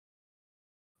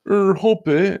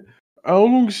Hobbit, how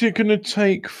long is it going to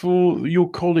take for your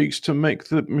colleagues to make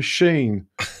the machine?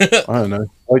 I don't know.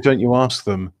 Why don't you ask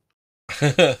them?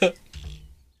 Well,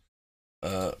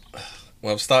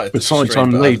 I've started the Besides, stream,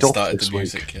 I'm but I haven't laid off started this the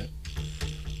music week. yet.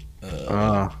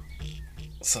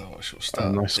 So I shall A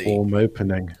start nice the... warm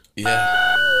opening.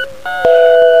 Yeah.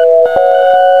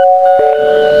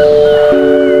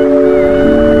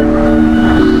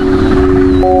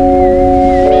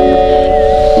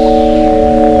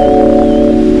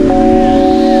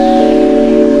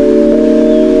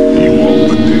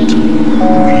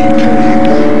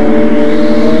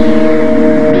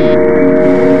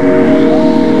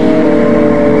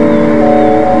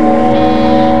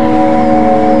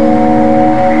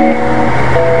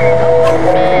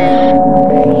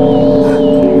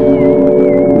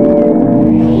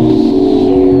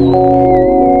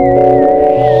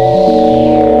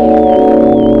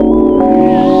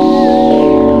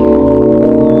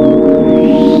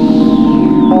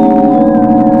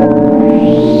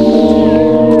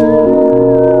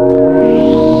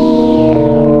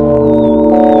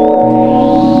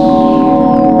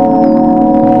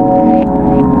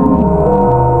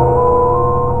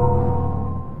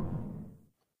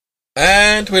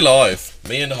 And we're live.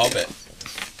 Me and Hobbit.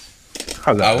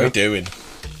 Hello. How are we doing?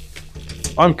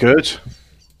 I'm good.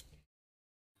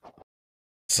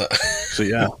 So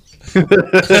yeah.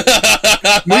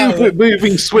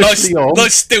 moving swiftly on.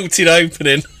 Nice stilted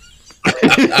opening.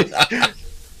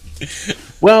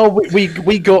 Well,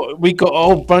 we got a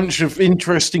whole bunch of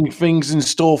interesting things in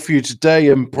store for you today,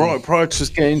 and prior to us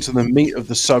getting to the meat of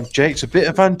the subject, a bit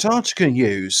of Antarctica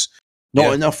news.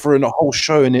 Not enough for a whole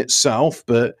show in itself,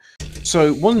 but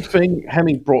so one thing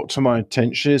Hemi brought to my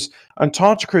attention is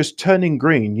Antarctica is turning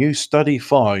green. New study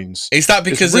finds. Is that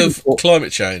because of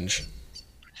climate change?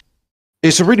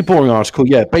 It's a really boring article.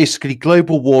 Yeah, basically,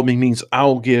 global warming means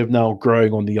algae are now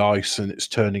growing on the ice, and it's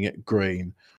turning it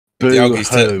green. The algae's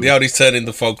turning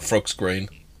the frogs green.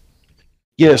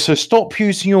 Yeah, so stop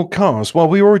using your cars. Well,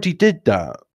 we already did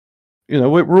that. You know,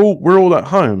 we're all at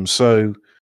home. So,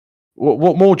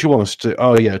 what more do you want us to do?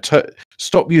 Oh yeah,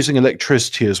 stop using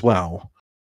electricity as well.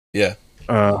 Yeah.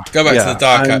 Go back to the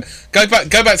dark. Go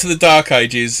back to the dark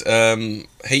ages.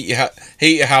 Heat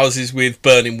your houses with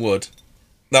burning wood.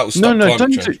 That was don't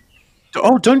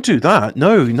do that.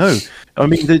 No. I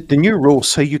mean, the new rules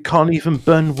say you can't even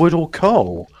burn wood or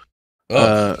coal.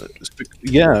 Yeah.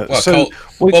 Well, so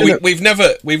we've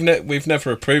never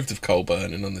approved of coal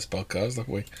burning on this podcast, have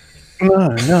we?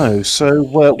 No. So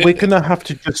we're gonna have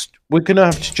to just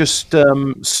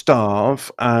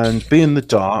starve and be in the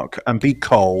dark and be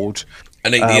cold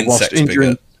and eat the insects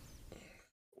bigger.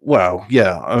 Well,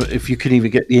 yeah, if you can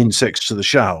even get the insects to the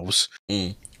shelves,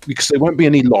 because there won't be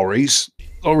any lorries.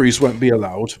 Lorries won't be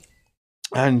allowed.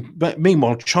 But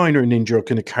meanwhile, China and India are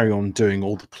going to carry on doing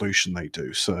all the pollution they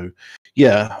do. So,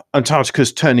 yeah,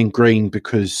 Antarctica's turning green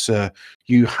because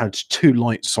you had 2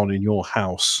 lights on in your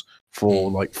house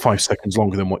for like 5 seconds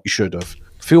longer than what you should have.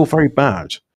 Feel very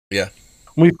bad. Yeah.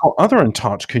 We've got other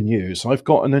Antarctica news. I've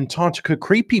got an Antarctica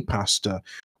creepypasta,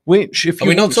 which if are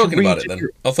we not talking about it then?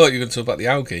 I thought you were going to talk about the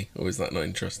algae, or is that not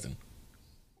interesting?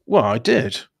 Well, I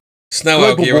did. Snow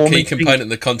algae are a key component of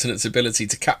the continent's ability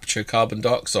to capture carbon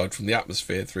dioxide from the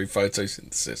atmosphere through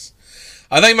photosynthesis.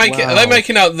 Are they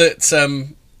making out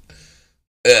that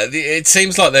it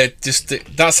seems like they're just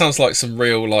that sounds like some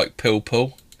real like pill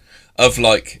pull of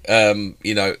like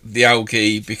you know, the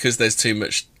algae, because there's too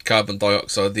much carbon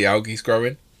dioxide, the algae's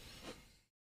growing.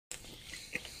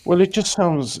 Well, it just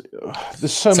sounds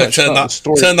there's so much about the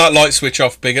story. Turn that light switch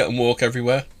off, Bigot, and walk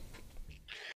everywhere.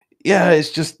 Yeah, it's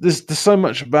just there's so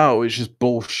much about it, which is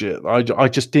bullshit. I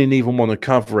just didn't even want to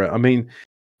cover it. I mean,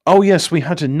 oh yes, we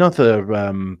had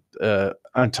another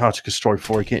Antarctica story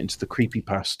before I get into the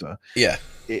creepypasta. Yeah,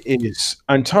 it is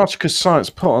Antarctica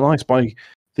science put on ice by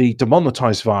the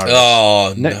demonetized virus.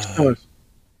 Oh no!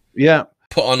 Yeah,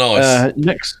 put on ice.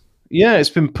 It's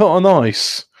been put on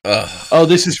ice. Ugh. Oh,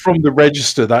 this is from the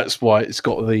Register. That's why it's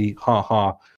got the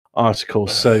article.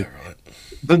 So. Right.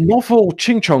 The novel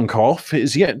Chingchongkov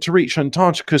is yet to reach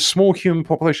Antarctica's small human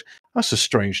population. That's a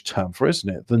strange term for it,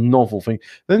 isn't it? The novel thing.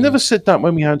 They never said that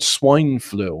when we had swine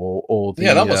flu or the...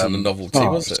 Yeah, that wasn't a novelty,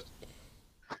 was it?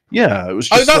 Yeah, it was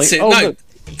just that's it. No,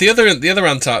 the other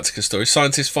Antarctica story,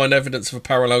 scientists find evidence of a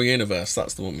parallel universe.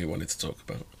 That's the one we wanted to talk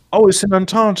about. Oh, it's in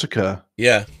Antarctica?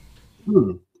 Yeah.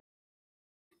 Well,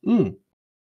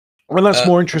 that's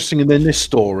more interesting than this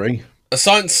story. A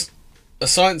science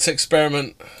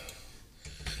experiment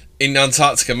in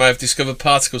Antarctica may have discovered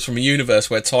particles from a universe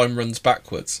where time runs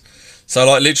backwards. So,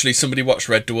 like, literally, somebody watched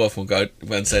Red Dwarf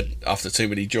and said, after too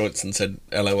many joints, and said,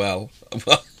 LOL.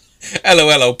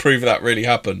 LOL, I'll prove that really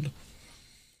happened.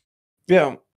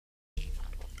 Yeah.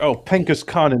 Oh, Pengus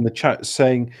Khan in the chat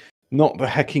saying, not the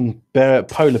hecking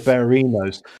polar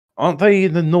bearinos. Aren't they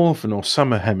in the northern or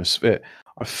summer hemisphere?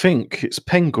 I think it's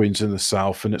penguins in the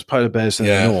south and it's polar bears in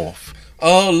the north.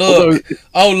 Oh,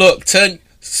 look.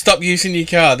 Stop using your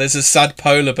car. There's a sad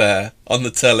polar bear on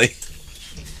the telly.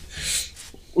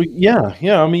 Well, yeah.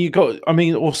 I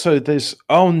mean, also there's.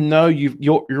 Oh no,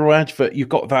 your advert. You've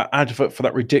got that advert for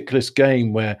that ridiculous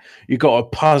game where you got a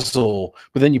puzzle,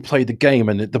 but then you play the game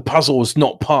and the puzzle is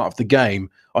not part of the game.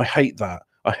 I hate that.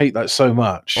 I hate that so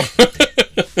much.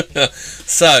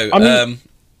 So,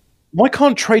 why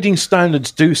can't trading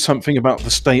standards do something about the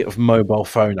state of mobile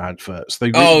phone adverts?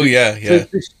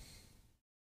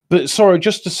 But sorry,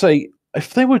 just to say,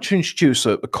 if they were to introduce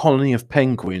a colony of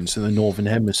penguins in the northern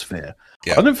hemisphere,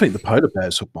 I don't think the polar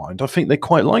bears would mind. I think they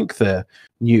quite like their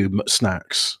new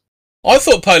snacks. I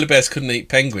thought polar bears couldn't eat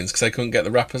penguins because they couldn't get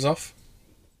the wrappers off.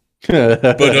 But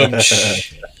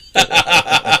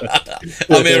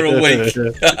I'm here all week.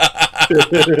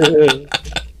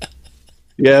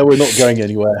 Yeah, we're not going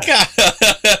anywhere.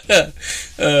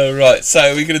 Right,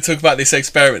 so we're going to talk about this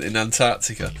experiment in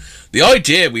Antarctica. The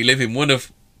idea we live in one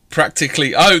of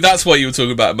practically... Oh, that's why you were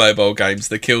talking about mobile games,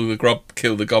 the kill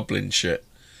the goblin shit.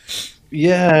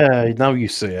 Yeah, now you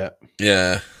see it.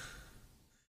 Yeah,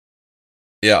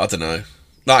 I don't know.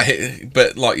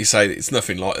 But like you say, it's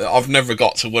nothing like... I've never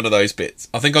got to one of those bits.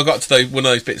 I think I got to one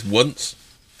of those bits once.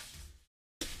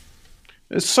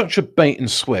 It's such a bait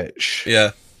and switch.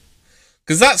 Yeah.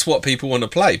 Because that's what people want to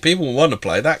play. People want to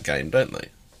play that game, don't they?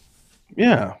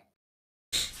 Yeah.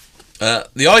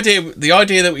 The idea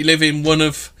that we live in one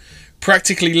of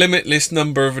practically limitless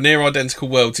number of near identical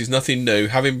worlds is nothing new,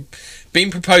 having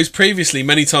been proposed previously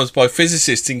many times by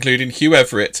physicists, including Hugh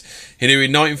Everett, who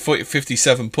in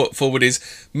 1957 put forward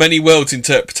his many worlds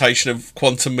interpretation of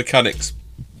quantum mechanics.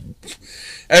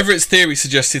 Everett's theory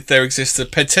suggested there exists a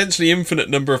potentially infinite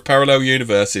number of parallel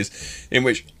universes in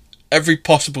which every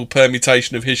possible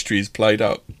permutation of history is played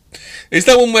out. Is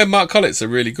that one where Mark Collett's a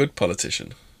really good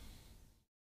politician?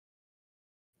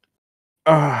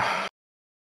 I'm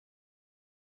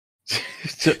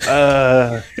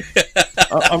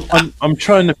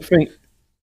trying to think.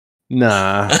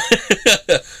 Nah.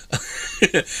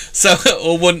 So,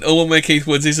 or one where Keith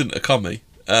Woods isn't a commie.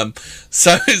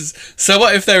 So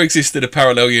what if there existed a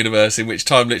parallel universe in which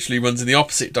time literally runs in the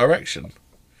opposite direction?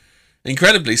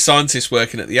 Incredibly, scientists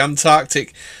working at the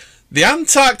Antarctic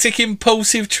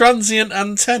Impulsive Transient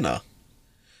Antenna.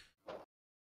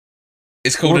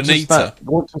 It's called ANITA.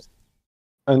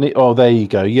 There you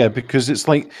go. Yeah, because it's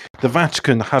like the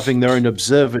Vatican having their own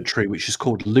observatory, which is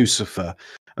called Lucifer,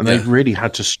 and they've really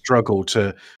had to struggle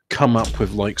to come up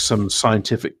with like some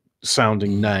scientific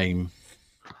sounding name.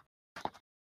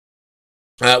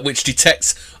 Which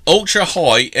detects ultra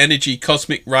high energy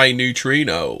cosmic ray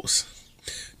neutrinos.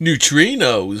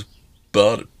 Neutrinos,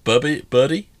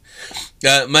 buddy,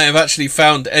 may have actually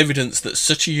found evidence that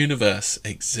such a universe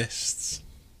exists.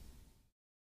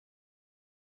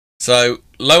 So,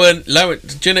 lower.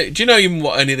 Do you know even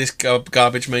what any of this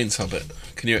garbage means, Hobbit?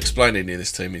 Can you explain any of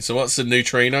this to me? So, what's a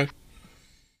neutrino?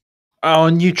 Oh,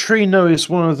 a neutrino is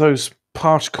one of those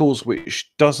particles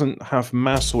which doesn't have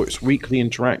mass or it's weakly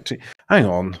interacting. Hang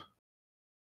on.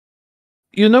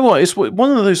 You know what? It's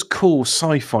one of those cool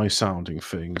sci-fi sounding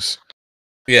things.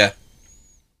 Yeah.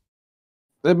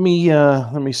 Let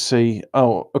me see.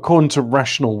 Oh, according to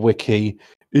Rational Wiki,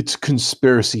 it's a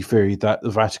conspiracy theory that the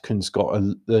Vatican's got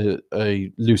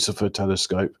a Lucifer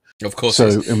telescope. Of course,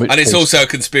 it's also a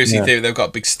conspiracy theory they've got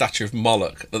a big statue of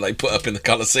Moloch that they put up in the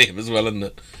Colosseum as well, isn't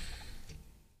it?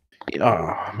 Oh,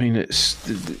 I mean, it's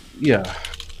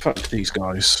fuck these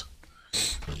guys.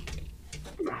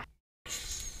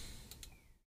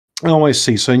 Oh, I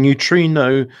see. So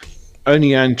neutrino only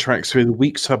interacts with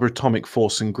weak subatomic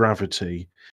force and gravity.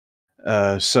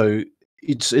 So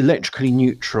it's electrically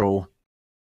neutral.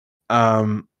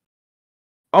 And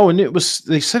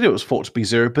they said it was thought to be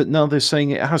zero, but now they're saying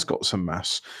it has got some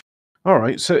mass. All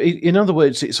right. So in other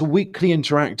words, it's a weakly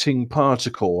interacting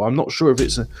particle. I'm not sure if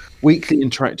it's a weakly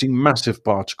interacting massive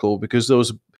particle because there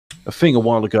was a thing a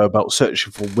while ago about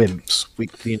searching for WIMPs,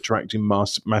 weakly interacting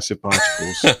massive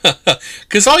particles.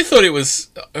 Because I thought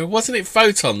wasn't it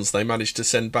photons they managed to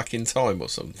send back in time or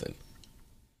something?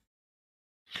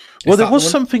 Well, there was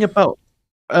something about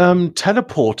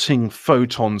teleporting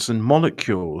photons and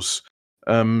molecules.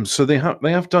 So they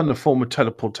have done a form of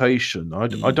teleportation. I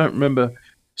don't remember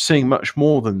seeing much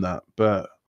more than that, but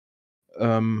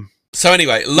So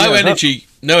anyway, low energy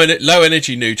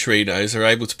neutrinos are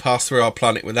able to pass through our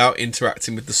planet without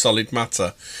interacting with the solid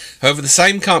matter. However, the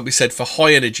same can't be said for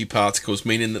high energy particles,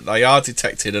 meaning that they are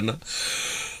detected and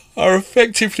are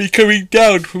effectively coming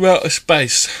down from outer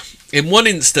space. In one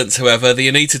instance, however, the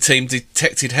Anita team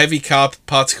detected heavy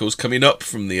particles coming up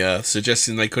from the Earth,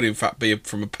 suggesting they could in fact be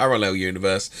from a parallel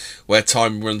universe where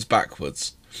time runs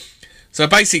backwards. So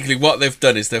basically what they've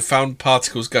done is they've found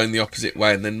particles going the opposite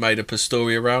way and then made up a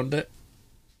story around it.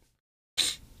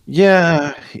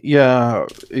 Yeah.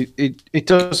 It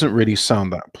doesn't really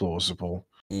sound that plausible.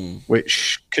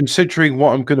 Which, considering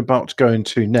what I'm about to go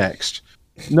into next,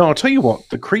 no, I'll tell you what,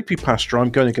 the creepypasta I'm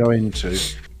going to go into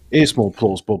is more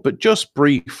plausible. But just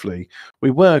briefly,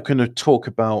 we were going to talk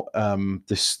about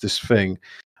this thing,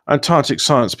 Antarctic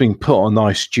science being put on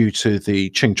ice due to the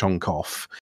Ching Chong cough.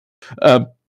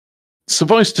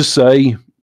 Suffice to say,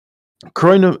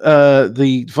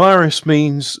 the virus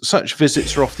means such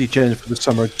visits are off the agenda for the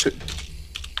summer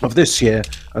of this year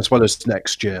as well as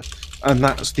next year, and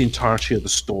that's the entirety of the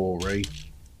story.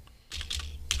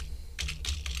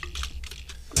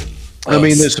 I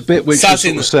mean, there's a bit which is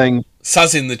sort of saying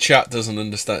Saz in the chat doesn't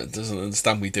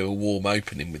understand we do a warm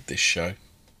opening with this show.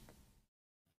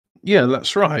 Yeah,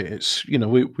 that's right. It's, you know,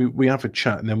 we have a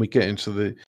chat and then we get into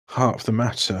the heart of the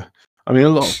matter. I mean, a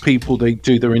lot of people, they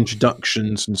do their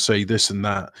introductions and say this and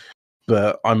that,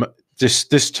 but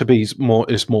this to me is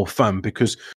more fun,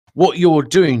 because what you're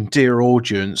doing, dear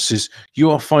audience, is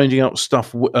you are finding out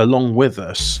stuff along with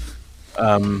us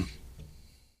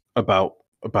about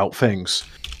things.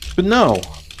 But now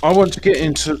I want to get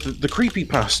into the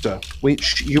creepypasta,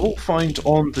 which you'll find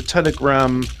on the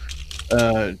Telegram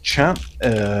chat.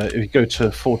 If you go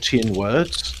to 14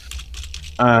 words,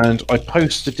 and I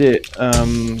posted it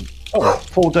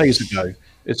 4 days ago.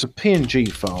 It's a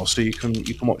PNG file, so you can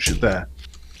watch it there.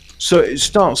 So it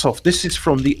starts off. This is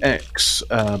from the X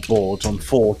board on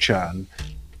 4chan.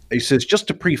 It says, just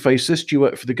to preface this, do you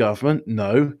work for the government?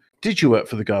 No. Did you work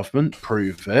for the government?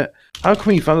 Prove it. How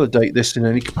can we validate this in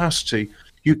any capacity?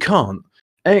 You can't.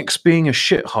 X being a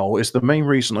shithole is the main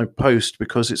reason I post,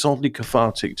 because it's oddly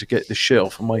cathartic to get the shit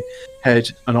off of my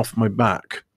head and off my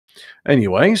back.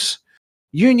 Anyways,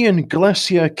 Union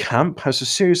Glacier Camp has a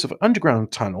series of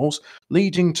underground tunnels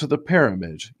leading to the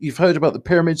pyramid. You've heard about the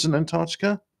pyramids in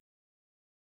Antarctica?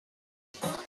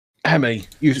 Emmy,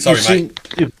 Sorry, mate,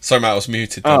 I was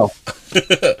muted. Oh.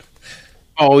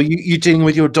 Oh, you dealing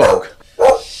with your dog?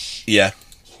 Yeah.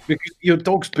 Because your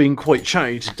dog's been quite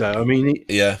chatty today. I mean,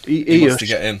 he wants to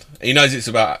get in. He knows it's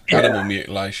about animal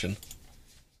mutilation.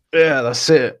 Yeah, that's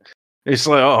it. It's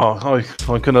like, I'm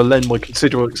going to lend my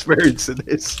considerable experience in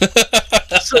this.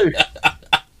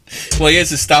 Well, he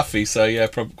is a staffy, so yeah,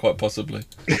 quite possibly.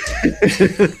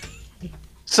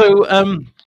 So,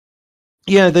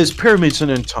 yeah, there's pyramids in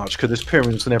Antarctica. There's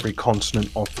pyramids in every continent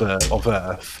of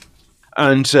Earth.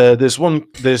 And there's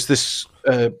this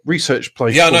research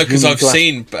place. Yeah, I know, because I've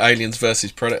seen Aliens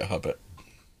vs Predator Hobbit.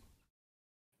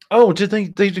 Oh, did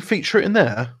they feature it in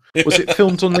there? Was it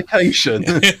filmed on location?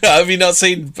 Have you not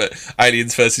seen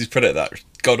Aliens vs Predator, that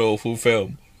god awful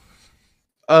film?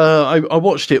 I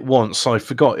watched it once. I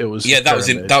forgot it was. Yeah, that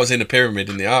was in a pyramid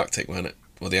in the Arctic, wasn't it?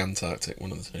 Or the Antarctic,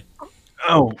 one of the two.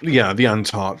 Oh yeah, the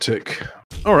Antarctic.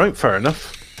 All right, fair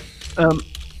enough.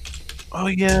 Oh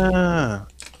yeah.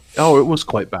 Oh, it was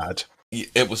quite bad.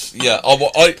 It was, yeah.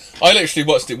 I literally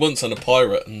watched it once on a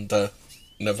pirate and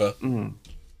never.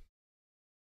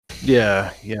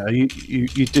 Yeah. You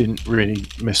didn't really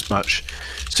miss much.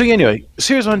 So anyway, a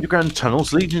series of underground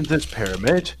tunnels leading to this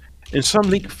pyramid. In some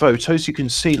leaked photos, you can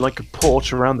see like a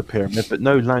port around the pyramid, but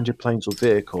no landed planes or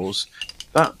vehicles.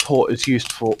 That port is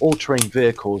used for all-terrain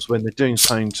vehicles when they're doing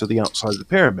something to the outside of the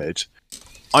pyramid.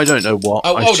 I don't know what.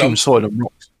 I assume soil and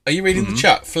rocks. Are you reading the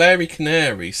chat? Flary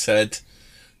Canary said,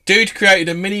 dude created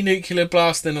a mini nuclear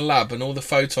blast in a lab and all the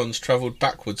photons travelled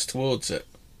backwards towards it.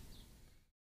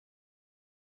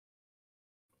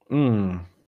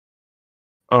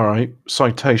 Alright,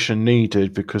 citation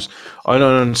needed, because I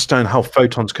don't understand how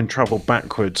photons can travel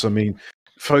backwards. I mean,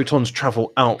 photons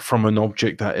travel out from an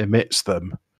object that emits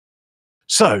them.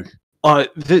 So,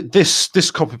 this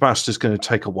copypasta is going to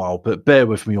take a while, but bear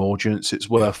with me, audience, it's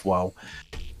worthwhile.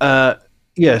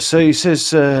 Yeah, so he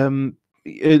says,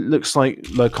 it looks like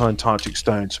local Antarctic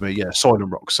stone to me. Yeah, soil and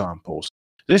rock samples.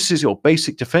 This is your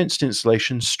basic defense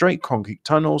installation, straight concrete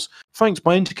tunnels, flanked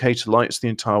by indicator lights the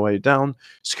entire way down,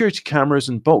 security cameras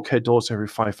and bulkhead doors every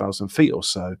 5,000 feet or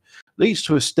so. Leads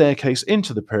to a staircase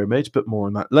into the pyramid, but more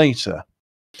on that later.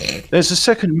 There's a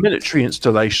second military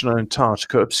installation on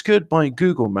Antarctica, obscured by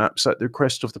Google Maps at the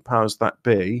request of the powers that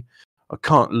be. I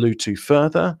can't allude to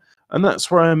further. And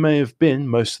that's where I may have been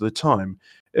most of the time.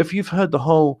 If you've heard the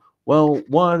whole, well,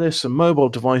 wireless and mobile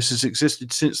devices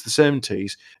existed since the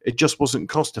 70s, it just wasn't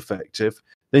cost effective,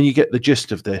 then you get the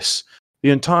gist of this. The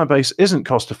entire base isn't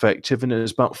cost effective and it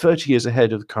is about 30 years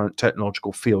ahead of the current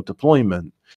technological field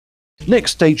deployment.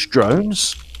 Next stage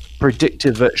drones,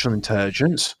 predictive virtual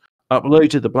intelligence,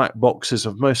 uploaded the black boxes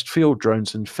of most field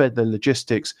drones and fed their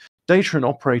logistics, data and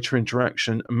operator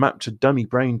interaction, and mapped a dummy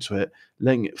brain to it,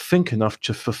 letting it think enough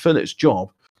to fulfill its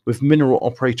job with minimal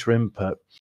operator input,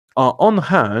 are on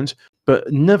hand,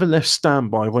 but never left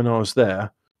standby when I was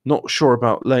there. Not sure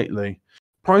about lately.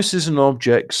 Prices and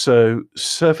objects, so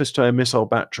surface-to-air missile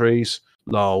batteries,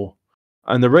 lol.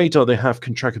 And the radar they have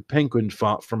can track a penguin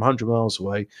fart from 100 miles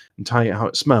away and tell you how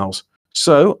it smells.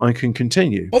 So I can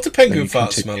continue. What do penguin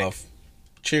farts smell of?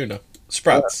 Tuna.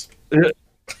 Sprouts.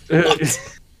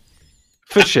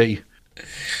 Fishy.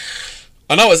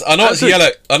 I know it's yellow.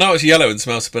 I know it's yellow and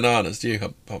smells of bananas. Do you,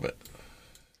 Hobbit?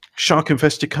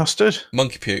 Shark-infested custard?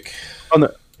 Monkey puke. Oh, no.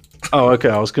 Oh, okay.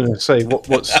 I was going to say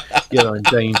what's yellow and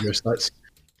dangerous. That's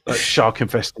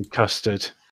shark-infested custard.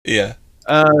 Yeah.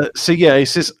 So yeah, he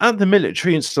says, at the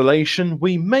military installation,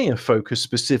 we may have focused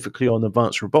specifically on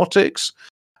advanced robotics.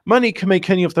 Money can make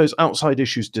any of those outside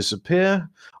issues disappear.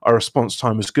 Our response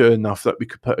time was good enough that we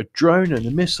could put a drone and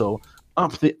a missile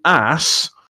up the ass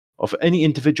of any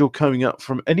individual coming up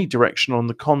from any direction on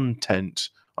the continent.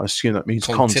 I assume that means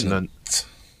continent.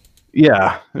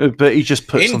 Yeah, but he just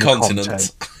puts incontinent. On the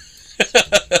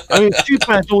content. I mean, it's too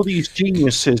bad all these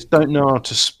geniuses don't know how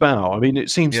to spell. I mean, it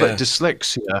seems like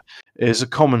dyslexia is a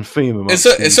common theme.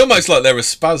 It's almost like they're a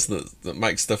spaz that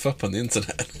makes stuff up on the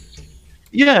internet.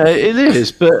 Yeah, it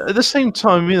is. But at the same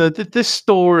time, you know, this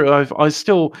story, I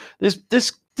still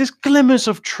there's glimmers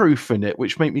of truth in it,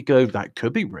 which make me go, that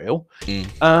could be real. It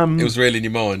was really in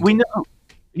your mind.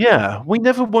 We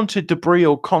never wanted debris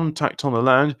or contact on the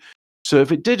land. So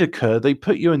if it did occur, they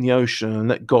put you in the ocean and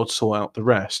let God sort out the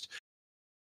rest.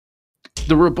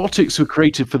 The robotics were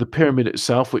created for the pyramid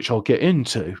itself, which I'll get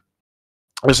into.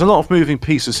 There's a lot of moving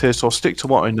pieces here, so I'll stick to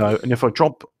what I know. And if I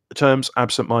drop terms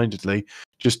absent-mindedly,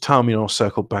 just tell me and I'll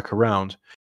circle back around.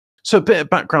 So a bit of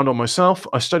background on myself.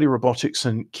 I study robotics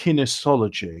and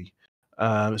kinesiology,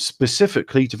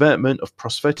 specifically development of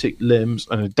prosthetic limbs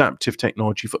and adaptive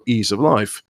technology for ease of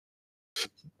life.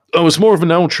 I was more of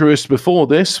an altruist before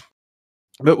this,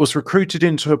 but was recruited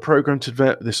into a program to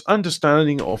develop this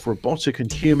understanding of robotic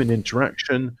and human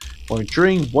interaction. My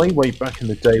dream way back in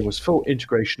the day was full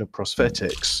integration of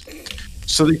prosthetics.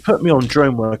 So they put me on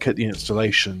drone work at the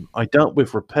installation. I dealt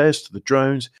with repairs to the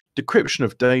drones, decryption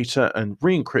of data, and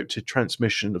re-encrypted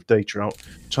transmission of data out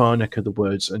to our neck of the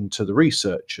woods and to the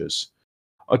researchers.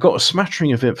 I got a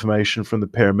smattering of information from the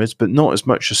pyramids, but not as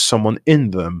much as someone in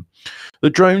them.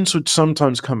 The drones would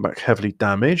sometimes come back heavily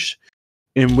damaged,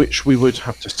 in which we would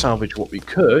have to salvage what we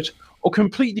could, or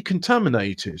completely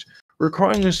contaminated,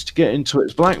 requiring us to get into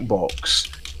its black box.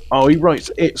 Oh, he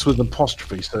writes "it's" with an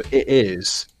apostrophe, so it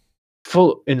is.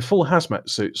 In full hazmat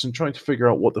suits and trying to figure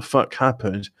out what the fuck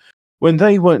happened when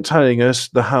they weren't telling us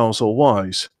the hows or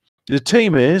whys. The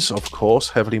team is, of course,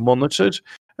 heavily monitored.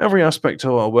 Every aspect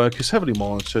of our work is heavily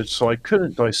monitored, so I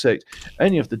couldn't dissect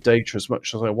any of the data as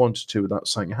much as I wanted to without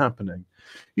something happening.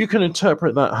 You can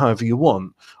interpret that however you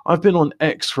want. I've been on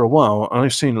X for a while, and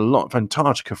I've seen a lot of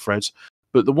Antarctica threads,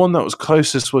 but the one that was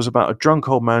closest was about a drunk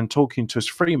old man talking to his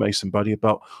Freemason buddy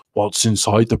about what's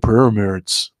inside the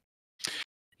pyramids.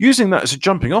 Using that as a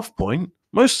jumping off point,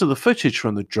 most of the footage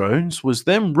from the drones was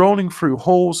them rolling through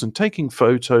halls and taking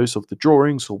photos of the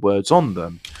drawings or words on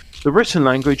them. The written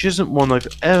language isn't one I've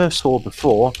ever saw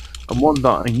before, and one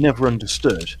that I never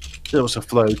understood. There was a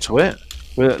flow to it,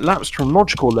 where it lapsed from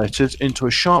logical letters into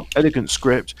a sharp, elegant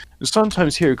script, and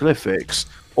sometimes hieroglyphics,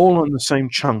 all on the same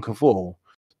chunk of wall.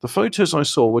 The photos I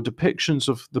saw were depictions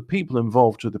of the people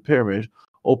involved with the pyramid,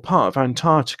 or part of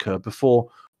Antarctica before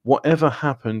whatever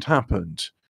happened.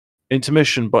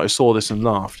 Intermission, but I saw this and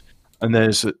laughed. And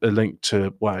there's a link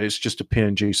to, well, it's just a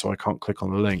PNG, so I can't click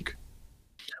on the link.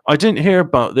 I didn't hear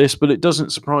about this, but it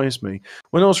doesn't surprise me.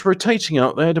 When I was rotating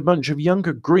out, they had a bunch of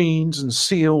younger Greens and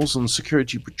SEALs on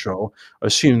security patrol. I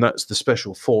assume that's the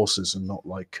special forces and not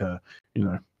like,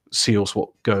 SEALs what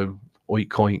go oink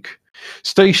oink.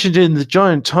 Stationed in the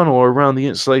giant tunnel around the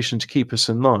installation to keep us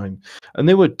in line. And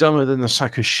they were dumber than a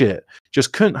sack of shit.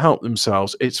 Just couldn't help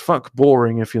themselves. It's fuck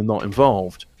boring if you're not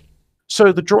involved.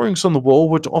 So the drawings on the wall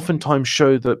would oftentimes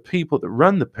show the people that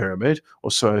ran the pyramid, or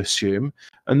so I assume,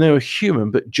 and they were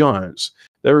human but giants.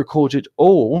 They recorded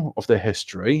all of their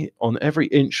history on every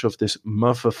inch of this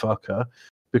motherfucker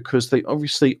because they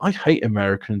obviously, I hate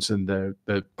Americans and their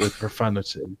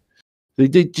profanity.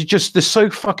 They're so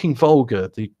fucking vulgar.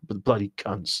 The bloody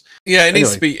cunts. Yeah, it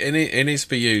needs to be it needs to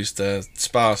be used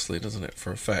sparsely, doesn't it,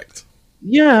 for effect?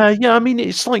 Yeah. I mean,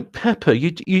 it's like pepper.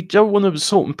 You don't want to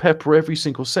salt and pepper every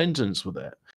single sentence with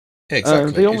it. Yeah,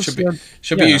 exactly. It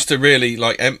should be used to really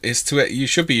you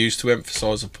should be used to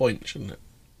emphasise a point, shouldn't it?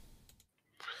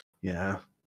 Yeah,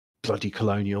 bloody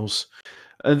colonials.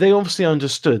 They obviously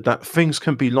understood that things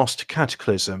can be lost to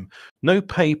cataclysm. No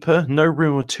paper, no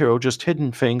real material, just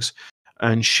hidden things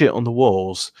and shit on the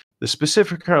walls. The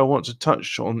specific area I want to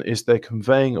touch on is their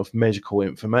conveying of medical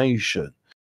information.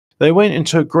 They went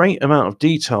into a great amount of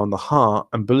detail on the heart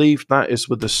and believed that is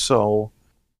with the soul.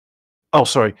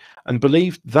 And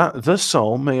believed that the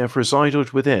soul may have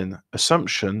resided within.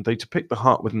 Assumption, they depict the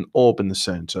heart with an orb in the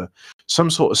center, some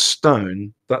sort of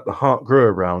stone that the heart grew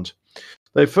around.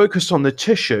 They focused on the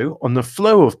tissue, on the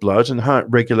flow of blood, and how it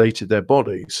regulated their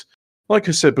bodies. Like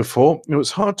I said before, it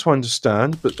was hard to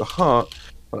understand, but the heart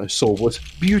that I saw was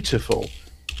beautiful.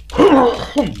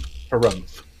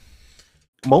 Harumph.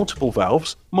 Multiple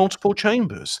valves, multiple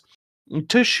chambers.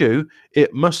 Tissue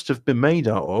it must have been made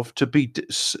out of to be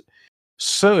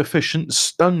so efficient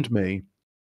stunned me.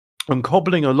 I'm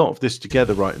cobbling a lot of this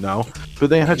together right now,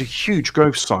 but they had a huge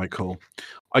growth cycle.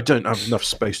 I don't have enough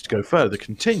space to go further.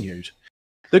 Continued.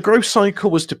 The growth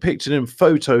cycle was depicted in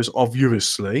photos,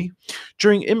 obviously.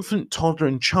 During infant, toddler,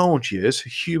 and child years, a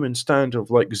human standard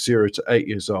of like 0 to 8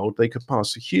 years old, they could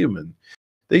pass a human.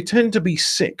 They tend to be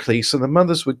sickly, so the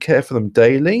mothers would care for them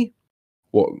daily.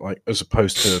 As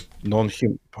opposed to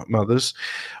non-human mothers.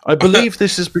 I believe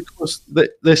this is because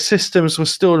their systems were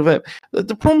still developed.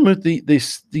 The problem with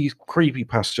these creepy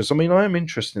passages, I mean, I am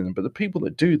interested in them, but the people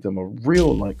that do them are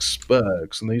real like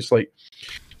spurgs, and these like,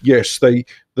 yes, the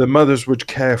mothers would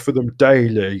care for them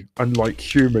daily, unlike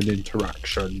human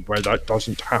interaction where that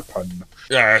doesn't happen.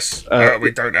 Yes,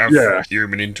 we don't have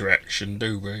human interaction,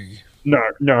 do we?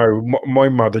 No, my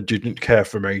mother didn't care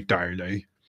for me daily.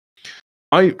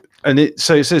 It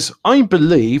says, I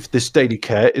believe this daily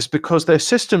care is because their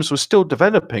systems were still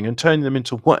developing and turning them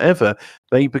into whatever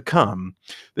they become.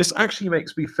 This actually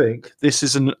makes me think this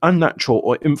is an unnatural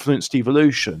or influenced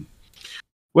evolution.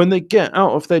 When they get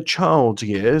out of their child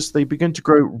years, they begin to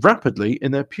grow rapidly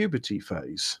in their puberty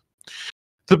phase.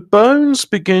 The bones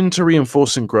begin to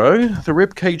reinforce and grow. The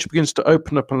rib cage begins to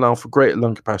open up and allow for greater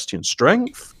lung capacity and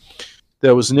strength.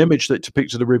 There was an image that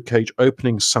depicted the rib cage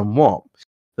opening somewhat.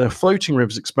 Their floating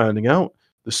ribs expanding out.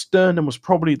 The sternum was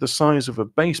probably the size of a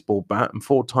baseball bat and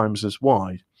 4 times as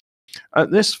wide.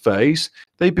 At this phase,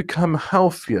 they become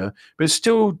healthier, but it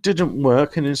still didn't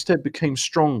work and instead became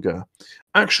stronger.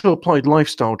 Actual applied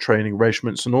lifestyle training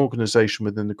regimens and organisation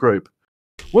within the group.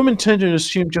 Women tended to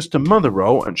assume just a mother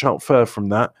role and out further from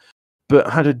that,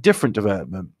 but had a different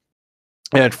development.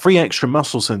 They had 3 extra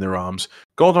muscles in their arms.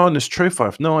 God honest truth, I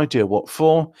have no idea what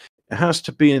for. It has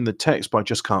to be in the text, but I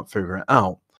just can't figure it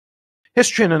out.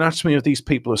 History and anatomy of these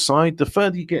people aside, the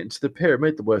further you get into the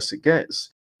pyramid, the worse it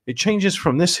gets. It changes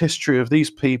from this history of these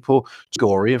people to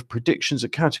story of predictions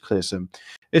of cataclysm.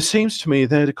 It seems to me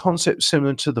they're the concept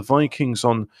similar to the Vikings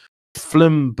on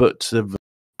Flim, but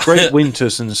great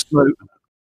winters and snow.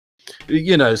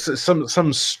 You know,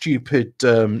 some stupid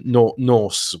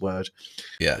Norse word.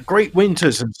 Yeah. Great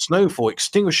winters and snowfall,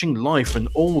 extinguishing life and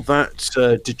all that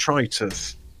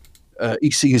detritus.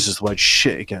 He uses the word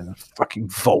shit again. Fucking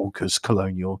Volkers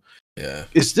colonial. Yeah.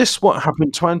 Is this what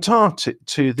happened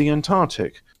to the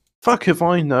Antarctic? Fuck if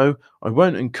I know. I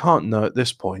won't and can't know at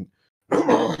this point.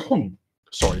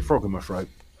 Sorry, frog in my throat.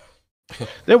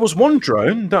 There was one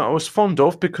drone that I was fond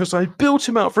of because I built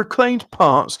him out of reclaimed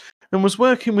parts and was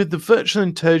working with the virtual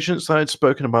intelligence I had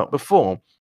spoken about before.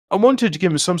 I wanted to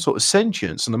give him some sort of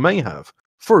sentience, and I may have,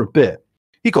 for a bit.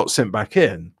 He got sent back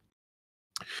in.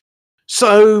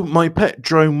 So my pet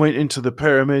drone went into the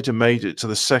pyramid and made it to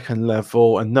the 2nd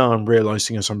level, and now I'm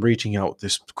realising as I'm reading out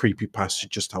this creepy passage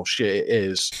just how shit it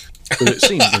is. But it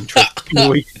seemed interesting a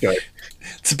week ago.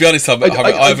 To be honest, I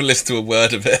haven't listened to a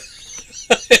word of it.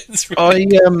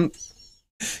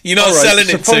 You're not selling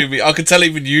it to me. I can tell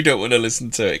even you don't want to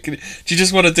listen to it. Do you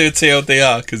just want to do a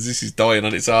TLDR? Because this is dying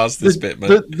on its arse, this bit, man.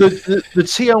 The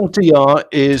TLDR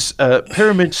is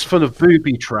pyramids full of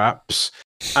booby traps.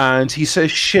 And he says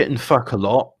shit and fuck a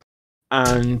lot.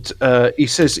 And he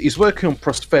says he's working on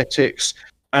prosthetics.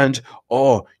 And,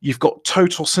 you've got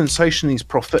total sensation in these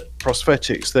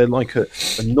prosthetics. They're like a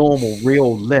normal,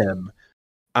 real limb.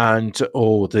 And,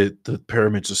 the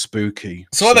pyramids are spooky.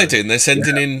 So what are they doing? They're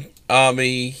sending in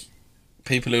army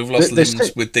people who've lost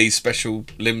limbs with these special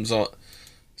limbs on,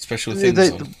 special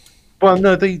things on. Well,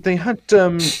 no, they had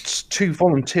 2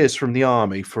 volunteers from the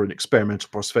army for an experimental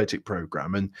prosthetic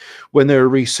program, and when they were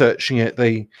researching it,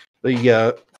 they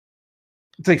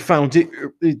found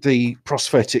the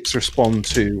prosthetics respond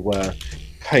to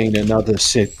pain and other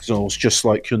signals just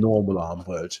like your normal arm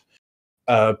would.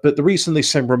 But the reason they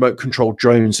send remote controlled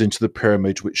drones into the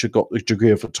pyramid, which have got the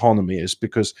degree of autonomy, is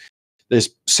because there's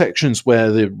sections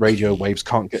where the radio waves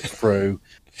can't get through.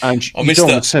 And I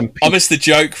missed the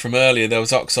joke from earlier. There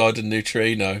was oxide and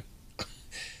neutrino.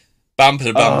 Bam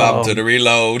to bam bam to the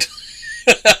reload.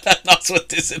 That's what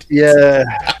this is. Yeah.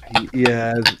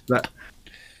 That.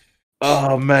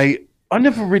 Oh, mate. I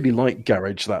never really liked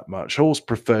garage that much. I always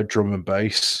preferred drum and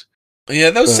bass. Yeah,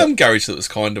 there was some garage that was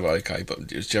kind of okay, but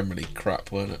it was generally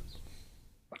crap, wasn't it?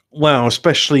 Wow,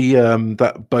 especially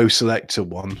that Bow Selector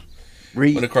one.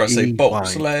 When I say Bow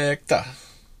Selector.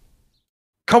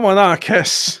 Come on,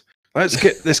 Arcus. Let's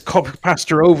get this copy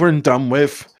pasta over and done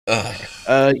with.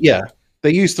 Yeah,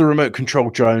 they use the remote control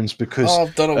drones because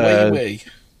I've done a wee.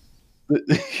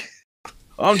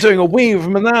 I'm doing a wee with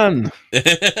my nan.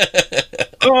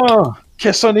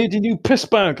 Guess I need a new piss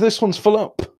bag. This one's full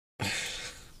up.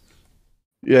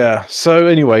 Yeah. So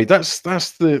anyway, that's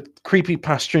the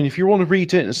creepypasta. And if you want to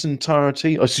read it in its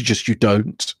entirety, I suggest you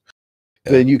don't.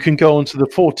 Yeah. Then you can go onto the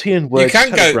 14 word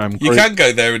Telegram group. You can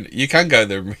go there and read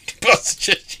it, but I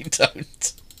suggest you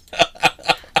don't.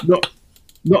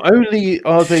 Not only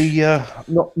are they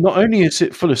not only is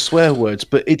it full of swear words,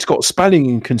 but it's got spelling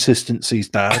inconsistencies,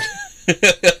 Dad.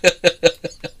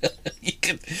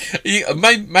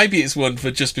 Maybe it's one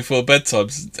for just before bedtime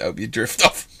to help you drift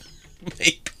off.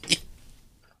 Maybe.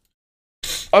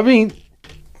 I mean,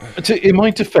 in my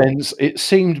defence, it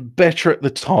seemed better at the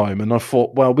time, and I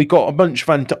thought, well, we got a bunch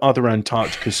of other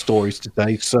Antarctica stories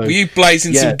today. So were you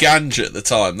blazing some ganja at the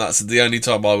time? That's the only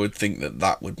time I would think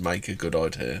that would make a good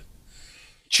idea.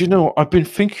 Do you know, I've been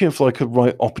thinking of like a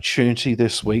right opportunity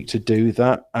this week to do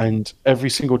that, and every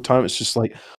single time it's just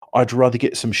like, I'd rather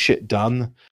get some shit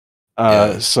done.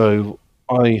 So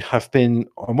I've been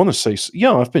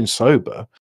sober,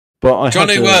 but I had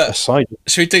a side.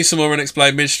 Should we do some more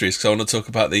unexplained mysteries? Because I want to talk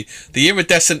about the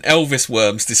iridescent Elvis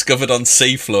worms discovered on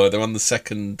seafloor. They're on the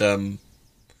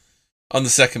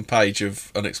second page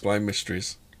of unexplained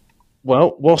mysteries.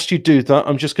 Well, whilst you do that,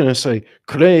 I'm just going to say,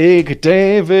 Craig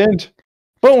David,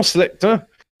 Bow Selector,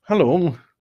 hello.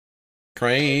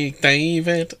 Craig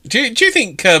David. Do you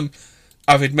think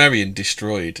Avid Marion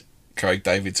destroyed Craig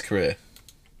David's career?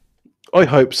 I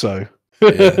hope so.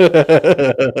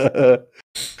 Yeah.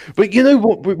 But you know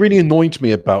what really annoyed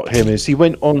me about him is he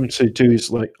went on to do his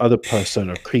like other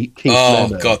persona, Keith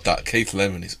Lemon. Oh God, that Keith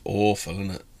Lemon is awful,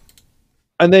 isn't it?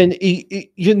 And then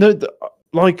he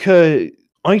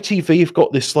ITV have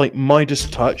got this like Midas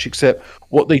touch, except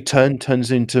what they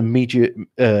turns into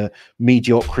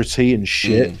mediocrity and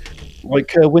shit.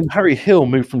 Like when Harry Hill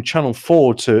moved from Channel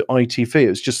 4 to ITV, it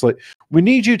was just like, we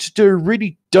need you to do a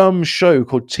really dumb show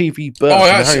called TV Burp. Oh,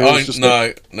 actually, no.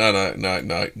 Right?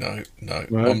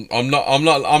 I'm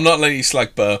not letting you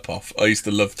slag Burp off. I used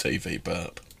to love TV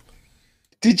Burp.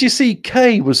 Did you see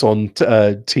Kay was on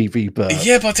TV Burp?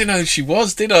 Yeah, but I didn't know who she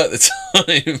was, did I, at the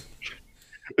time?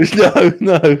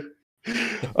 No.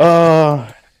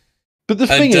 But the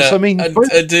thing is, I mean...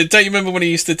 don't you remember when he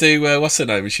used to do... what's her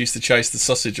name? She used to chase the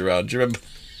sausage around. Do you remember?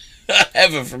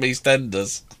 Ever from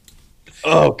EastEnders.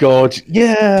 Oh, God.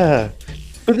 Yeah.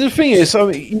 But the thing is, I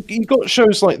mean, you got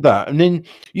shows like that, and then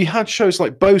you had shows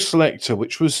like Bow Selector,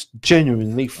 which was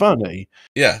genuinely funny.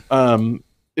 Yeah.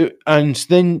 And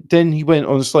then he went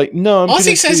on, it's like, no,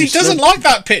 Ozzy says he doesn't like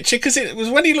that picture because it was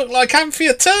when he looked like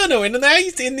Anthea Turner in the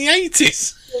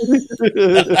 80s.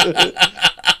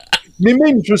 My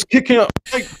minge was kicking up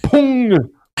like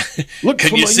pong.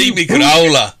 Can you see me,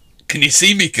 growler? Can you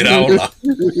see me, growler?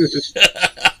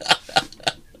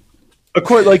 I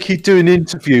quite like he'd do an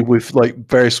interview with like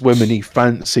various women he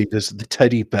fancied as the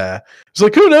teddy bear. It's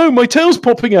like, oh no, my tail's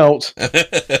popping out.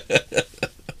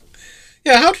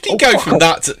 Yeah, how did he go from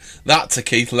that to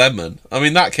Keith Lemon? I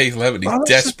mean, that Keith Lemon is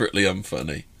desperately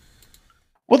unfunny.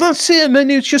 Well, that's it. And then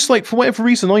it's just like, for whatever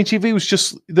reason, ITV was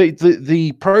just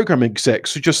the program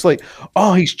execs were just like,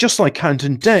 oh, he's just like Ant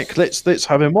and Dec. Let's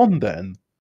have him on then.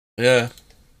 Yeah.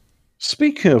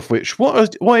 Speaking of which, what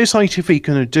is ITV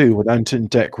going to do when Ant and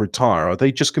Dec retire? Are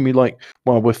they just going to be like,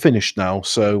 well, we're finished now,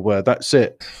 so that's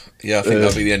it? Yeah, I think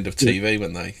that'll be the end of TV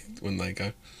when they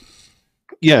go.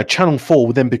 Yeah, Channel 4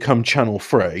 will then become Channel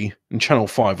 3, and Channel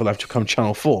 5 will have to become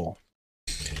Channel 4.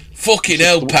 Fucking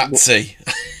hell, Patsy!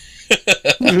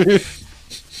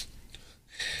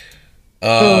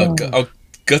 I'm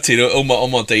gutted. All my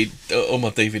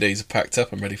DVDs are packed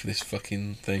up. I'm ready for this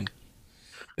fucking thing.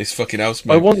 This fucking house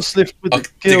I once lived with a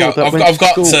girl that went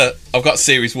to school. I've got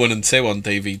series 1 and 2 on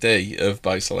DVD of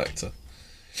Bo Selector.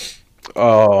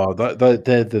 Oh,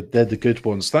 they're the good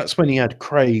ones. That's when he had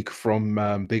Craig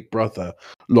from Big Brother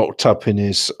locked up in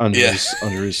his under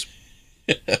his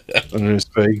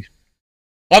feet.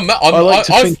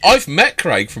 I've met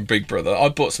Craig from Big Brother. I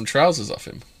bought some trousers off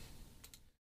him.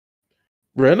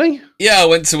 Really? Yeah, I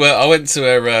went to a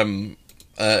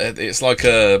it's like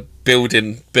a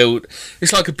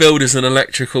it's like a builders and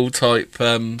electrical type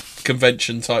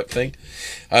convention type thing.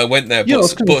 I went there,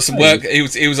 bought some work. He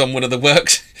was on one of the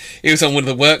works. He was on one of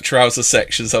the work trouser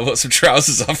sections. I bought some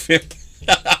trousers off him.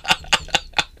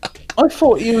 I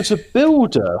thought he was a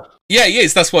builder. Yeah, he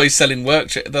is. That's why he's selling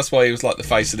work. That's why he was like the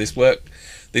face of this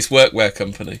workwear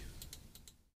company.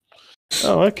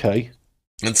 Oh, okay.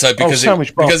 And so because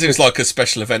it was like a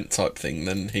special event type thing,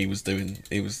 then he was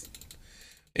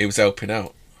helping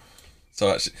out. So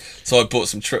I bought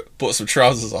some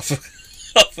trousers off of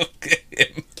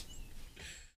him.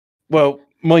 Well,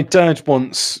 my dad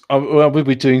once, we'll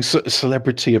be doing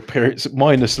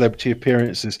minor celebrity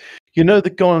appearances. You know the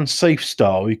guy on Safe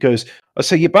Style? He goes, I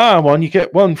say, you buy one, you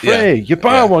get one free. Yeah. You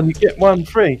buy one, you get one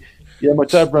free. Yeah, my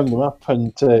dad rang them up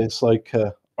and it's like,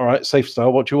 all right, Safe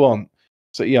Style, what do you want?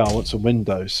 So yeah, I want some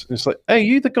windows. And it's like, hey,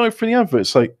 you the guy from the advert?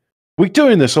 It's like, we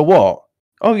doing this or what?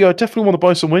 Oh yeah, I definitely want to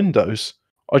buy some windows.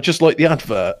 I just like the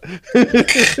advert.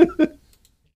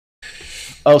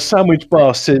 Oh, Sandwich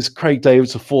Bar says Craig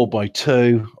David's a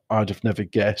 4x2. I'd have never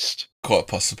guessed. Quite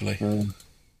possibly.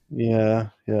 Yeah.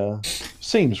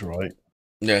 Seems right.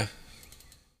 Yeah.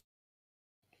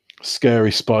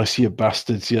 Scary Spicy, you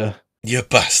bastards, yeah. You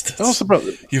bastards.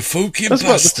 You fucking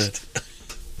bastard.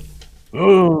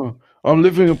 Oh, I'm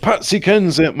living with Patsy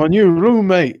Kensit, my new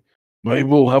roommate. Maybe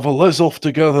we'll have a les off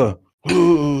together.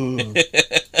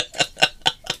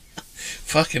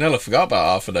 Fucking hell, I forgot about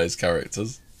half of those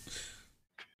characters.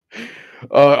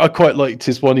 I quite liked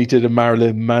his one he did of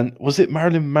was it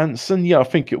Marilyn Manson? Yeah, I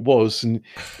think it was. And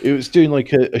it was doing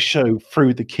like a show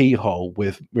Through the Keyhole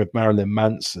with Marilyn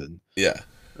Manson. Yeah.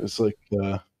 It's like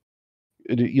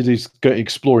you just go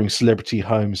exploring celebrity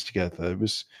homes together. It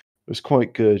was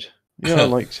quite good. Yeah, I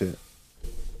liked it.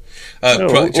 Do you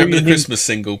remember the Christmas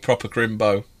single, Proper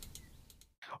Crimbo?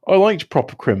 I liked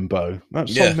Proper Crimbo. That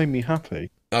song made me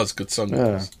happy. That was a good song.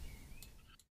 Yeah.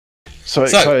 So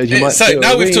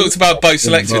now we've talked about Bo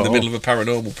Selector in the middle of a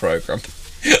paranormal program.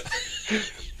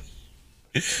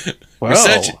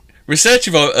 Well,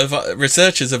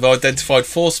 researchers have identified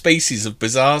 4 species of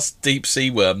bizarre deep sea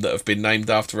worm that have been named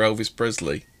after Elvis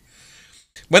Presley.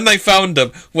 When they found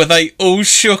them, were they all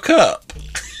shook up?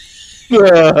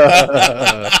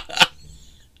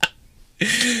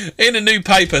 In a new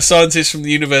paper, scientists from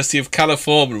the University of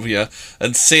California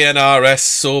and CNRS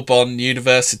Sorbonne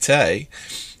Université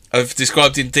have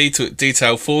described in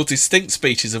detail 4 distinct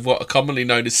species of what are commonly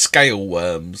known as scale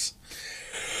worms.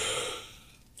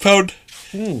 Found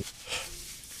 3,000.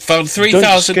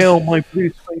 Don't scale my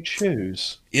blue suede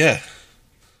shoes. Yeah.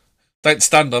 Don't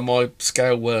stand on my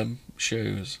scale worm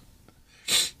shoes.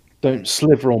 Don't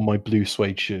sliver on my blue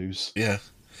suede shoes. Yeah.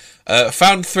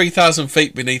 Found 3,000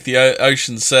 feet beneath the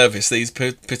ocean's surface, these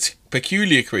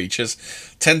peculiar creatures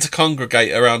tend to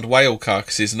congregate around whale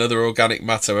carcasses and other organic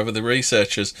matter. However, the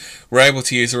researchers were able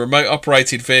to use a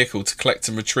remote-operated vehicle to collect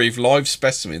and retrieve live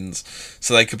specimens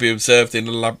so they could be observed in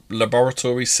a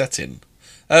laboratory setting.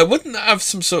 Wouldn't that have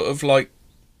some sort of like...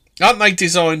 Aren't they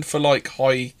designed for like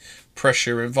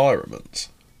high-pressure environments?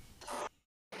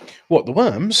 What, the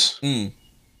worms?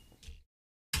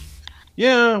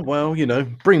 Yeah, well,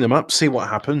 bring them up, see what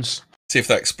happens. See if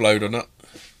they explode or not.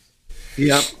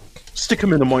 Yeah. Stick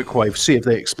them in the microwave, see if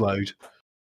they explode.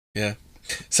 Yeah.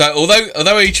 So,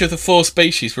 although each of the 4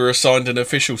 species were assigned an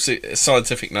official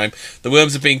scientific name, the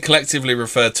worms have been collectively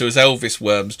referred to as Elvis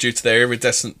worms due to their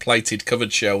iridescent plated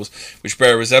covered shells, which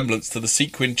bear a resemblance to the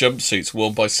sequin jumpsuits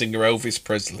worn by singer Elvis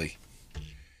Presley.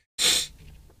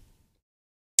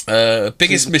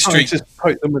 Biggest mystery... Just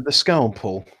poke them with the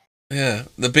scalpel. Yeah,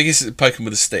 the biggest is poking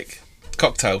with a stick.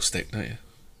 Cocktail stick, don't you?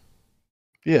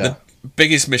 Yeah. The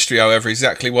biggest mystery, however, is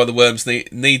exactly why the worms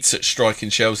need such striking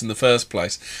shells in the first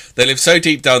place. They live so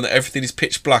deep down that everything is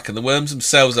pitch black, and the worms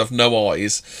themselves have no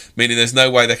eyes, meaning there's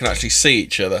no way they can actually see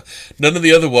each other. None of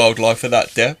the other wildlife at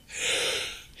that depth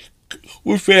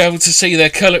would be able to see their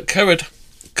colourful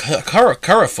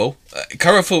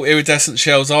iridescent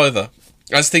shells either.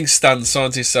 As things stand,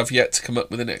 scientists have yet to come up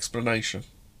with an explanation.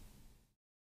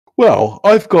 Well,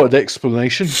 I've got an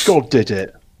explanation. God did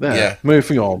it. There. Yeah.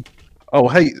 Moving on. Oh,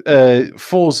 hey,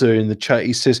 Forza in the chat,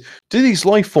 he says, do these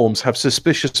life forms have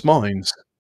suspicious minds?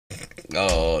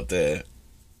 Oh, dear.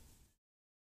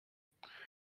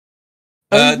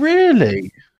 Oh,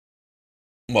 really?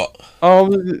 What? Oh,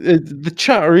 the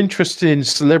chat are interested in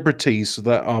celebrities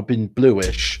that have been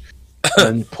bluish.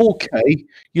 And Paul Kay,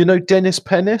 you know Dennis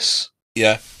Pennis?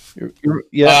 Yeah.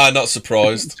 Yeah. Not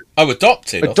surprised. Oh,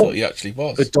 adopted? I thought he actually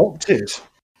was. Adopted.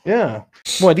 Yeah.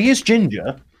 Well, he is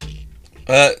ginger.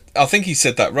 I think he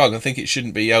said that wrong. I think it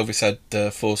shouldn't be Elvis had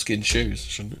foreskin shoes,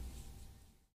 shouldn't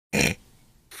it?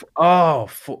 Oh,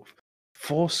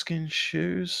 foreskin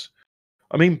shoes.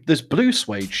 I mean, there's blue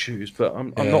suede shoes, but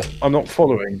I'm not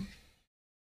following.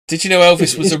 Did you know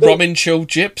Elvis was a Rominchil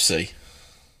gypsy?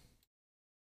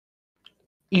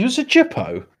 He was a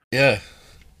gyppo? Yeah.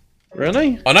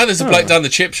 Really? I know there's a bloke down the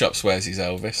chip shop swears he's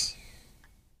Elvis.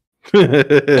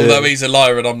 Although he's a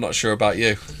liar and I'm not sure about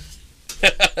you.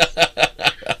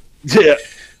 Yeah.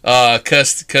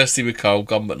 Kirsty McCall,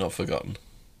 gone but not forgotten.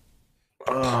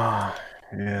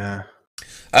 Yeah.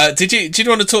 Did you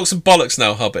want to talk some bollocks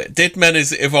now, Hobbit? Did men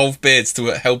evolve beards to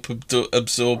help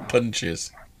absorb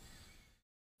punches?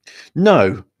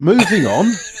 No. Moving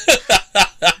on.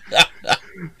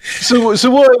 So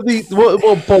what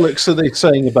bollocks are they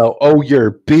saying about? Oh,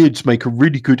 your beards make a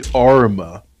really good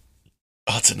armor.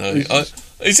 I don't know.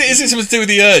 Is it something to do with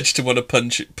the urge to want to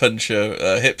punch a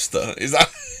hipster? Is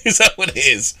that what it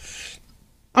is?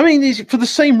 I mean, for the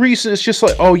same reason, it's just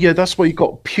like, oh yeah, that's why you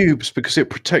got pubes because it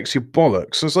protects your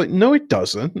bollocks. I was like, no, it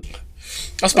doesn't.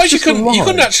 I suppose you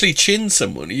couldn't actually chin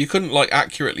someone. You couldn't like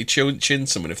accurately chin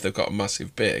someone if they've got a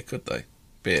massive beard, could they?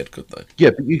 Yeah,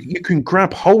 but you can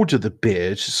grab hold of the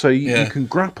beard, so you can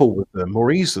grapple with them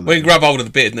more easily. Well, you can grab hold of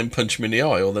the beard and then punch them in the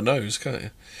eye or the nose, can't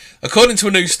you? According to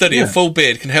a new study, a full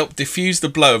beard can help diffuse the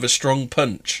blow of a strong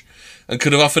punch and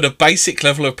could have offered a basic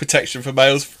level of protection for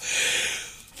males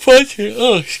fighting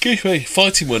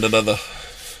one another.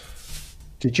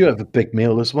 Did you have a big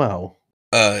meal as well?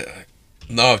 No,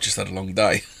 I've just had a long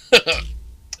day.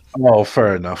 Oh,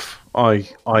 fair enough. I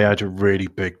had a really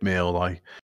big meal. I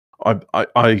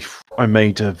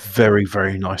made a very,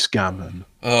 very nice gammon.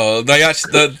 Oh, they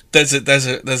actually there's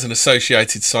an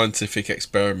associated scientific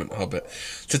experiment, Hobbit.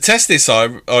 To test this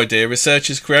idea,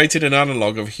 researchers created an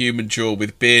analogue of a human jaw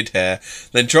with beard hair,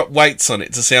 then dropped weights on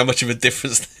it to see how much of a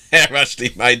difference the hair actually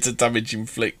made to damage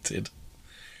inflicted.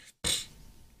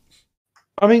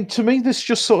 I mean, to me, this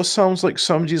just sort of sounds like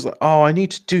somebody's like, oh, I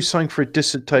need to do something for a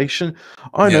dissertation.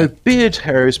 I know beard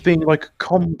hair is being like a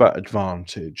combat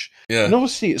advantage. Yeah. And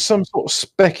obviously it's some sort of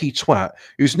specky twat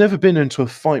who's never been into a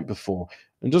fight before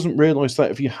and doesn't realise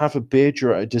that if you have a beard,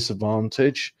 you're at a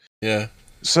disadvantage. Yeah.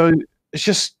 So it's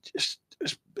just,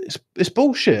 it's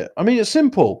bullshit. I mean, it's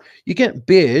simple. You get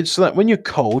beard so that when you're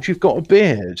cold, you've got a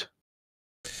beard.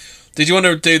 Did you want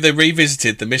to do the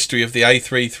revisited the mystery of the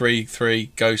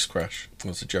A333 ghost crash?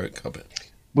 That's a joke, Hobbit.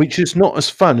 Which is not as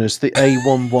fun as the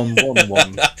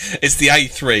A1111. It's the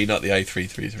A3, not the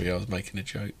A333. I was making a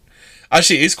joke.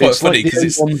 Actually, it is quite funny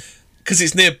because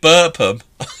it's near Burpham.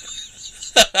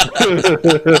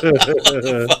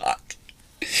 Fuck.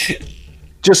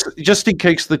 Just in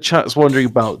case the chat's wondering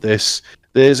about this,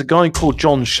 there's a guy called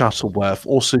John Shuttleworth,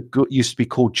 also used to be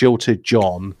called Jilted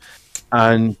John.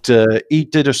 And he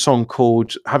did a song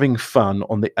called Having Fun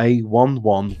on the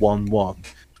A1111,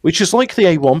 which is like the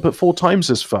A1, but 4 times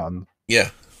as fun.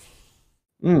 Yeah.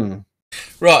 Mm.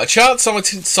 Right, a child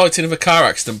sighting of a car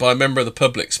accident by a member of the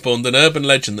public spawned an urban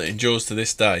legend that endures to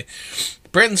this day.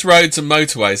 Britain's roads and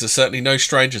motorways are certainly no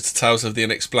stranger to tales of the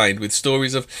unexplained, with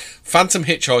stories of phantom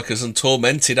hitchhikers and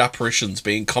tormented apparitions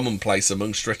being commonplace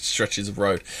among stretches of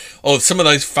road. Oh, some of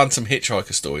those phantom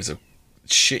hitchhiker stories are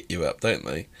shit you up, don't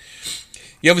they?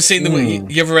 You ever seen them?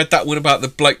 You ever read that one about the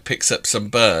bloke picks up some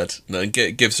bird and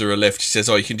gives her a lift? She says,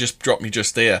 "Oh, you can just drop me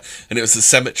just here," and it was the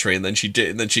cemetery. And then she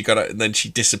did, and then she got out, and then she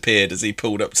disappeared as he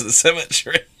pulled up to the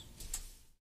cemetery.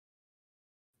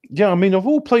 Yeah, I mean, of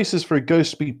all places for a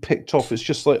ghost to be picked off, it's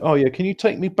just like, oh yeah, can you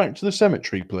take me back to the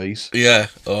cemetery, please? Yeah.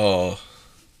 Oh.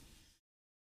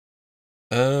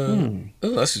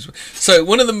 So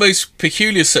one of the most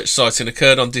peculiar such sighting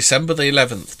occurred on December the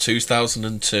 11th,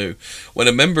 2002, when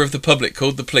a member of the public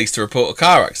called the police to report a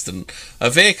car accident. A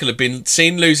vehicle had been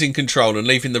seen losing control and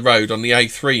leaving the road on the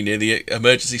A3 near the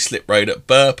emergency slip road at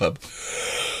Burpham.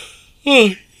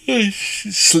 Oh,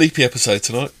 sleepy episode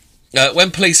tonight.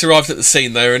 When police arrived at the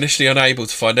scene, they were initially unable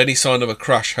to find any sign of a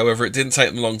crash. However, it didn't take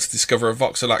them long to discover a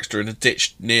Vauxhall Astra in a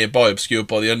ditch nearby, obscured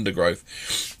by the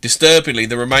undergrowth. Disturbingly,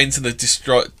 the remains of the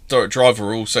driver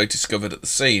were also discovered at the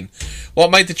scene.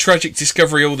 What made the tragic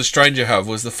discovery all the stranger,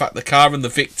 however, was the fact the car and the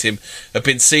victim had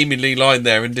been seemingly lying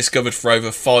there and discovered for over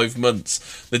 5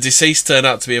 months. The deceased turned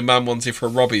out to be a man wanted for a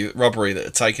robbery that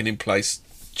had taken in place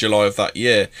July of that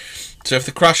year. So if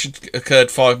the crash had occurred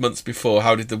 5 months before,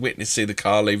 how did the witness see the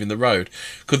car leaving the road?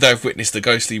 Could they have witnessed a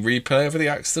ghostly replay of the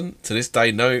accident? To this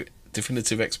day, no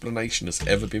definitive explanation has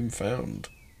ever been found.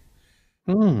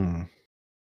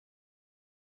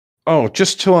 Oh,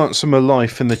 just to answer my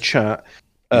life in the chat,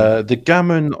 the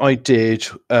gammon I did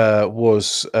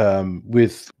was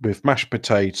with mashed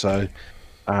potato,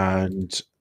 and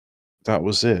that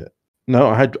was it. No,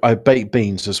 I baked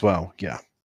beans as well. Yeah.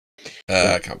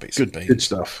 Can't beat some beans. Good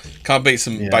stuff. Can't beat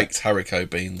some baked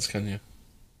haricot beans, can you?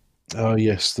 Oh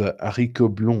yes, the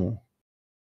haricot blanc.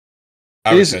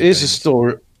 Here's a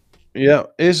story. Yeah,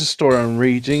 here's a story I'm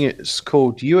reading. It's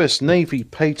called "U.S. Navy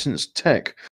patents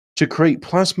tech to create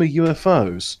plasma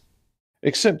UFOs."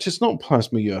 Except it's not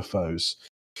plasma UFOs.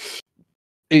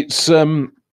 It's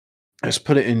let's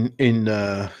put it in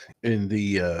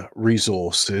the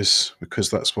resources, because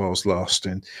that's what I was last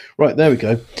in. Right, there we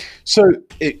go. So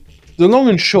the long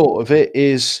and short of it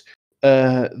is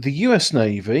the US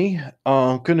Navy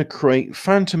are going to create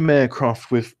phantom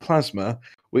aircraft with plasma,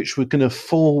 which were going to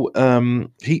fall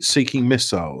heat-seeking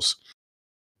missiles.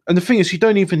 And the thing is, you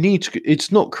don't even need to.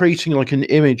 It's not creating like an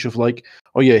image of like,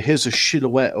 oh yeah, here's a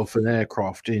silhouette of an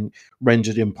aircraft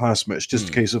rendered in plasma. It's just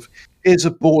a case of here's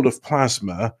a ball of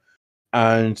plasma,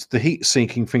 and the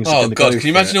heat-seeking things. Oh god, can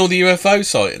you imagine all the UFO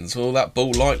sightings, all that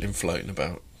ball lightning floating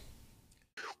about?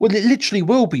 Well, it literally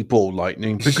will be ball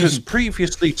lightning, because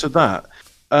previously to that,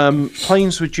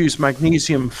 planes would use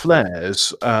magnesium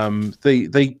flares.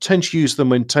 They tend to use them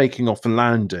when taking off and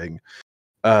landing.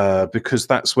 Because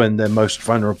that's when they're most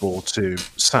vulnerable to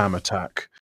SAM attack,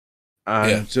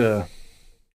 and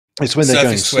it's when they're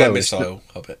going slow. Missile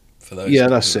Hobbit, for those. Yeah,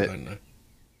 that's it.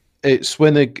 It's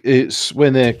when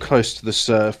they're close to the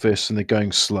surface and they're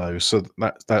going slow. So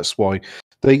that's why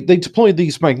they deploy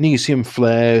these magnesium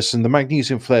flares, and the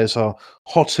magnesium flares are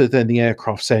hotter than the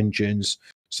aircraft's engines.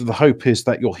 So the hope is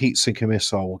that your heat-seeking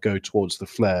missile will go towards the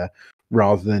flare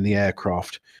rather than the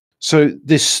aircraft. So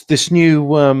this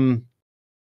new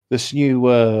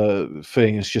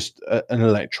thing is just an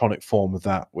electronic form of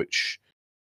that, which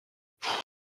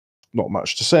not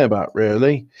much to say about,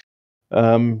 really.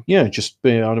 Just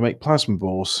being able to make plasma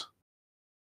balls.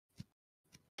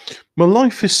 My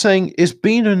life is saying, is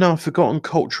Beano now a forgotten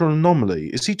cultural anomaly?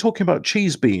 Is he talking about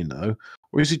Cheese Beano,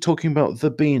 or is he talking about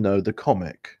the Beano, the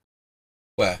comic?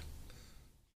 Where?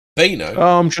 Beano?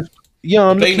 I'm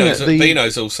looking at the...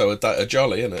 Beano's also a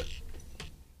jolly, isn't it?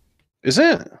 Is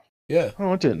it? Yeah.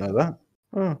 Oh, I didn't know that.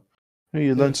 Oh,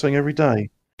 you learn something every day.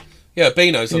 Yeah,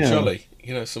 Beano's on jolly.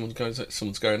 You know, someone's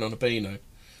going on a Beano.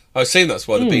 I assume that's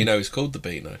why the Beano is called the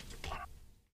Beano.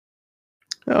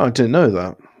 Oh, I didn't know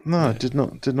that. No, I did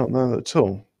not know that at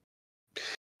all.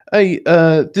 Hey,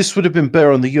 this would have been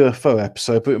better on the UFO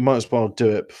episode, but we might as well do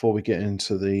it before we get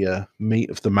into the meat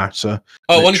of the matter.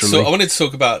 Oh, I wanted to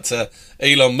talk about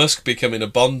Elon Musk becoming a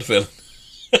Bond villain.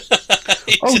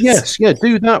 Yes,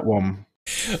 do that one.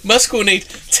 Musk will need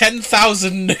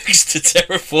 10,000 nukes to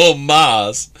terraform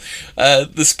Mars. The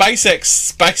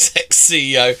SpaceX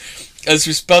CEO has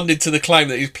responded to the claim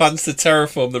that his plans to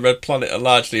terraform the red planet are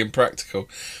largely impractical.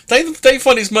 They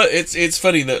find it's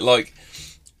funny that like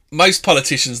most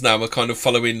politicians now are kind of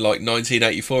following like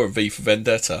 1984 and V for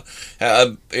Vendetta.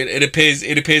 It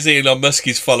appears Elon Musk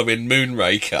is following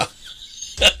Moonraker.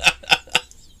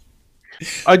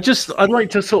 I'd like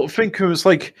to sort of think it was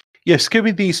like, yes, give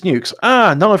me these nukes.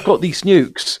 Now I've got these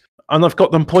nukes, and I've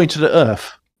got them pointed at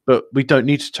Earth, but we don't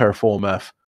need to terraform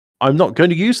Earth. I'm not going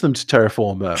to use them to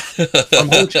terraform Earth. I'm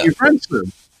holding you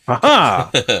ransom. Aha!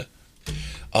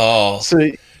 So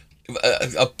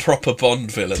a proper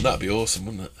Bond villain, that'd be awesome,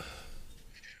 wouldn't it?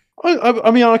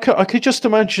 I could just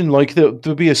imagine like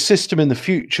there'll be a system in the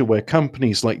future where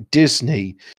companies like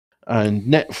Disney and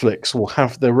Netflix will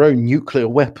have their own nuclear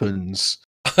weapons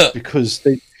because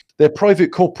they're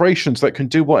private corporations that can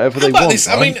do whatever they want. This?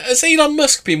 Right? I mean, has Elon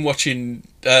Musk been watching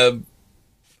Total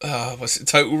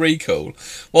Recall?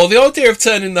 Well, the idea of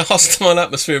turning the hostile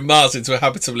atmosphere of Mars into a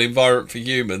habitable environment for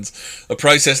humans, a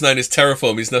process known as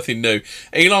terraform, is nothing new.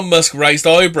 Elon Musk raised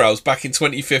eyebrows back in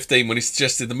 2015 when he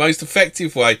suggested the most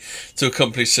effective way to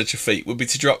accomplish such a feat would be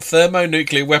to drop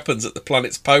thermonuclear weapons at the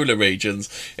planet's polar regions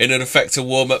in an effect to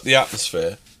warm up the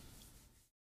atmosphere.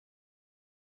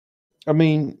 I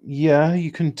mean, yeah,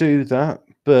 you can do that,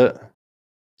 but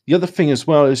the other thing as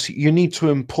well is you need to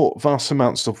import vast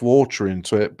amounts of water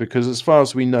into it, because as far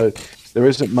as we know, there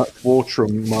isn't much water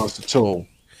on Mars at all.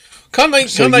 Can't they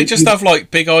just have like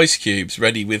big ice cubes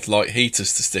ready with like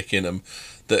heaters to stick in them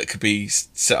that could be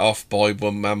set off by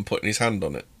one man putting his hand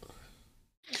on it?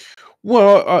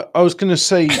 Well, I was going to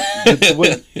say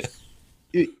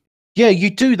Yeah, you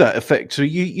do that effectively.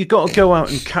 You got to go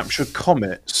out and capture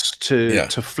comets to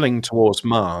fling towards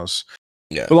Mars.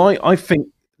 Yeah. Well, I think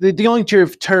the idea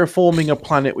of terraforming a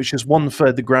planet which has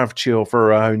 1/3 the gravity of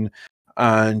our own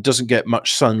and doesn't get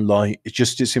much sunlight,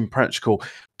 it's impractical.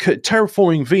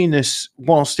 Terraforming Venus,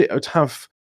 whilst it would have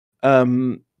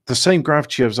the same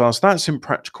gravity as ours, that's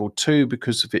impractical too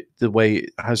because of the way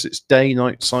it has its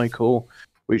day-night cycle,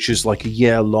 which is like a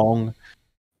year long.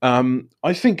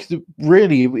 I think that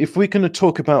really, if we're going to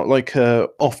talk about like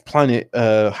off-planet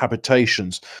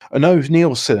habitations, an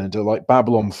O'Neill cylinder like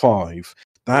Babylon 5,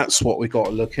 that's what we got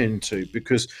to look into,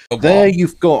 because there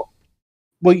you've got.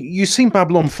 Well, you've seen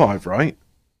Babylon 5, right?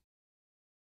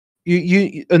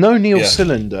 An O'Neill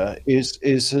cylinder is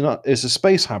a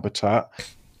space habitat,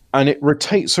 and it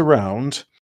rotates around,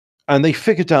 and they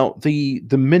figured out the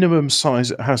minimum size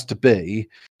it has to be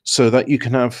so that you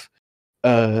can have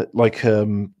they're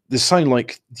saying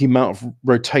like the amount of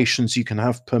rotations you can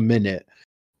have per minute,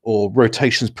 or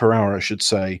rotations per hour, I should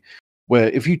say, where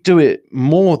if you do it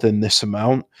more than this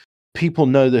amount, people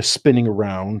know they're spinning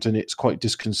around and it's quite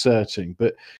disconcerting.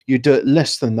 But you do it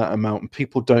less than that amount and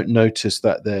people don't notice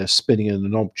that they're spinning in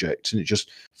an object, and it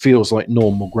just feels like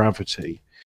normal gravity.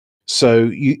 So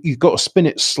you've got to spin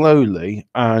it slowly,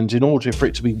 and in order for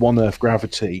it to be one Earth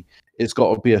gravity, it's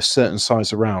got to be a certain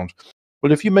size around.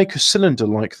 Well, if you make a cylinder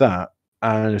like that,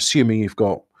 and assuming you've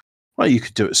got, well, you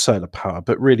could do it solar power,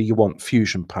 but really you want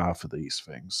fusion power for these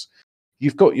things.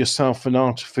 You've got yourself an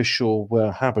artificial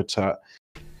habitat,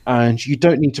 and you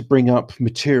don't need to bring up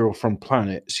material from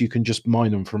planets. You can just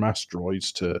mine them from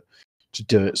asteroids to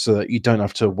do it, so that you don't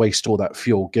have to waste all that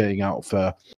fuel getting out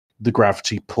of the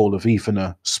gravity pull of even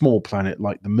a small planet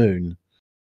like the moon.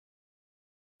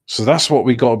 So that's what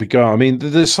we got to be going. I mean,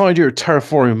 this idea of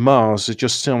terraforming Mars, it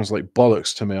just sounds like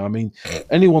bollocks to me. I mean,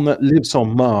 anyone that lives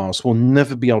on Mars will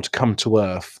never be able to come to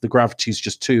Earth. The gravity is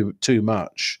just too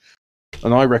much.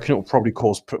 And I reckon it will probably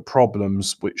cause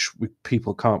problems which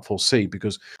people can't foresee,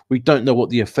 because we don't know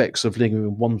what the effects of living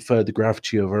with 1/3 the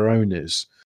gravity of our own is.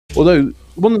 Although,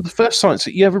 one of the first science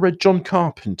that you ever read, John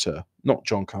Carter?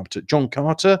 John Carter. John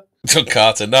Carter.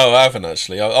 No, I haven't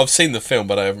actually. I've seen the film,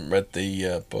 but I haven't read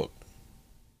the book.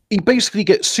 He basically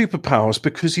gets superpowers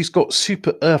because he's got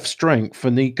super Earth strength,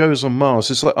 and he goes on Mars.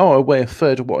 It's like, I weigh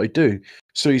 1/3 of what I do.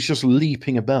 So he's just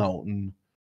leaping about and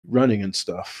running and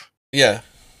stuff. Yeah.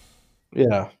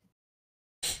 Yeah.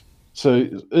 So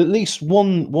at least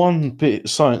one bit of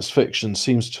science fiction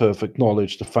seems to have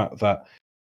acknowledged the fact that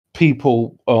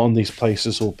people on these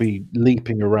places will be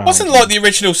leaping around. Wasn't like the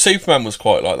original Superman was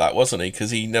quite like that, wasn't he?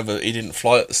 Because he didn't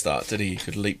fly at the start, did he? He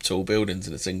could leap tall buildings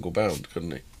in a single bound,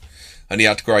 couldn't he? And he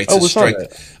had greater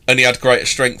strength. And he had greater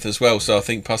strength as well. So I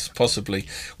think possibly,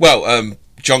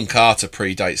 John Carter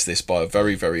predates this by a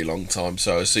very, very long time.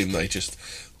 So I assume they just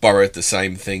borrowed the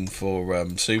same thing for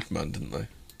Superman, didn't they?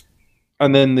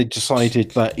 And then they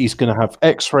decided that he's going to have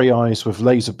X-ray eyes with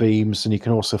laser beams, and he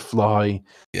can also fly.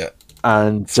 Yeah.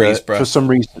 And for some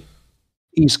reason,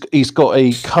 he's got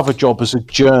a cover job as a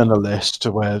journalist,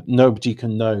 where nobody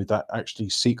can know that actually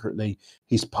secretly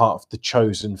he's part of the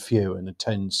chosen few and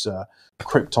attends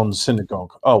Krypton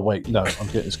synagogue. Oh wait, no, I'm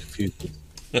getting this confused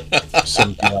with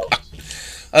somebody else.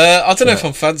 I don't know if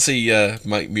I'm fancy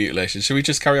mutilation. Should we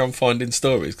just carry on finding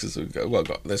stories, because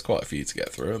there's quite a few to get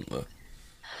through, aren't there?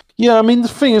 Yeah, I mean, the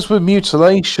thing is with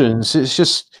mutilations, it's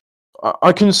just,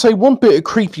 I can say one bit of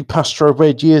creepypasta I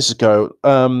read years ago.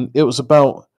 It was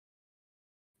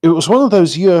one of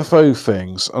those UFO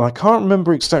things, and I can't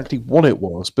remember exactly what it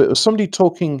was, but it was somebody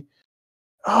talking.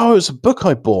 Oh, it was a book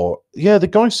I bought. Yeah, the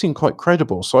guy seemed quite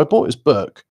credible, so I bought his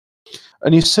book,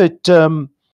 and he said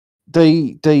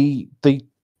they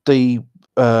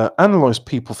analyze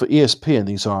people for ESP in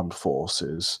these armed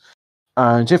forces,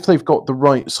 and if they've got the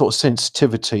right sort of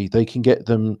sensitivity, they can get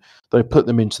them. They put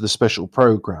them into the special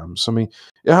programs. I mean,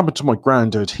 it happened to my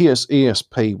granddad. His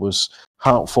ESP was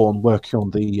helpful in working on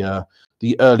the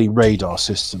early radar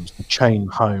systems, the chain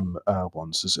home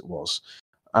ones, as it was.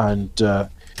 And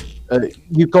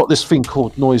you've got this thing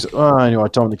called noise. Anyway, I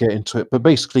don't want to get into it, but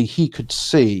basically he could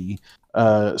see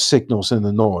signals in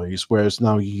the noise, whereas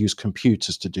now you use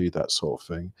computers to do that sort of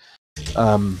thing.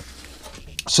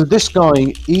 So this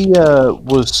guy, he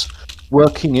was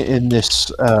working in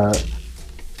this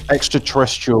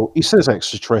extraterrestrial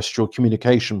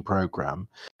communication program,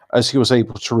 as he was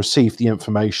able to receive the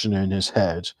information in his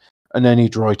head, and then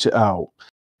he'd write it out.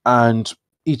 And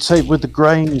he'd say with the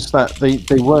Greys that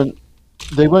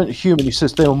they weren't human. He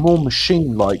says they were more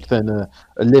machine-like than a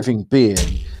living being.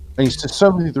 And he said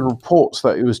so many of the reports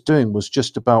that he was doing was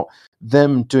just about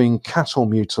them doing cattle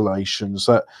mutilations,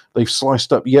 that they've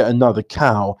sliced up yet another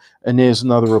cow, and here's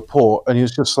another report, and he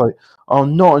was just like, oh,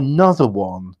 not another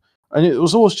one. And it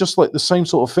was always just like the same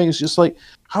sort of thing. It's just like,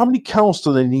 how many cows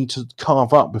do they need to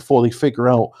carve up before they figure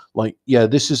out, like, yeah,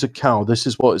 this is a cow, this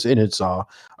is what its innards are,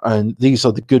 and these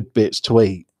are the good bits to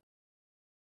eat.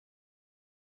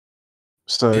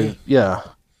 So, yeah.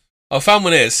 I found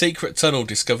one here, secret tunnel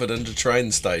discovered under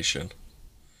train station.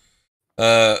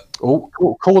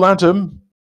 Call Adam.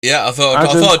 Yeah, I thought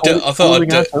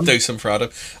I'd do some for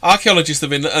Adam. Archaeologists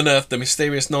have unearthed the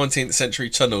mysterious 19th century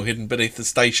tunnel hidden beneath the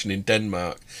station in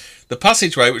Denmark. The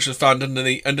passageway, which was found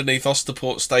underneath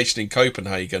Osterport station in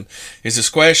Copenhagen, is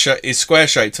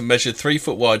square-shaped and measured 3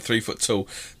 foot wide, 3 foot tall,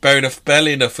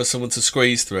 barely enough for someone to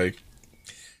squeeze through.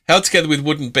 Held together with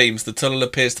wooden beams, the tunnel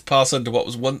appears to pass under what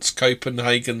was once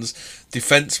Copenhagen's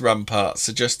defence rampart,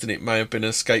 suggesting it may have been an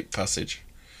escape passage.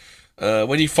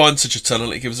 When you find such a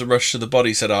tunnel, it gives a rush to the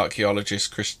body, said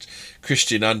archaeologist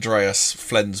Christian Andreas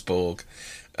Flensborg.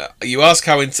 You ask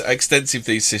how extensive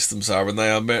these systems are, and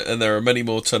there are many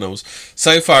more tunnels.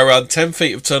 So far, around 10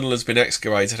 feet of tunnel has been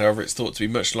excavated, however it's thought to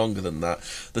be much longer than that.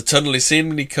 The tunnel is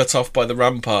seemingly cut off by the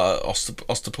rampart at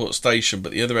Osterport station,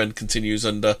 but the other end continues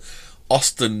under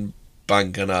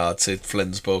Ostenbangenard, said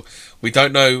Flensborg. We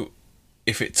don't know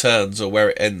if it turns or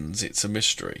where it ends. It's a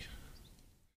mystery.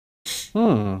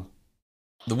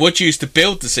 The wood used to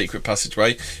build the secret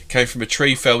passageway came from a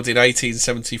tree felled in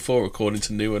 1874, according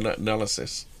to new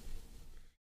analysis.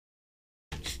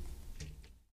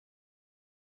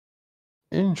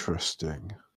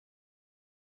 Interesting.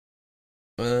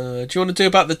 Do you want to do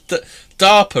about the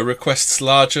DARPA requests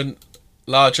large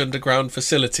underground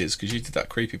facilities? Because you did that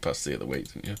creepypasta the other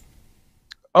week, didn't you?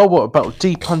 Oh, what about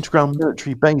deep underground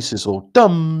military bases or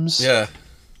DUMBs? Yeah.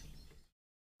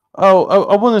 Oh,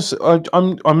 I want to.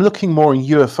 I'm looking more in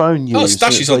UFO news. Oh,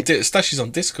 Stash is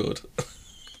on Discord.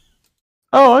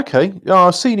 Oh, okay. Yeah,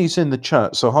 I've seen he's in the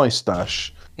chat. So hi,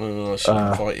 Stash. Well, I should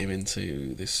invite him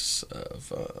into this.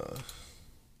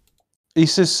 He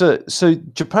says, so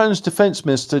Japan's Defense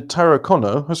Minister Taro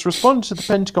Kono has responded to the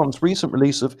Pentagon's recent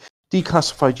release of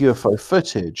declassified UFO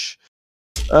footage.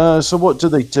 So what do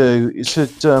they do? It said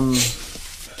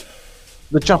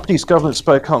the Japanese government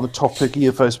spoke out on the topic.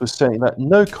 UFOs were saying that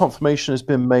no confirmation has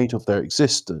been made of their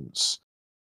existence.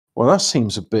 Well, that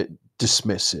seems a bit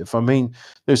dismissive. I mean,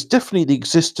 there's definitely the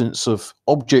existence of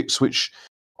objects which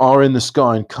are in the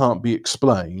sky and can't be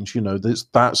explained. You know,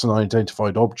 that's an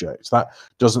unidentified object. That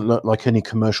doesn't look like any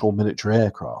commercial military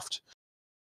aircraft.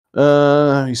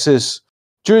 He says,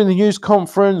 during the news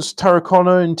conference, Taro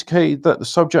Kono indicated that the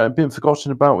subject had been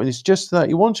forgotten about when he suggested that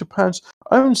he wanted Japan's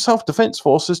own self-defense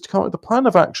forces to come up with a plan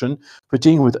of action for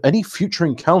dealing with any future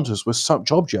encounters with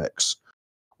such objects.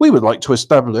 We would like to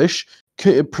establish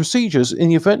procedures in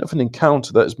the event of an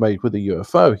encounter that is made with a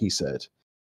UFO, he said.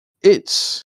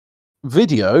 Its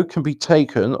video can be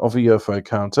taken of a UFO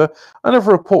encounter, and if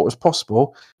a report is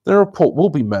possible, then a report will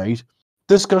be made.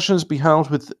 Discussions be held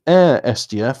with Air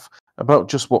SDF about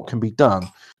just what can be done.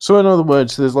 So in other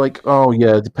words, there's like, oh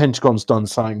yeah, the Pentagon's done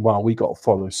something, well, we got to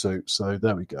follow suit. So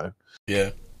there we go.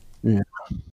 Yeah. Yeah.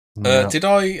 Did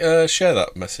I share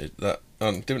that message?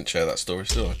 Didn't share that story,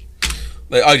 did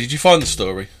I? Did you find the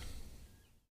story?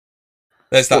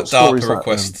 There's that DARPA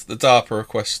request. The DARPA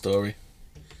request story.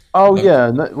 Oh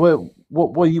yeah.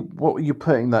 What were you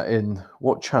putting that in?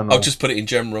 What channel? I'll just put it in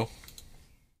general.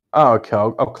 Oh, okay.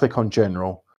 I'll click on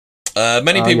general.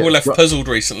 Many people were left puzzled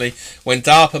recently when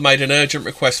DARPA made an urgent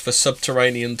request for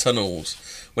subterranean tunnels.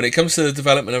 When it comes to the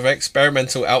development of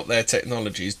experimental out-there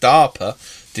technologies, DARPA,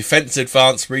 Defense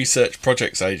Advanced Research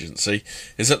Projects Agency,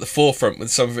 is at the forefront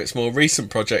with some of its more recent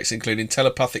projects, including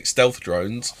telepathic stealth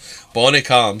drones, bionic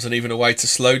arms, and even a way to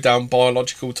slow down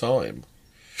biological time.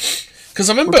 Because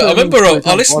I remember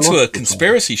I listened to a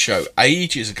conspiracy show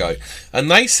ages ago, and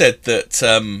they said that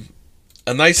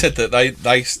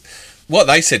what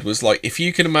they said was, like, if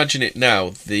you can imagine it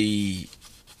now, the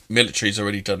military's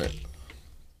already done it.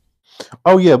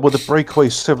 Oh yeah, well, the breakaway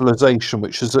civilization,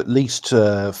 which is at least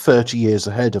 30 years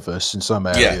ahead of us in some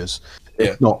areas,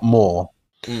 if not more.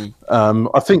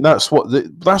 I think that's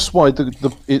why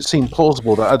it seemed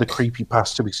plausible that other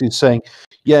creepypasta, because he's saying,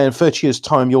 yeah, in 30 years'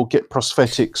 time you'll get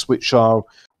prosthetics which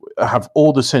have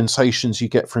all the sensations you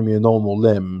get from your normal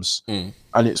limbs, and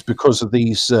it's because of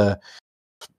these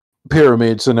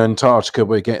pyramids in Antarctica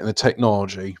we're getting the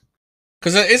technology.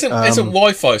 Because isn't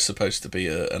Wi-Fi supposed to be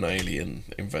an alien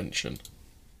invention?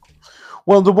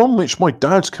 Well, the one which my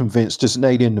dad's convinced is an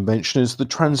alien invention is the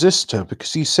transistor,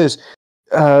 because he says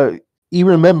he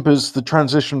remembers the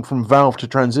transition from valve to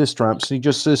transistor amps, and he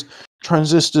just says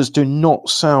transistors do not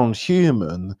sound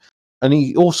human. And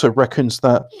he also reckons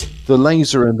that the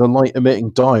laser and the light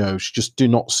emitting diodes just do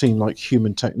not seem like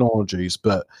human technologies,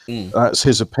 but that's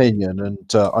his opinion, and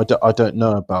I don't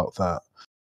know about that.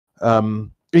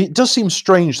 It does seem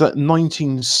strange that the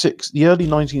early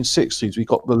 1960s we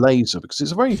got the laser, because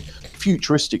it's a very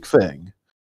futuristic thing.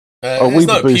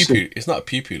 It's not a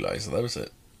pew laser, though, is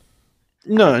it?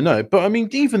 No, but I mean,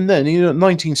 even then,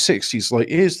 1960s, like,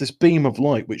 here's this beam of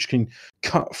light which can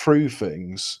cut through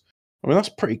things. I mean, that's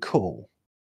pretty cool.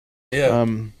 Yeah.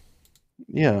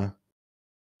 Yeah.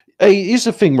 Hey, here's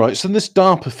the thing, right? So this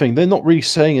DARPA thing, they're not really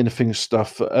saying anything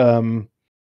stuff,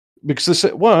 because they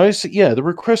said, the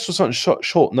request was on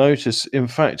short notice. In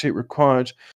fact, it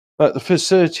required the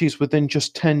facilities within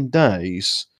just 10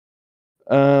 days.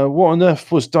 What on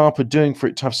earth was DARPA doing for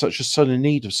it to have such a sudden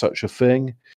need of such a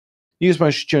thing? News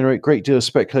managed to generate a great deal of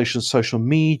speculation on social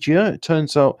media. It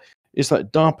turns out is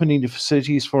that DARPA needed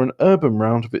facilities for an urban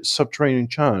round of its subterranean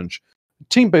challenge. A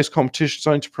team-based competition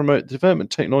designed to promote the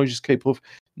development of technologies capable of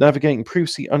navigating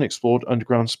previously unexplored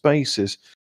underground spaces.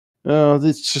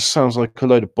 This just sounds like a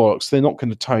load of bollocks. They're not going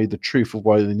to tell you the truth of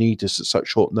why they need this at such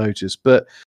short notice. But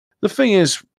the thing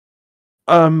is,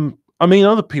 I mean,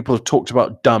 other people have talked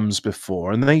about DUMS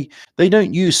before, and they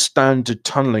don't use standard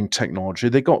tunneling technology.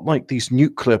 They got like these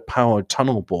nuclear-powered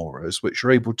tunnel borers, which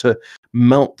are able to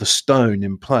melt the stone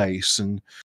in place. And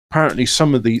apparently,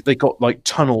 they got like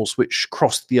tunnels which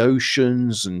cross the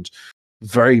oceans, and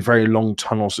very, very long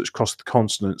tunnels which cross the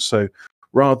continents. So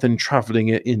rather than traveling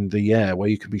it in the air where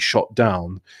you can be shot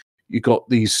down, you got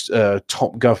these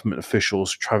top government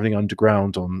officials traveling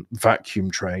underground on vacuum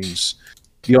trains.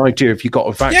 The idea if you got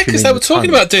a vacuum, yeah, because they were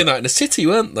talking about doing that in a city,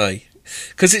 weren't they?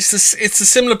 Because it's a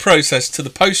similar process to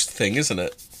the post thing, isn't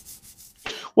it?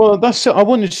 Well, that's it. I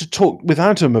wanted to talk with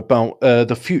Adam about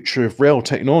the future of rail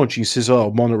technology. He says,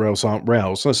 "Oh, monorails aren't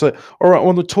rails." And I said, "All right, I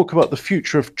want to talk about the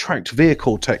future of tracked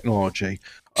vehicle technology."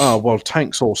 Well,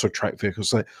 tanks also track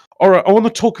vehicles. Like, all right, I want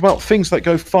to talk about things that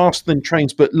go faster than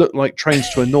trains but look like trains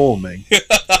to a normie.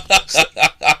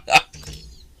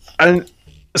 And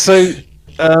so,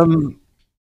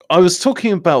 I was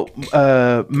talking about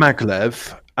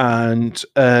maglev, and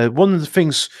one of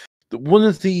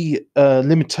the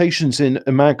limitations in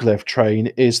a maglev train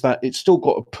is that it's still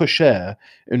got to push air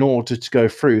in order to go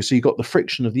through. So you got the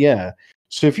friction of the air.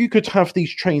 So if you could have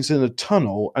these trains in a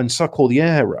tunnel and suck all the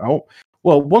air out,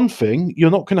 well, one thing, you're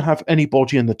not going to have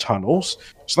anybody in the tunnels,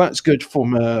 so that's good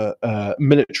from a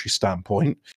military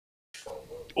standpoint.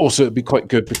 Also, it'd be quite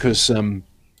good because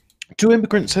do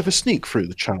immigrants ever sneak through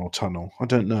the Channel Tunnel? I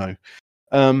don't know.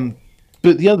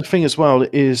 But the other thing as well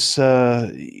is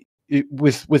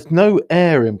with no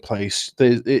air in place,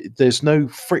 there's no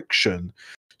friction,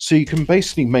 so you can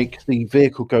basically make the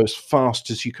vehicle go as fast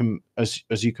as you can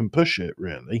push it.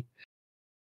 Really,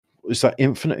 is that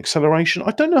infinite acceleration?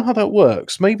 I don't know how that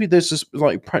works. Maybe there's this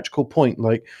like practical point,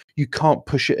 like you can't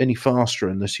push it any faster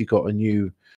unless you got a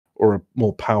new or a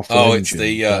more powerful engine.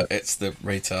 It's the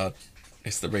retard.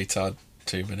 It's the retard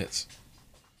 2 minutes.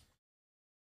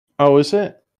 Oh, is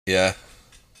it? Yeah.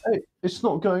 Hey, it's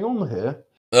not going on here.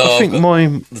 Oh, I think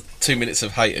the 2 minutes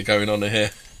of hate are going on here.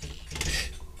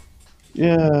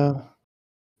 Yeah,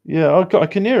 I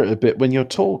can hear it a bit when you're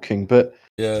talking, but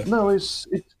yeah, no, is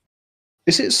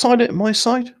it silent at my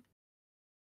side?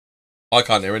 I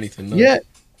can't hear anything. No. Yeah,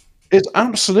 it's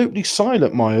absolutely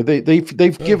silent, Maya.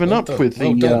 They've given up with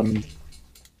the.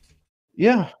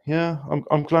 Yeah,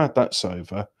 I'm glad that's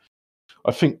over.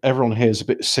 I think everyone here is a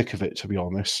bit sick of it, to be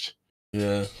honest.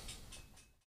 Yeah.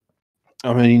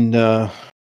 I mean,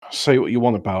 say what you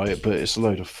want about it, but it's a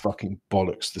load of fucking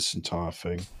bollocks, this entire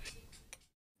thing.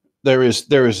 There is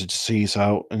a disease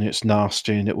out, and it's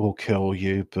nasty, and it will kill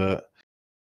you. But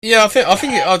yeah,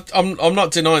 I'm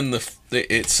not denying that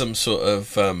it's some sort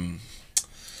of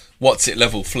what's it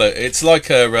level flu. It's like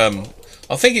a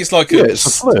I think it's like it's a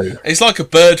flu. It's like a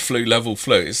bird flu level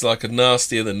flu. It's like a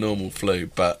nastier than normal flu,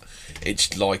 but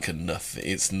it's like a nothing.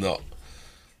 It's not.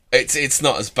 It's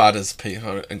not as bad as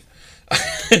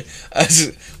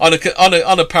as on a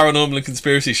paranormal and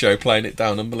conspiracy show playing it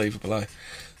down unbelievably.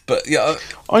 But yeah,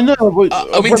 I know.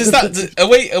 I mean,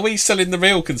 are we selling the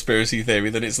real conspiracy theory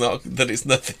that it's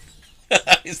nothing?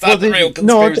 Is that the real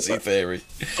conspiracy theory?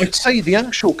 I'd say the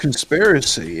actual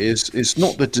conspiracy is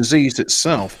not the disease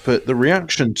itself, but the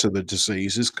reaction to the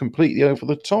disease is completely over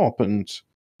the top. And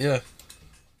yeah,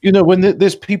 you know, when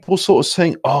there's people sort of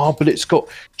saying, "Oh, but it's got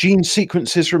gene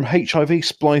sequences from HIV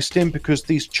spliced in because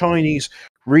these Chinese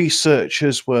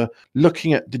researchers were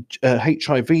looking at the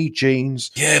HIV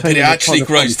genes." Yeah, but it actually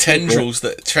grows tendrils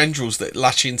that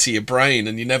latch into your brain,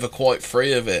 and you're never quite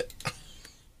free of it.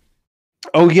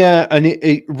 Oh yeah, and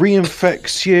it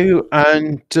reinfects you,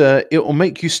 and it will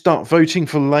make you start voting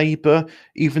for Labour,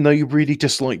 even though you really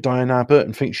dislike Diane Abbott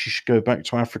and think she should go back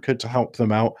to Africa to help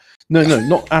them out. No,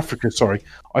 not Africa. Sorry,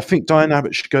 I think Diane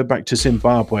Abbott should go back to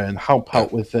Zimbabwe and help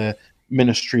out with their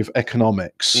Ministry of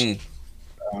Economics.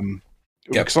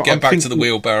 Get back to the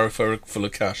wheelbarrow full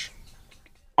of cash.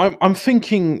 I'm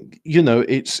thinking,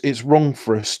 it's wrong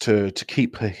for us to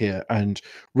keep her here, and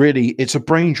really, it's a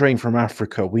brain drain from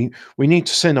Africa. We need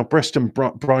to send our best and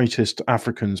brightest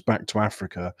Africans back to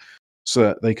Africa so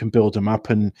that they can build them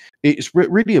up. And it's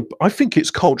really, I think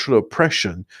it's cultural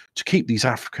oppression to keep these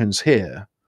Africans here.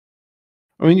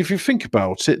 I mean, if you think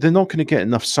about it, they're not going to get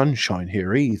enough sunshine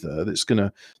here either. That's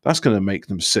gonna make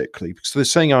them sickly, because they're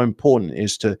saying how important it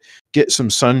is to get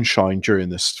some sunshine during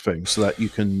this thing so that you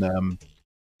can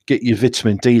get your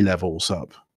vitamin D levels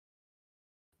up.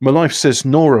 My life says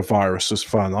norovirus was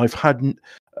fun. I've had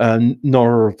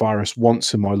norovirus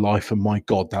once in my life, and my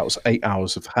God, that was 8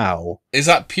 hours of hell. Is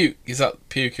that puke? Is that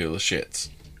puke or the shits?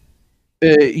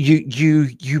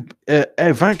 You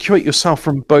evacuate yourself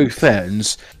from both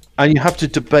ends, and you have to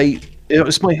debate: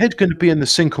 is my head going to be in the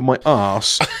sink or my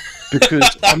ass?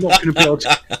 Because I'm not going to be able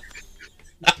to.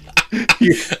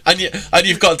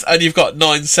 And you've got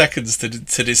 9 seconds to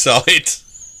decide.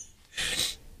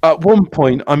 At one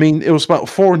point, I mean, it was about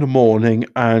 4 a.m,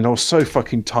 and I was so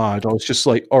fucking tired. I was just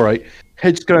like, all right,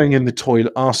 head's going in the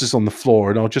toilet, ass is on the floor,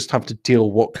 and I'll just have to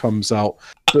deal what comes out.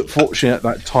 But fortunately, at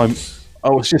that time, I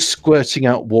was just squirting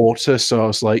out water, so I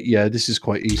was like, yeah, this is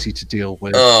quite easy to deal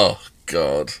with. Oh,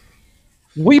 God.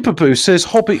 Weeaboo says,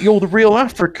 Hobbit, you're the real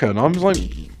African. I'm like,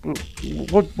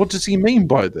 what does he mean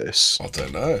by this? I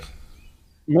don't know.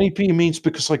 Maybe he means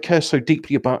because I care so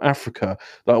deeply about Africa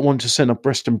that I want to send our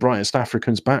best and brightest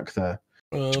Africans back there.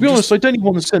 To be honest, I don't even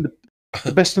want to send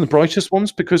the best and the brightest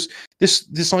ones, because this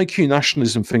IQ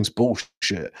nationalism thing's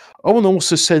bullshit. I want to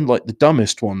also send like the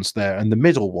dumbest ones there and the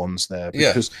middle ones there,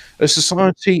 because a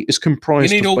society is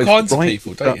comprised. You need all kinds of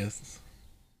people, don't you?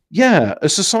 Yeah, a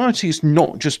society is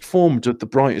not just formed of the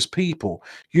brightest people.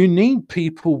 You need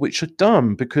people which are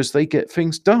dumb because they get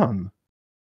things done.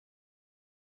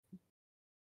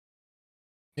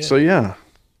 Yeah. So yeah.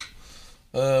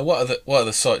 What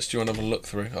other sites do you want to have a look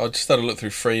through? I just had a look through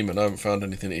Freeman. I haven't found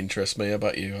anything that interests me. How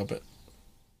about you, Hobbit?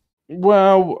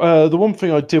 Well, the one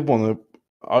thing I did want to,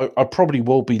 I probably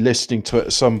will be listening to it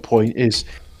at some point, is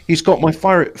he's got my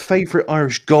favourite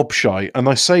Irish gobshite, and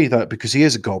I say that because he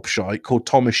is a gobshite, called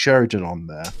Thomas Sheridan on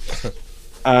there.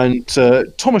 And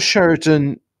Thomas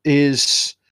Sheridan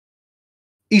he's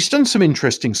done some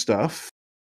interesting stuff.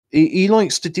 He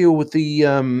likes to deal with the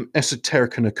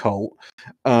esoteric and occult.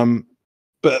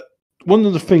 But one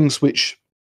of the things which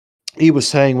he was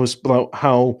saying was about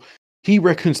how he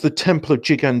reckons the Temple of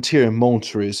Gigantea in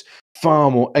Malta is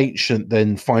far more ancient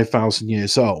than 5,000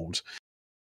 years old.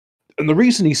 And the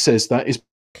reason he says that is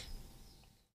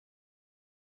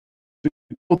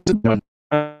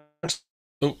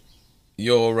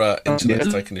your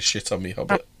internet's taking a shit on me,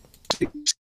 Hobbit.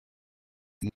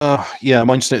 Yeah,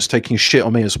 my internet's taking shit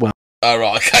on me as well. Oh,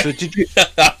 right, okay. So did you...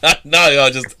 No,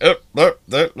 I just...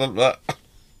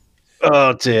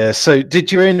 Oh, dear. So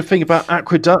did you hear anything about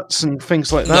aqueducts and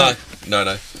things like that?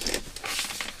 No.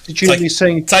 Did you hear me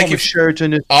saying Thomas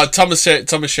Sheridan is... Thomas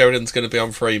Sheridan's going to be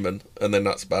on Freeman, and then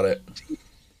that's about it.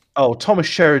 Oh, Thomas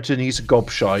Sheridan, he's a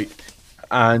gobshite.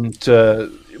 And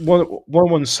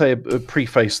one say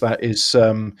preface that is...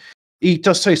 he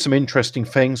does say some interesting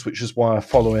things, which is why I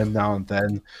follow him now and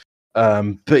then.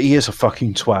 But he is a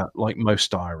fucking twat, like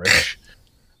most Irish.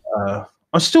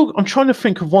 I'm trying to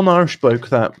think of one Irish bloke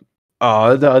that...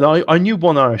 I knew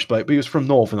one Irish bloke, but he was from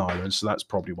Northern Ireland, so that's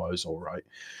probably why it was all right.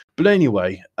 But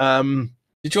anyway,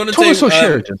 did you want to Thomas do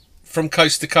Sheridan? From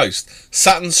Coast to Coast,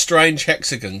 Saturn's strange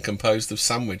hexagon composed of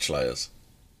sandwich layers?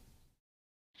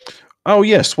 Oh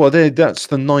yes, well that's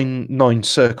the nine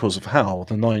circles of hell,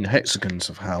 the 9 hexagons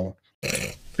of hell.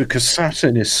 Because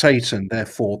Saturn is Satan,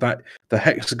 therefore that the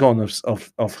hexagon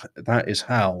of that is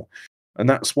hell. And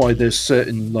that's why there's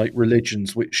certain like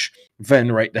religions which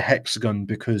venerate the hexagon,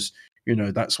 because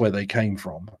that's where they came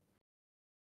from.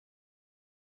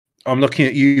 I'm looking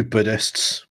at you,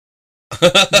 Buddhists.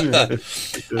 An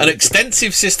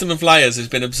extensive system of layers has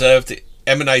been observed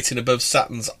emanating above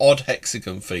Saturn's odd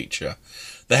hexagon feature.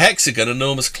 The hexagon,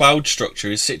 enormous cloud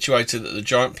structure, is situated at the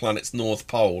giant planet's north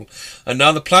pole, and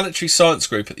now the Planetary Science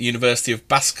Group at the University of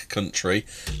Basque Country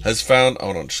has found... Oh,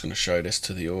 I'm just going to show this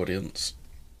to the audience.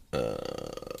 There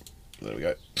we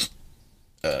go.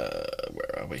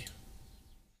 Where are we?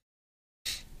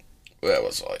 Where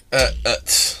was I?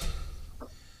 At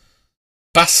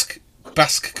Basque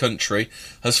Basque Country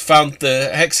has found the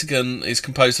hexagon is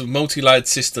composed of a multi-layered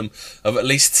system of at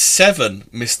least 7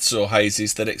 mists or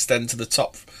hazes that extend to the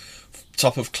top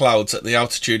of clouds at the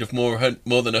altitude of more than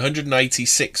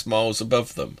 186 miles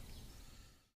above them.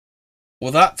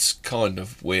 Well, that's kind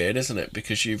of weird, isn't it?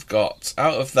 Because you've got,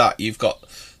 out of that, you've got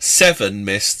 7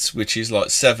 mists, which is like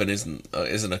 7 isn't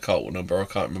a cult number. I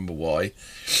can't remember why.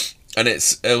 And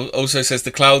it also says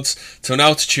the clouds to an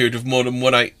altitude of more than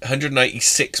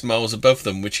 186 miles above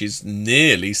them, which is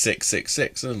nearly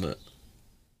 666, isn't it?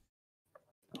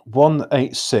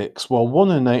 186. Well,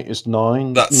 1 and 8 is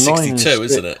 9. That's 62,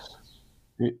 isn't it?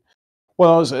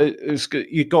 Well,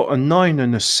 you've got a 9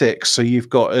 and a 6, so you've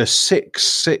got a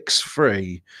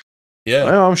 663. Yeah.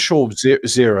 Well, I'm sure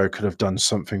Zero could have done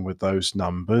something with those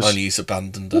numbers. And he's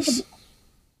abandoned us.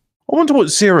 I wonder what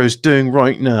Zero's doing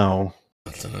right now.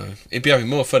 I don't know. He'd be having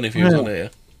more fun if he was on here.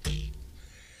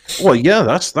 Well, yeah,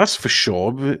 that's for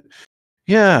sure. But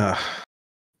yeah.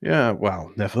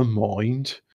 Well, never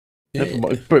mind. Yeah. Never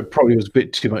mind. But it probably was a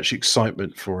bit too much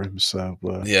excitement for him. So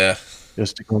yeah,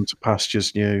 just to go on to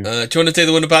pastures new. Do you want to do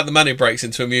the one about the man who breaks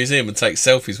into a museum and takes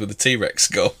selfies with a T-Rex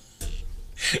skull?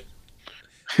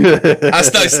 That's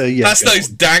those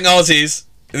dang Aussies.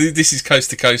 This is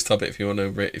Coast to Coast Hobbit. If you want to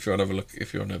have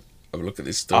a look at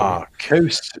this story.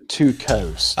 Coast to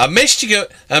coast. A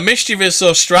mischievous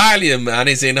Australian man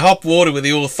is in hot water with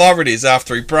the authorities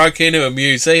after he broke into a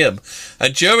museum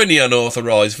and during the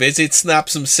unauthorised visit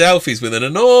snapped some selfies with an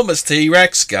enormous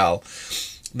T-Rex skull.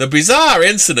 The bizarre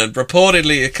incident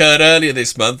reportedly occurred earlier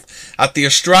this month at the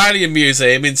Australian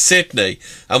Museum in Sydney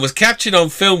and was captured on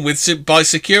film by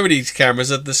security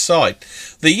cameras at the site.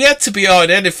 The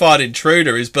yet-to-be-identified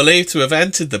intruder is believed to have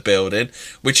entered the building,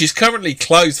 which is currently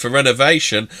closed for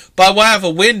renovation, by way of a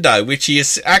window which he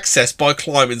has accessed by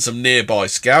climbing some nearby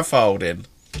scaffolding.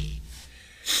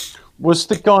 Was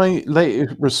the guy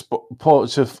later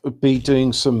reported to be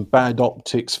doing some bad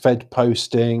optics, Fed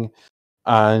posting,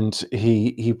 and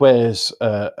he wears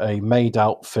a maid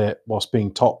outfit whilst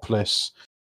being topless?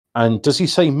 And does he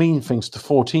say mean things to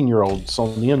 14-year-olds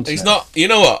on the internet? He's not. You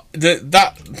know what?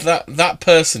 That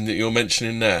person that you're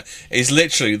mentioning there is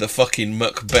literally the fucking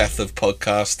Macbeth of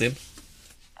podcasting.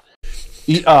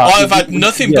 I've had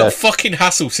nothing but fucking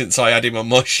hassle since I had him on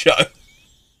my show.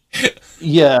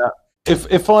 Yeah,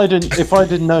 if I'd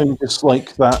known just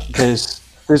like that,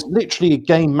 there's literally a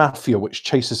game mafia which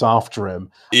chases after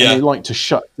him, and they like to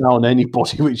shut down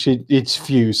anybody which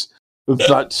interviews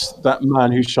that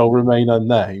man who shall remain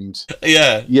unnamed.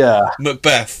 Yeah,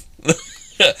 Macbeth.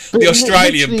 the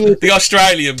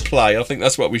Australian play. I think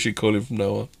that's what we should call him from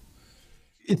now on.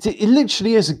 It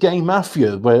literally is a game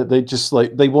mafia where they just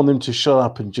they want him to shut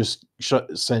up and just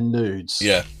send nudes.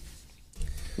 Yeah.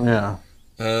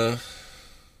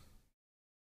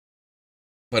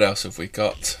 What else have we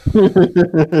got? Why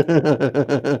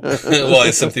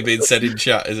is something being said in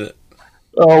chat? Is it?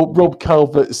 Oh, Rob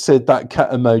Calvert said that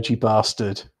cat emoji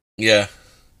bastard. Yeah.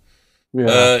 Do you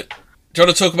want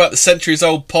to talk about the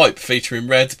centuries-old pipe featuring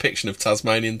rare depiction of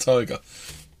Tasmanian tiger?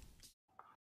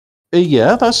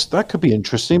 Yeah, that could be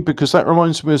interesting because that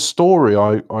reminds me of a story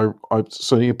I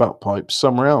saying about pipes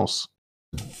somewhere else.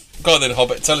 Go on then,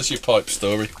 Hobbit. Tell us your pipe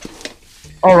story.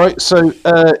 All right. So,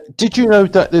 did you know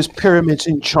that there's pyramids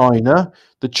in China?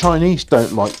 The Chinese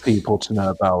don't like people to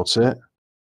know about it.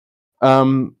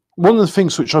 One of the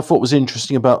things which I thought was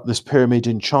interesting about this pyramid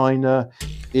in China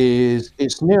is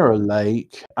it's near a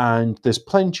lake, and there's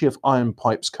plenty of iron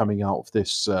pipes coming out of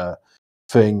this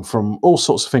thing from all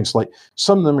sorts of things. Like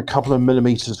some of them are a couple of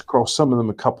millimeters across, some of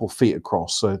them a couple of feet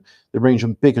across. So they range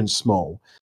from big and small.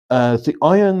 The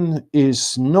iron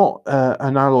is not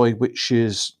an alloy which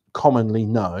is commonly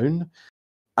known,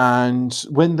 and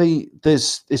when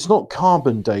it's not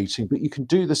carbon dating, but you can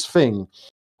do this thing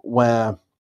where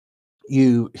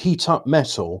you heat up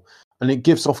metal and it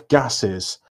gives off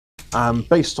gases, and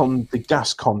based on the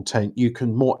gas content you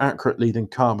can more accurately than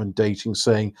carbon dating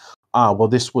saying, well,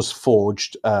 this was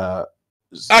forged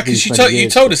because you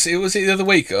told us, it was the other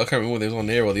week, I can't remember whether it was on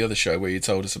here or the other show, where you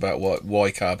told us about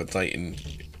why carbon dating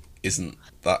isn't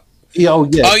that.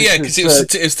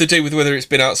 Because it's to do with whether it's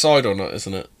been outside or not,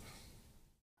 isn't it?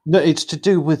 No, it's to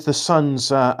do with the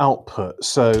sun's output.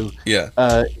 So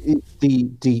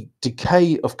the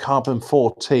decay of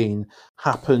carbon-14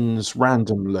 happens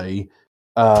randomly.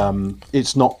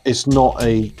 It's not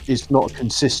a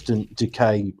consistent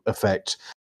decay effect,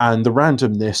 and the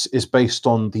randomness is based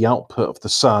on the output of the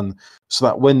sun. So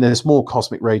that when there's more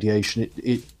cosmic radiation,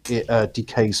 it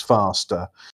decays faster.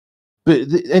 But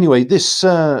anyway, this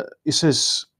it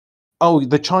says oh,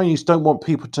 the Chinese don't want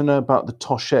people to know about the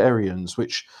Tosharians,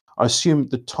 which I assume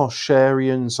the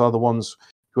Tosharians are the ones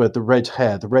who had the red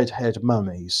hair, the red-haired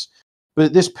mummies.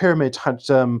 But this pyramid had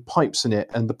pipes in it,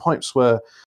 and the pipes were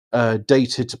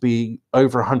dated to be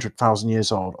over 100,000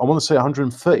 years old. I want to say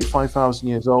 135,000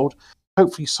 years old.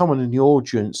 Hopefully someone in the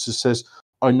audience who says,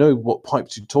 I know what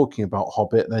pipes you're talking about,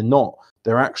 Hobbit. They're not.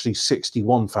 They're actually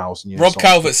 61,000 years old. Rob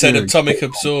Calvert said atomic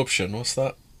absorption. What's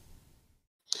that?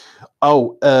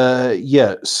 Oh,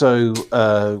 yeah. So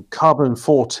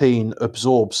carbon-14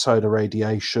 absorbs solar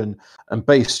radiation, and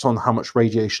based on how much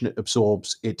radiation it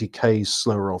absorbs, it decays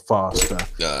slower or faster.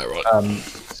 Right.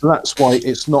 So that's why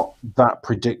it's not that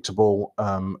predictable,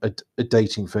 a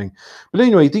dating thing. But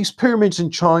anyway, these pyramids in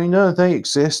China, they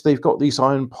exist. They've got these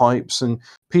iron pipes, and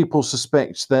people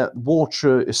suspect that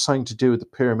water is something to do with the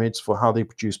pyramids for how they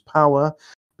produce power,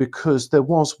 because there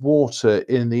was water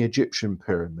in the Egyptian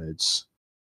pyramids.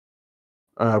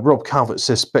 Rob Calvert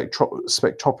says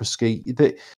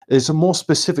spectroscopy. There's a more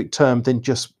specific term than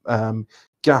just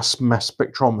gas mass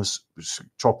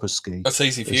spectroscopy. That's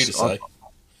easy for you to say.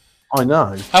 I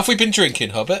know. Have we been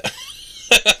drinking, Hobbit?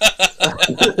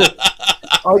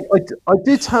 I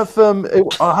did have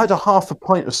I had a half a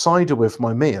pint of cider with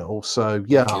my meal, so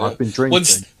yeah, I've been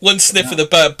drinking. One sniff of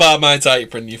the barmaid's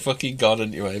apron, you fucking god,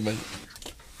 aren't you, mate?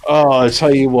 Oh, I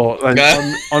tell you what,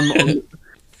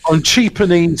 I'm cheap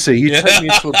and easy. You take me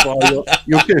to a bar,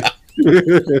 you're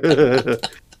good.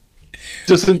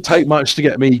 Doesn't take much to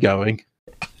get me going.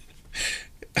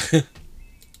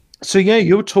 So yeah,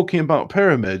 you were talking about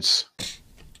pyramids.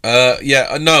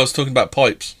 Yeah, no, I was talking about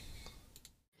pipes.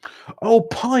 Oh,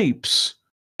 pipes.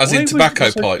 As in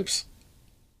tobacco pipes.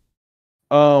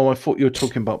 Oh, I thought you were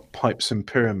talking about pipes and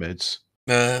pyramids.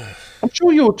 I'm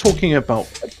sure you were talking about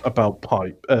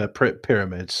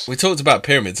pyramids. We talked about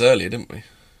pyramids earlier, didn't we?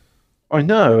 I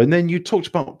know, and then you talked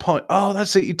about pipe. Oh,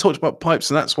 that's it. You talked about pipes,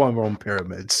 and that's why we're on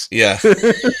pyramids. Yeah.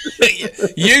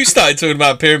 You started talking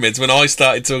about pyramids when I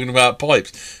started talking about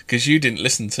pipes, because you didn't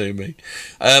listen to me.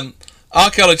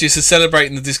 Archaeologists are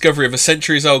celebrating the discovery of a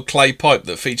centuries-old clay pipe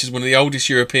that features one of the oldest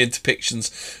European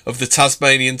depictions of the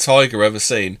Tasmanian tiger ever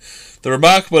seen. The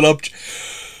remarkable object...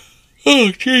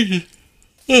 Oh, Jesus.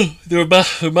 The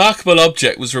remarkable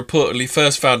object was reportedly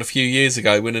first found a few years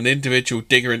ago when an individual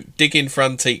digging for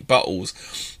antique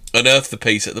bottles unearthed the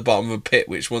piece at the bottom of a pit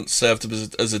which once served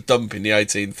as a dump in the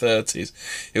 1830s.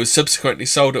 It was subsequently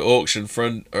sold at auction for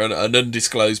an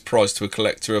undisclosed price to a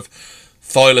collector of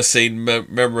Thylacine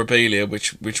memorabilia,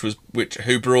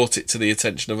 who brought it to the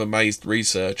attention of amazed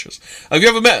researchers. Have you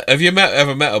ever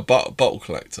met a bottle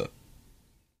collector?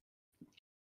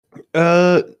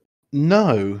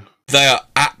 No. They are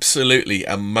absolutely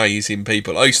amazing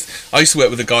people. I used to work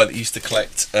with a guy that used to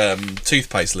collect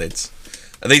toothpaste lids.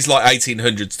 And these are like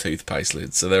 1800s toothpaste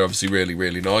lids, so they're obviously really,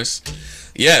 really nice.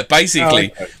 Yeah,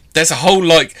 basically, there's a whole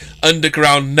like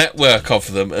underground network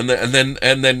of them, and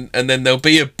then there'll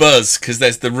be a buzz because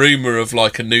there's the rumor of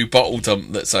like a new bottle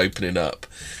dump that's opening up.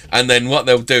 And then what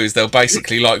they'll do is they'll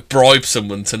basically like bribe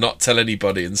someone to not tell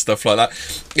anybody and stuff like that.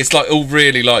 It's like all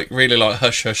really like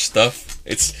hush hush stuff.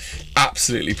 It's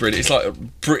absolutely brilliant. It's like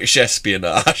British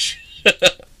espionage.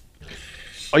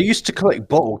 I used to collect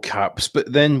bottle caps,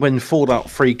 but then when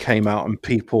Fallout 3 came out and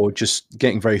people were just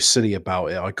getting very silly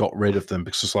about it, I got rid of them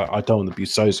because it's like, I don't want to be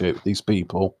associated with these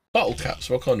people. Bottle caps?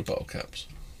 What kind of bottle caps?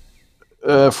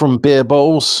 From beer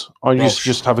bottles. I used to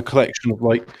just have a collection of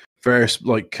like various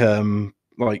like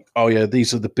oh yeah,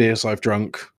 these are the beers I've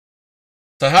drunk.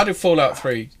 So how did Fallout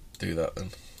 3 do that then?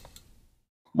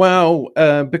 Well,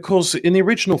 because in the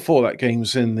original Fallout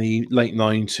games in the late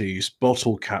 90s,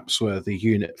 bottle caps were the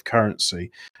unit of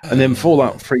currency. And then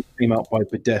Fallout 3 came out by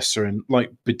Bethesda, and like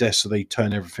Bethesda, they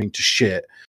turn everything to shit.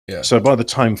 Yeah. So by the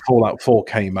time Fallout 4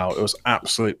 came out, it was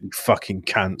absolutely fucking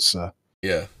cancer.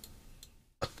 Yeah.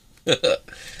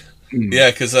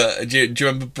 Yeah, because do you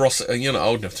remember Bros? You're not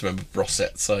old enough to remember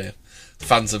Brossettes, are you?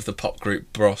 Fans of the pop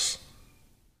group Bros?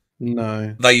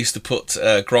 No. They used to put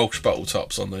Grolsch bottle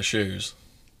tops on their shoes.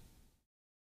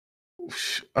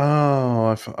 Oh,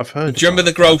 I've heard. Do you remember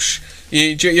the Grolsch?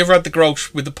 You ever had the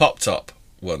Grolsch with the pop top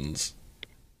ones?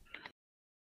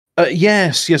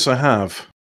 Yes, I have.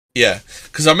 Yeah,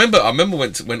 because I remember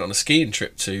went on a skiing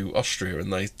trip to Austria,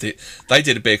 and they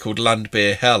did a beer called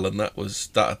Landbier Hell, and that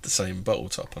had the same bottle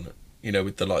top on it. You know,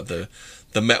 with the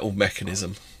metal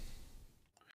mechanism.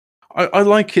 I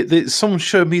like it that someone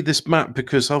showed me this map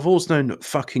because I've always known that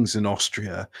fucking's in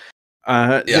Austria.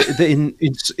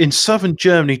 In southern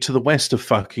Germany, to the west of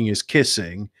fucking is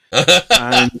kissing,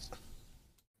 and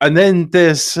then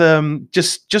there's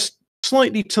just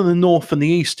slightly to the north and the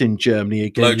east in Germany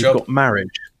again. You've got marriage.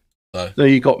 No,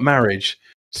 you got marriage.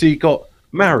 So you got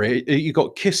marriage, you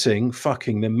got kissing,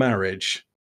 fucking, then marriage.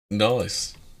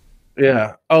 Nice.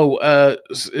 Yeah. Oh,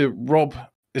 Rob.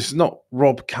 It's not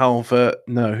Rob Calvert.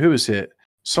 No, who is it?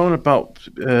 Someone about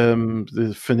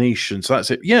the Phoenicians. That's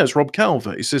it. Yeah, it's Rob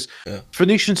Calvert. He says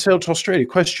Phoenicians sailed to Australia? ?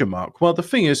 Well, the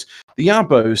thing is, the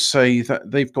Abos say that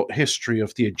they've got history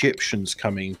of the Egyptians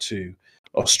coming to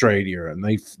Australia, and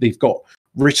they've got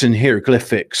written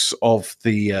hieroglyphics of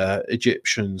the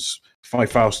Egyptians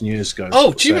 5,000 years ago.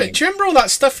 Oh, do you remember all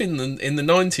that stuff in the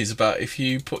 90s about if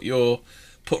you put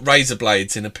razor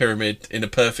blades in a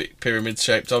perfect pyramid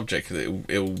shaped object,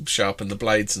 it'll sharpen the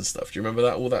blades and stuff? Do you remember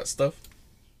all that stuff?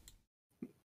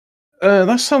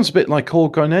 That sounds a bit like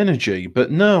Orgone Energy,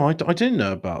 but no, I didn't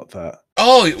know about that.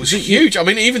 Oh, it was huge. I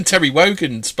mean, even Terry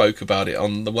Wogan spoke about it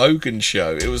on the Wogan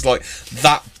show. It was like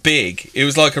that big. It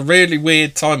was like a really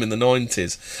weird time in the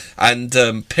 90s.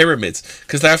 And pyramids,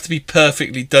 because they have to be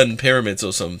perfectly done pyramids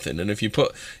or something. And if you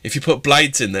put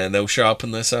blades in there, they'll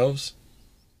sharpen themselves.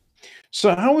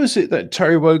 So how is it that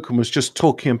Terry Wogan was just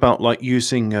talking about like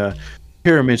using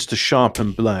pyramids to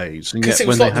sharpen blades? Because it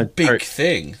was like a big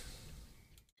thing.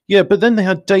 Yeah, but then they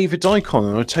had David Icahn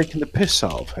and were taking the piss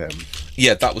out of him.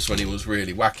 Yeah, that was when he was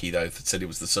really wacky, though. They said he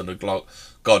was the son of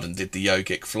God and did the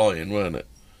yogic flying, weren't it?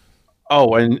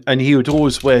 Oh, and he would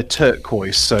always wear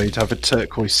turquoise, so he'd have a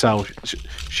turquoise shell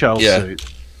suit.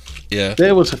 Yeah.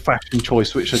 There was a fashion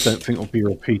choice which I don't think will be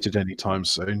repeated anytime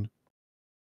soon.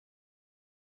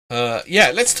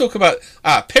 Let's talk about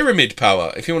pyramid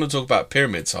power. If you want to talk about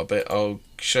pyramids, I'll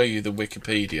show you the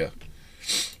Wikipedia.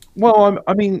 Well,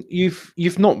 I mean,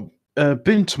 you've not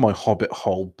been to my hobbit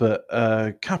hole, but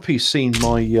Cappy's seen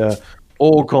my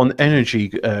Orgone Energy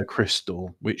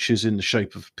crystal, which is in the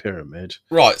shape of a pyramid.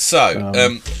 Right,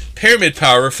 so pyramid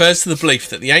power refers to the belief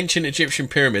that the ancient Egyptian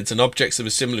pyramids and objects of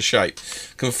a similar shape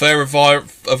confer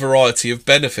a variety of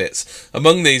benefits.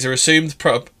 Among these are assumed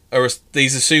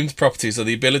properties are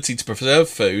the ability to preserve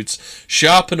foods,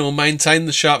 sharpen or maintain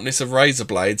the sharpness of razor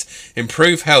blades,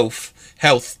 improve health,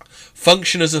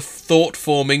 function as a thought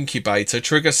form incubator,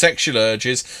 trigger sexual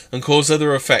urges, and cause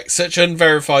other effects. Such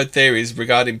unverified theories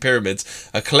regarding pyramids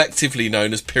are collectively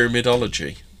known as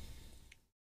pyramidology.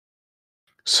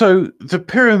 So the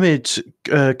Pyramid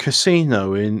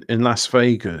Casino in Las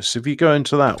Vegas, if you go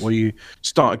into that where you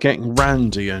start getting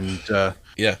randy and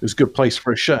it's a good place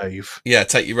for a shave. Yeah,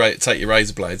 take your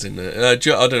razor blades in there. I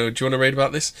don't know. Do you want to read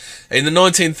about this? In the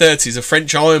 1930s, a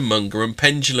French ironmonger and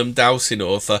pendulum dowsing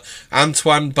author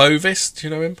Antoine Bovis. Do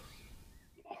you know him?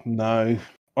 No.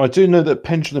 I do know that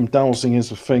pendulum dowsing is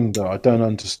a thing, though. I don't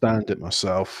understand it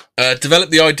myself.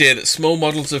 Developed the idea that small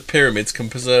models of pyramids can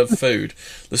preserve food.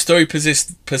 The story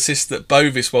persists that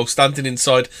Bovis, while standing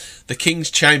inside the king's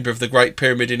chamber of the Great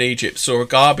Pyramid in Egypt, saw a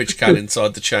garbage can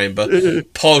inside the chamber,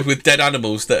 piled with dead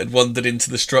animals that had wandered into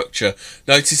the structure.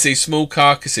 Noticed these small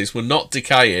carcasses were not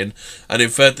decaying, and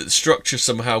inferred that the structure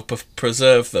somehow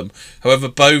preserved them. However,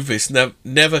 Bovis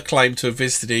never claimed to have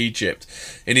visited Egypt.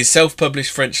 In his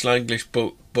self-published French-language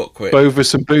book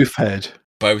Bovis and Boothhead.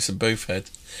 Bovis and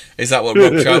Boothhead. Is that what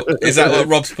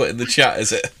Rob's put in the chat?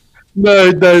 Is it?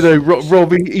 No.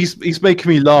 Rob, he's making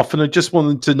me laugh, and I just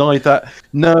want to deny that.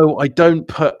 No, I don't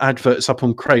put adverts up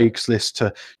on Craigslist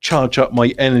to charge up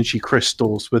my energy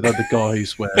crystals with other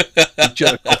guys where we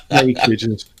jerk off naked.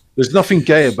 And there's nothing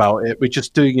gay about it. We're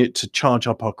just doing it to charge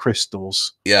up our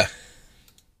crystals. Yeah.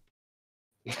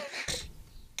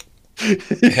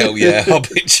 Hell yeah,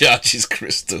 Hobbit charges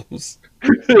crystals.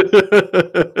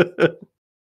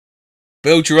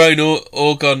 Build your own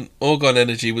Orgone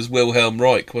Energy was Wilhelm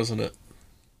Reich, wasn't it?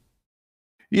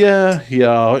 Yeah.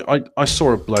 I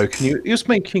saw a bloke, and he was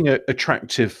making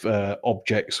attractive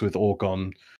objects with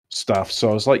Orgone stuff.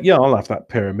 So I was like, yeah, I'll have that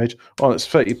pyramid. Oh, it's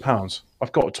 £30.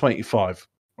 I've got a 25.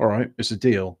 All right, it's a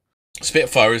deal.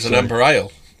 Spitfire is an amber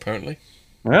ale, apparently.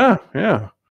 Yeah,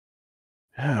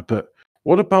 but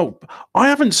what about... I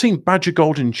haven't seen Badger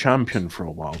Golden Champion for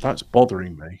a while. That's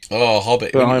bothering me. Oh,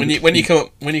 Hobbit! When you come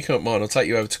up mine, I'll take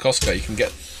you over to Costco. You can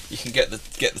get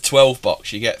the 12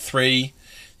 box. You get three.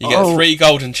 You get 3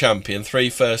 Golden Champion,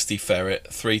 3 Thirsty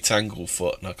Ferret, 3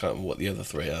 Tanglefoot, and I can't remember what the other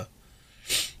 3 are.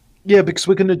 Yeah, because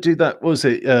we're going to do that. What was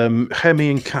it? Hemi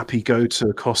and Cappy go to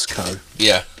Costco.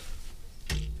 Yeah.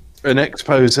 An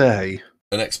expose.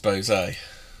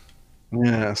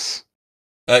 Yes.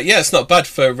 It's not bad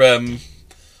for.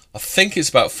 I think it's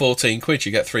about 14 quid.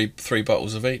 You get three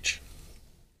bottles of each.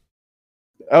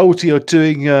 Aldi are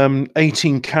doing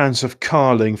 18 cans of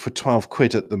Carling for 12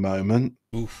 quid at the moment.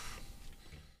 Oof.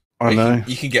 I know.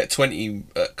 You can get 20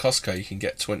 at Costco. You can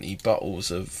get 20 bottles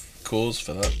of Coors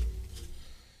for that.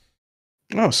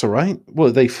 Oh, it's all right. What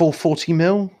are they, full 40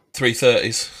 ml?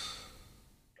 330s.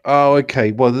 Oh,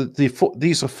 okay. Well,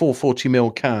 these are 440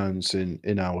 ml cans in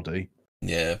Aldi.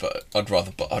 Yeah, but I'd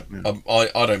rather buy.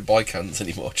 I don't buy cans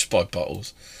anymore. I just buy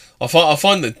bottles. I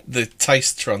find that the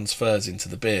taste transfers into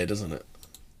the beer, doesn't it?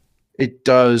 It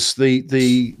does.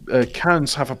 The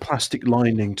cans have a plastic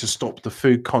lining to stop the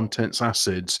food contents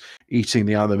acids eating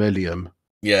the aluminium.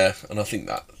 Yeah, and I think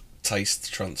that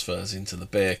taste transfers into the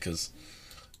beer because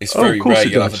it's very rare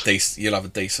you'll have a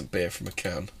decent beer from a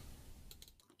can.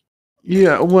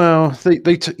 Yeah, well,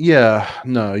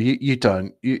 no, you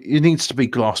don't. It needs to be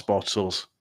glass bottles.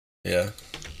 Yeah.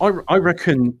 I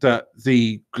reckon that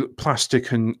the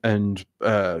plastic and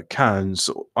cans,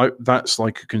 that's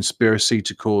like a conspiracy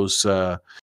to cause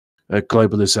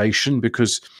globalization,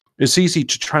 because it's easy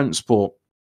to transport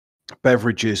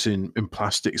beverages in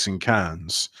plastics and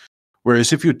cans.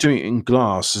 Whereas if you're doing it in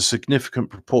glass, a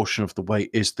significant proportion of the weight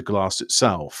is the glass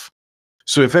itself.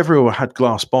 So if everyone had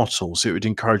glass bottles, it would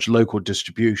encourage local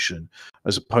distribution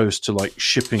as opposed to like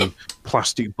shipping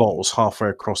plastic bottles halfway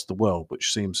across the world,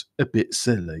 which seems a bit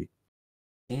silly.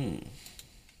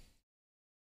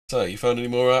 So, you found any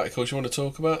more articles you want to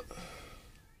talk about?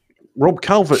 Rob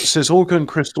Calvert says Orgone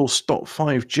Crystal stop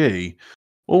 5G.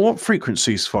 Well, what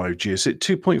frequency is 5G? Is it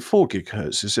 2.4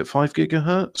 gigahertz? Is it 5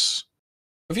 gigahertz?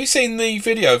 Have you seen the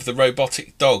video of the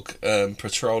robotic dog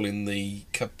patrolling the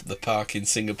park in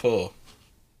Singapore?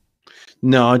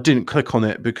 No, I didn't click on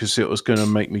it because it was going to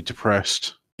make me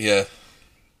depressed. Yeah.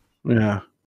 Yeah.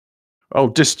 Oh,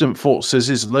 Distant Thought says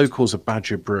his local's a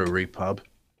Badger Brewery pub.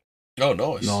 Oh,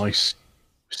 nice. Nice.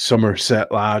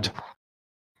 Somerset lad.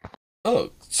 Oh,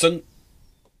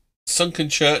 Sunken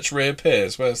Church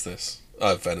reappears. Where's this?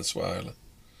 Oh, Venezuela.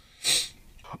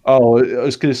 Oh, I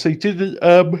was going to say,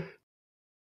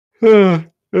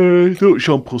 not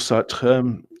Jean-Paul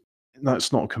Sartre.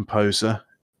 That's not a composer.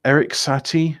 Eric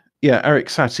Satie. Yeah, Eric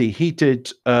Satie. He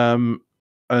did an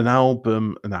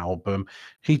album.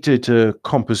 He did a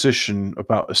composition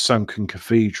about a sunken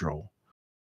cathedral.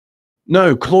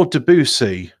 No, Claude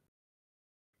Debussy.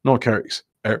 Not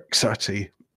Eric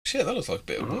Satie. Shit, that looks like a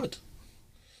bit of wood.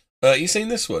 You seen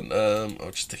this one?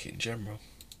 I'll just stick it in general.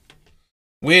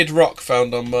 Weird rock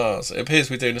found on Mars. It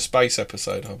appears we're doing a space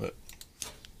episode of it.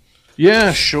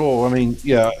 Yeah, sure. I mean,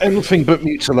 yeah, anything but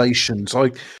mutilations.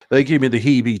 They give me the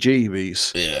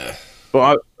heebie-jeebies. Yeah.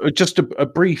 But just a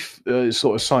brief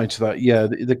sort of side to that. Yeah,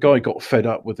 the guy got fed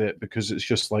up with it because it's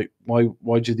just like,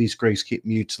 why do these Greys keep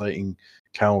mutilating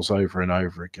cows over and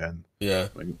over again? Yeah.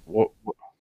 I mean, what?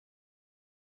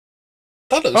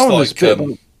 That looks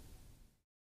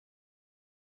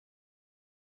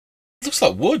looks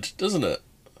like wood, doesn't it?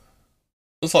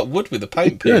 Looks like wood with the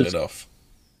paint peeling off.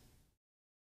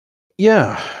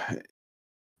 Yeah,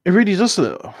 it really does.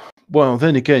 Well,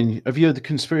 then again, have you heard the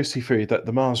conspiracy theory that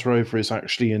the Mars rover is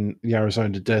actually in the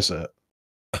Arizona desert,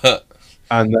 and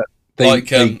that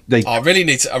they I really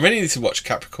need to watch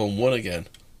Capricorn 1 again.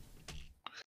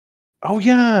 Oh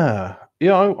yeah,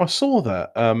 I saw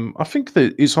that. I think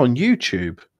that it's on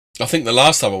YouTube. I think the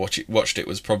last time I watched it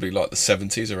was probably like the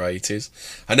 70s or 80s.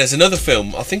 And there's another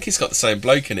film, I think it's got the same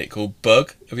bloke in it, called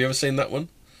Bug. Have you ever seen that one?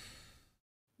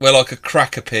 Where like a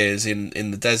crack appears in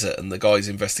the desert and the guy's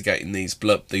investigating these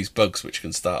bugs which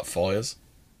can start fires.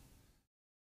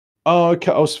 Oh,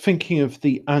 okay. I was thinking of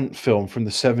the ant film from the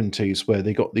 70s where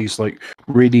they got these like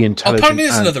really intelligent. Apparently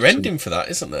there's another ending for that,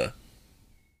 isn't there?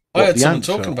 I heard someone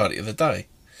talking about it the other day.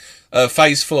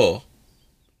 Phase 4.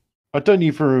 I don't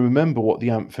even remember what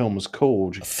the ant film was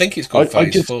called. I think it's called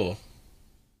Phase 4.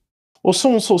 Well,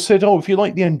 someone sort of said, "Oh, if you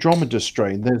like the Andromeda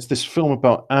Strain, there's this film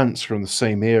about ants from the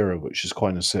same era, which is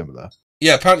kind of similar."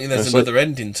 Yeah, apparently there's another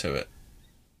ending to it.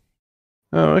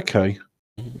 Oh, okay.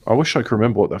 I wish I could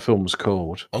remember what that film was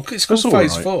called. It's called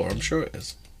Phase 4. I'm sure it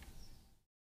is.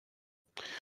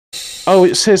 Oh,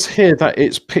 it says here that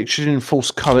it's pictured in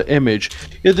false color image.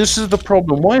 Yeah, this is the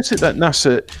problem. Why is it that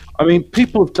NASA... I mean,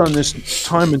 people have done this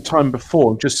time and time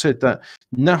before and just said that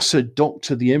NASA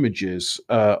doctor the images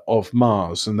of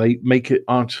Mars and they make it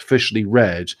artificially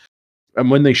red. And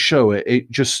when they show it,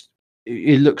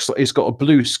 it looks like it's got a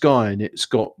blue sky and it's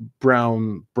got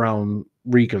brown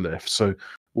regolith. So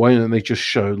why don't they just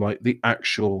show like the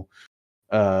actual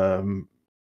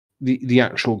the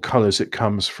actual colors it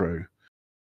comes through?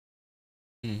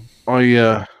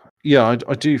 I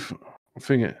do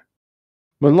think it.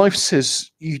 My life says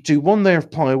you do one layer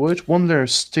of plywood, one layer of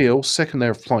steel, second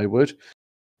layer of plywood,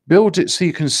 build it so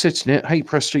you can sit in it. Hey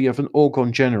presto, you have an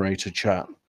orgone generator, chat.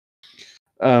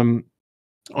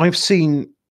 I've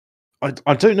seen.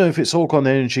 I don't know if it's Orgone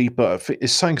Energy, but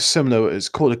it's something similar. It's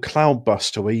called a cloud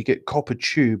buster, where you get copper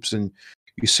tubes and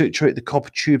You situate the copper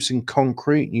tubes in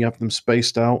concrete, and you have them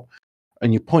spaced out,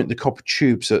 and you point the copper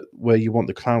tubes at where you want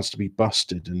the clouds to be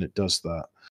busted, and it does that.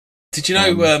 Did you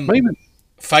know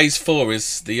Phase 4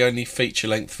 is the only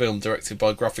feature-length film directed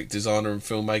by graphic designer and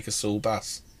filmmaker Saul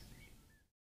Bass?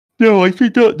 No, I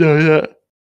did not know that.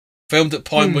 Filmed at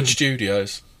Pinewood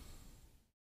Studios.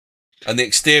 And the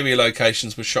exterior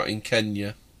locations were shot in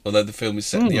Kenya, although the film is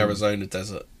set in the Arizona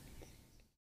desert.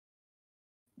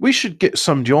 We should get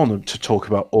somebody on to talk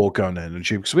about orgone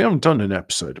energy, because we haven't done an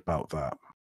episode about that.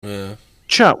 Yeah.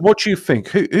 Chat, what do you think?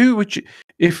 Who would you,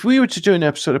 if we were to do an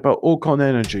episode about orgone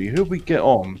energy, who would we get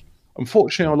on?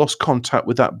 Unfortunately, I lost contact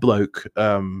with that bloke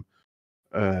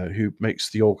who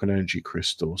makes the orgone energy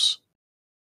crystals.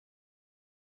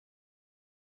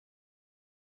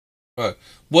 Right.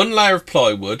 1 layer of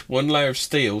plywood, 1 layer of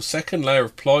steel, second layer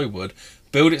of plywood.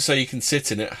 Build it so you can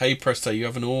sit in it. Hey presto, you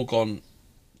have an orgone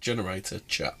generator.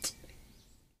 Chat.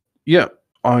 Yeah,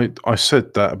 I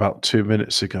said that about 2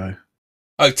 minutes ago.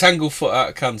 Oh, Tanglefoot out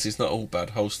of cans is not all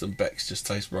bad. Holston Becks just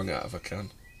tastes wrong out of a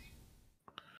can.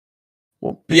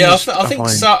 Yeah,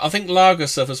 I think lager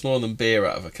suffers more than beer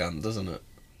out of a can, doesn't it?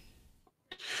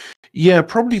 Yeah,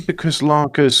 probably because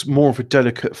lager's more of a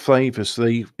delicate flavour, so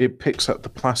it picks up the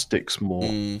plastics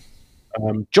more.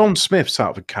 John Smith's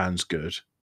out of a can's good.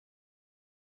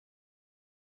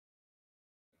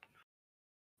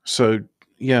 So,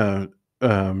 yeah,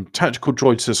 Tactical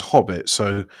Droid says Hobbit,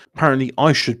 so apparently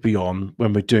I should be on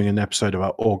when we're doing an episode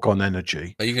about orgone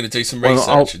energy. Are you going to do some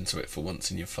research into it for once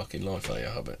in your fucking life, are you,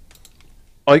 Hobbit?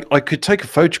 I could take a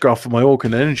photograph of my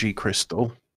orgone energy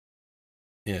crystal.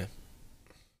 Yeah.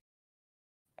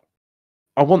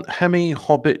 I want Hemi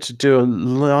Hobbit to do a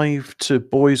live to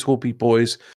Boys Will Be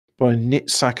Boys by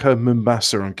Nitsaka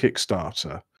Mombasa on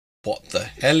Kickstarter. What the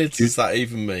hell does that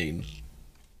even mean?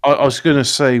 I was going to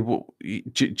say,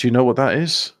 do you know what that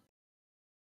is?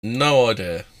 No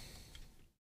idea.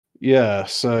 Yeah,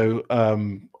 so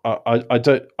I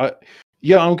don't.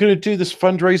 Yeah, I'm going to do this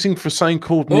fundraising for something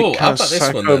called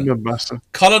Nitsaka Mombasa.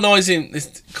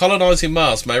 Colonizing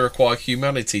Mars may require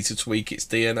humanity to tweak its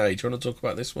DNA. Do you want to talk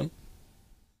about this one?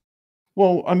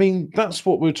 Well, I mean, that's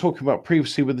what we were talking about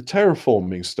previously with the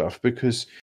terraforming stuff, because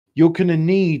you're going to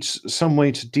need some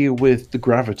way to deal with the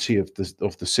gravity of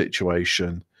the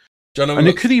situation. And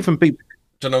it could even be... Do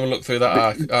you want to look through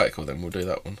that article then? We'll do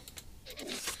that one.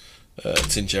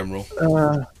 It's in general.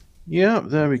 Yeah,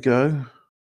 there we go.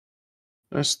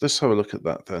 Let's have a look at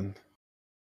that then.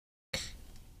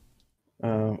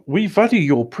 We value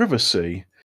your privacy.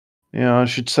 Yeah, I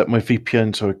should set my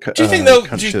VPN to a. Do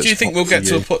you think we'll get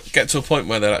to a point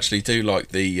where they'll actually do like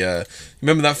the?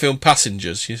 Remember that film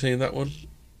Passengers? You seen that one?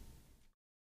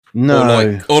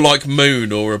 No. Or like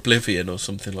Moon or Oblivion or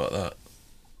something like that.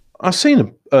 I've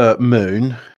seen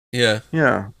Moon. Yeah.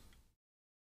 Yeah.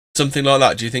 Something like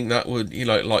that. Do you think that would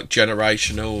like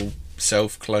generational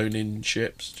self-cloning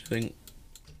ships? Do you think?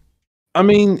 I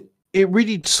mean, it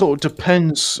really sort of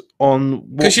depends on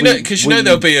because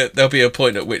there'll be a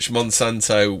point at which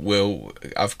Monsanto will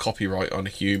have copyright on a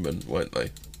human, won't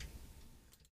they?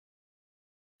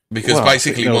 Because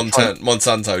basically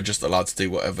Monsanto are just allowed to do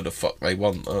whatever the fuck they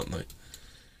want, aren't they?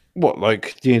 What,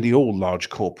 like nearly all large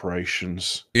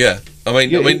corporations? Yeah, I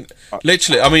mean,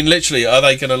 literally, are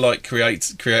they going to like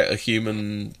create a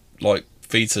human like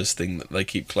fetus thing that they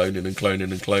keep cloning and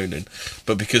cloning and cloning,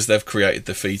 but because they've created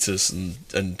the fetus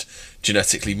and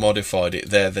genetically modified it,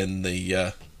 they're then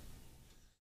the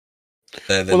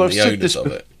owners of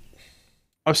it.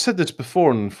 I've said this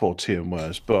before in 14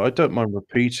 words, but I don't mind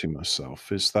repeating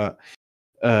myself, is that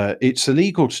it's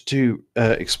illegal to do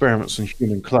experiments on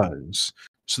human clones,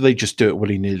 so they just do it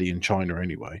willy-nilly in China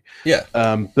anyway. Yeah.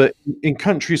 But in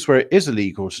countries where it is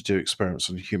illegal to do experiments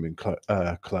on human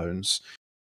clones,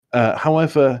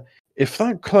 however, if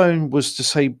that clone was to,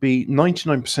 say, be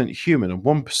 99% human and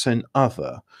 1%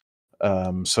 other,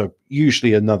 so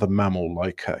usually another mammal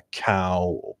like a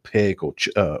cow or pig or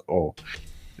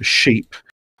a sheep,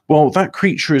 well, that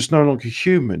creature is no longer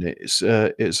human. It's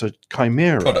a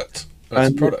chimera. Product.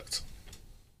 That's a product.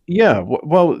 Yeah,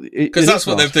 well, because that's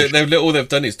what all they've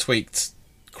done is tweaked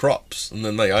crops, and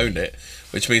then they own it.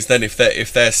 Which means then if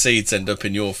their seeds end up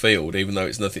in your field, even though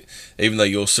it's nothing, even though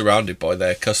you're surrounded by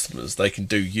their customers, they can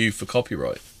do you for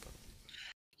copyright.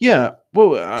 Yeah,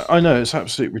 well, I know it's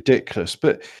absolutely ridiculous,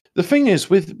 but the thing is,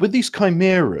 with these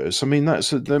chimeras, I mean, that's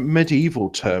the medieval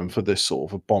term for this sort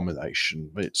of abomination.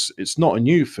 It's not a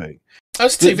new thing.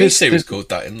 There's a TV series called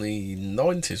that in the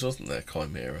 90s, wasn't there?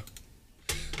 Chimera,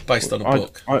 based on a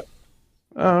book.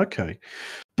 Oh, okay.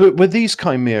 But with these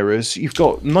chimeras, you've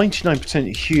got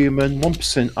 99% human,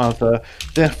 1% other.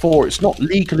 Therefore, it's not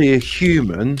legally a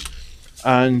human.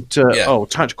 And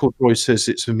Tactical Droid says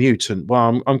it's a mutant.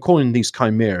 Well, I'm calling these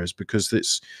chimeras because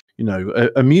it's, you know,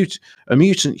 a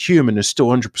mutant human is still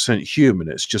 100% human.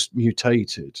 It's just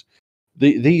mutated.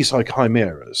 These are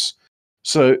chimeras.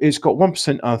 So it's got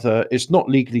 1% other. It's not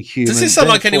legally human. Does this sound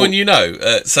like anyone you know?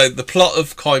 So the plot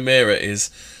of Chimera is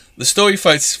the story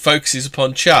focuses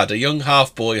upon Chad, a young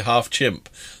half boy, half chimp,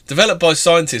 developed by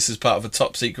scientists as part of a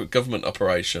top secret government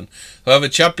operation. However,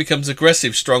 Chad becomes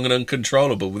aggressive, strong, and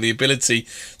uncontrollable, with the ability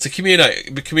to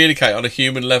communicate on a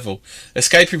human level,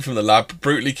 escaping from the lab,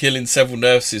 brutally killing several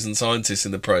nurses and scientists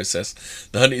in the process.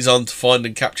 The hunt is on to find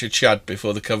and capture Chad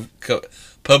before the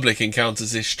public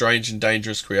encounters this strange and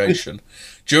dangerous creation.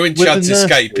 During Chad's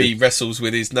escape, he wrestles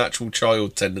with his natural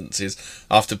child tendencies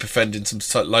after befriending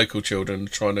some local children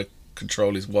and trying to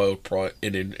control his wild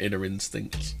inner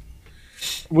instincts.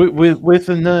 With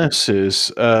the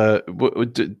nurses,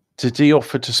 did he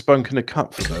offer to spunk in a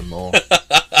cup for them, or?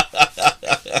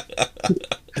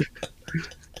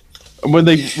 And when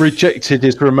they rejected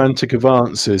his romantic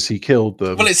advances, he killed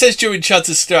them. Well, it says during Chad's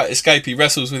escape, he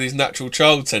wrestles with his natural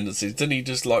child tendencies. Didn't he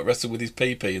just like wrestle with his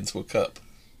pee-pee into a cup?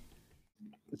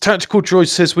 Tactical Droid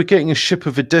says we're getting a ship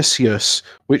of Odysseus,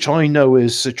 which I know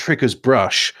is a Trigger's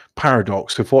brush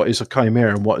paradox of what is a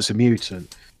chimera and what is a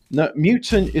mutant. No,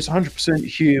 mutant is 100%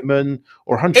 human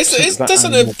or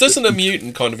 100%. Doesn't a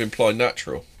mutant kind of imply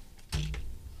natural?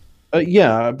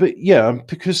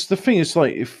 Because the thing is,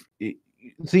 like, if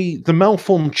the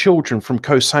malformed children from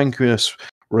consanguineous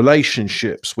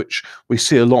relationships, which we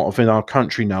see a lot of in our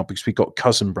country now because we've got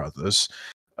cousin brothers,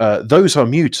 those are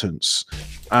mutants.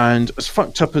 And as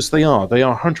fucked up as they are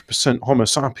 100% Homo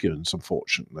sapiens,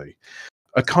 unfortunately.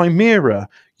 A chimera,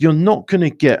 you're not going to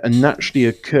get a naturally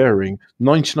occurring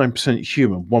 99%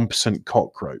 human, 1%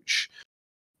 cockroach.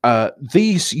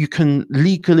 These you can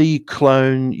legally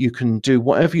clone, you can do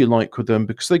whatever you like with them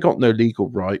because they got no legal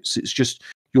rights. It's just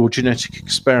your genetic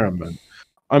experiment.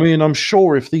 I mean, I'm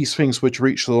sure if these things were to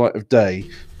reach the light of day,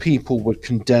 people would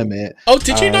condemn it. Oh,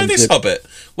 did you know this, Hobbit?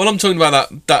 Well, I'm talking about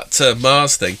that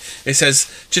Mars thing. It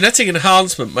says, genetic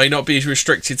enhancement may not be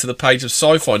restricted to the page of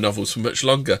sci-fi novels for much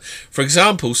longer. For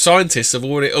example, scientists have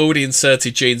already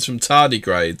inserted genes from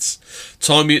tardigrades,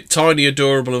 tiny,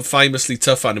 adorable, and famously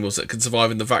tough animals that can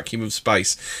survive in the vacuum of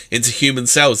space, into human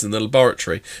cells in the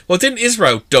laboratory. Well, didn't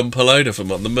Israel dump a load of them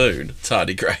on the moon,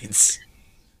 tardigrades?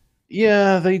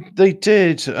 Yeah, they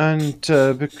did, and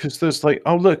because there's like,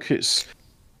 oh look, it's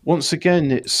once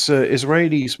again it's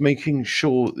Israelis making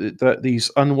sure that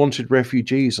these unwanted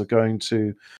refugees are going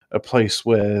to a place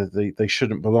where they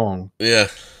shouldn't belong. Yeah.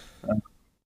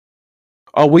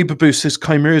 Weeaboo says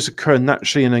chimeras occur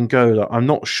naturally in Angola. I'm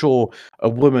not sure a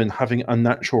woman having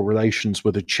unnatural relations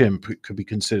with a chimp could be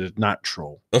considered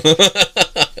natural. Well,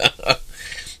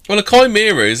 a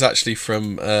chimera is actually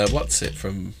from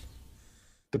from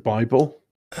the Bible.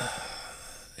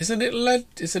 Isn't it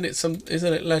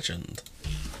legend?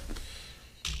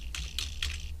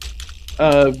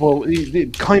 Well,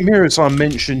 chimeras are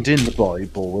mentioned in the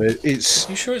Bible. It's.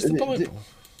 You sure it's the Bible?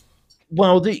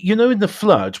 Well, you know, in the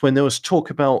flood, when there was talk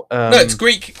about no, it's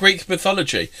Greek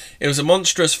mythology. It was a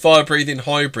monstrous fire-breathing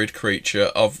hybrid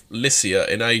creature of Lycia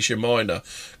in Asia Minor,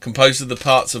 composed of the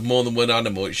parts of more than one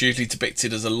animal. It's usually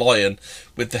depicted as a lion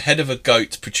with the head of a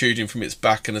goat protruding from its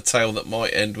back and a tail that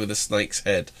might end with a snake's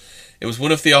head. It was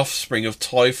one of the offspring of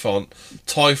Typhon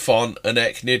and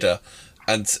Echnida,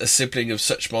 and a sibling of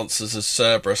such monsters as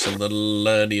Cerberus and the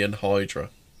Lernaean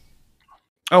Hydra.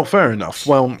 Oh, fair enough.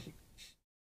 Well,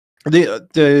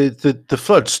 the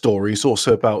flood story is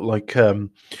also about like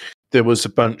there was a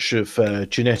bunch of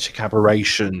genetic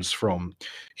aberrations from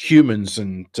humans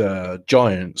and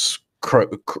giants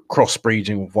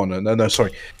crossbreeding with one another. No,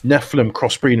 sorry, Nephilim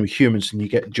crossbreeding with humans, and you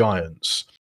get giants.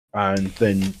 And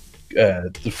then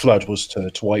the flood was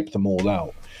to wipe them all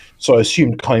out. So I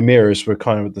assumed chimeras were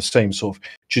kind of the same sort of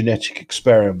genetic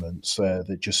experiments. They're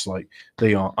just like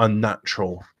they are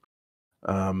unnatural.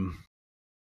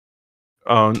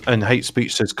 And Hate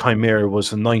Speech says Chimera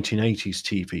was a 1980s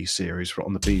TV series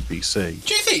on the BBC.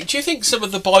 Do you think some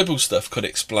of the Bible stuff could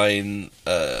explain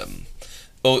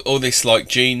all this like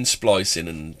gene splicing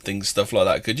and stuff like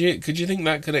that? Could you think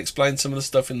that could explain some of the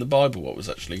stuff in the Bible? What was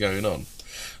actually going on?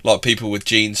 Like people with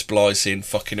gene splicing,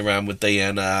 fucking around with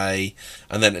DNA,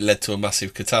 and then it led to a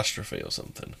massive catastrophe or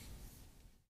something.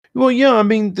 Well, yeah, I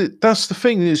mean, that's the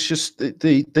thing. It's just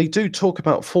they do talk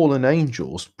about fallen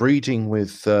angels breeding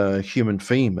with human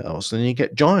females, and you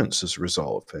get giants as a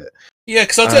result of it. Yeah,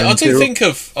 because I do think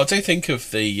of the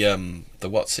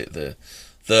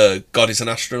the God is an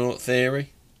astronaut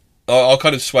theory. I'll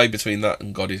kind of sway between that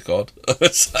and God is God.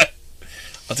 So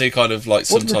I do kind of like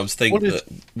sometimes think that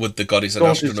would the God is an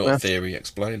astronaut theory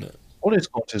explain it? What is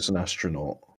God is an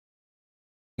astronaut?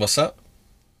 What's that?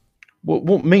 What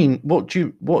does it mean? Well,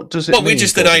 we're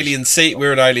just an alien seed.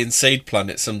 We're an alien seed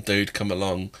planet. Some dude come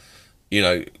along,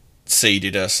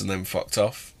 seeded us and then fucked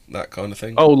off. That kind of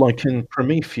thing. Oh, like in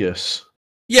Prometheus.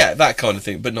 Yeah, that kind of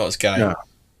thing, but not as gay. Yeah.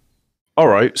 All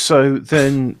right. So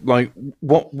then, like,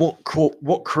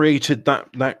 what created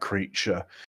that creature?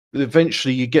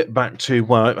 Eventually, you get back to,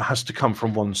 well, it has to come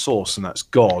from one source, and that's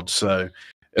God. So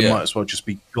it might as well just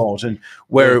be God. And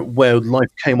where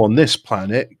life came on this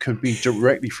planet could be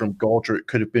directly from God, or it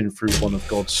could have been through one of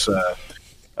God's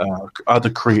other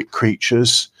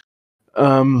creatures.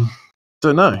 Don't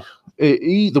know.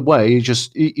 Either way,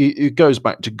 it goes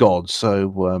back to God.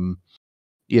 So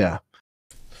yeah,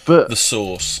 but the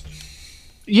source.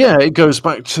 Yeah, it goes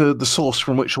back to the source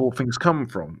from which all things come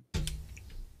from.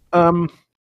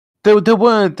 There's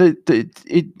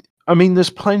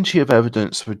plenty of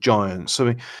evidence for giants. I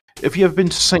mean, have you ever been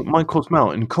to St. Michael's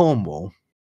Mount in Cornwall?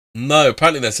 No,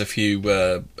 apparently there's a few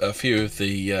of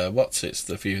the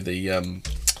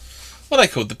what are they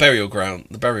called? The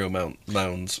burial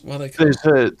mounds. What are they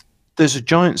called? There's a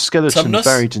giant skeleton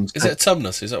buried in. Is it a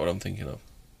tumnus? Is that what I'm thinking of?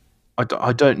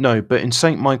 I don't know, but in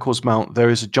St. Michael's Mount there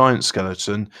is a giant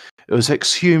skeleton. It was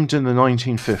exhumed in the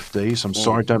 1950s. I'm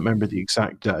sorry, I don't remember the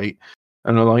exact date.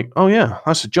 And they're like, oh yeah,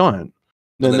 that's a giant.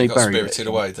 Then they got spirited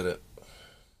away, did it?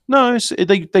 No,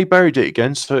 they buried it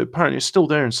again. So apparently it's still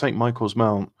there in St. Michael's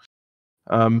Mount.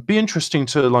 Be interesting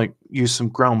to use some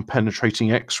ground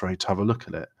penetrating X-ray to have a look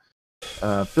at it.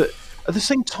 But at the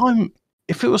same time,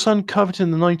 if it was uncovered in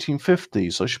the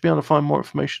 1950s, I should be able to find more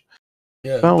information.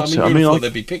 Yeah, I mean, thought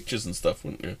there'd be pictures and stuff,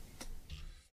 wouldn't you?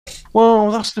 Well,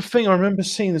 that's the thing. I remember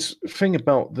seeing this thing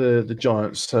about the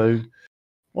giants. So,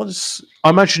 I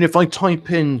imagine if I type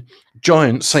in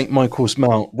 "giant St. Michael's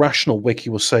Mount," Rational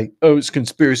Wiki will say, "Oh, it's a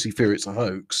conspiracy theory. It's a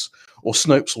hoax," or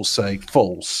Snopes will say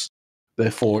false.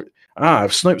 Therefore,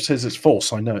 if Snopes says it's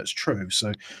false, I know it's true.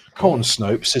 So, come on,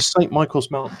 Snopes, is St.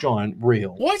 Michael's Mount giant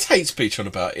real? What hate speech on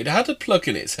about? It had a plug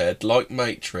in its head, like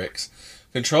Matrix.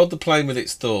 Controlled the plane with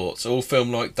its thoughts, all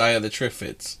filmed like Day of the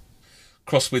Triffids.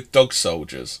 Crossed with Dog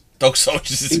Soldiers. Dog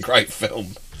Soldiers is a great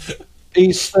film.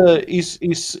 He's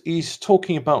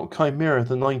talking about Chimera,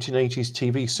 the 1980s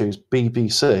TV series,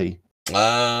 BBC.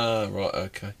 Ah, right,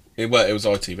 okay. It was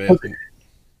ITV, I think.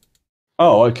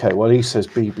 Oh, okay. Well, he says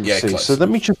BBC. Yeah, so let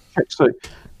me just check. So,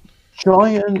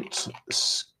 giant.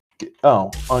 I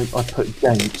put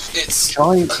Gates. It's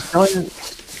giant skeleton.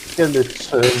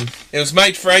 It was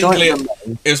made for Anglia.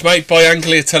 It was made by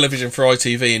Anglia Television for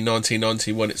ITV in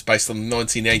 1991. It's based on the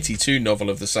 1982 novel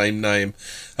of the same name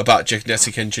about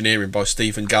genetic engineering by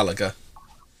Stephen Gallagher.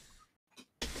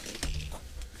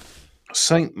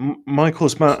 St.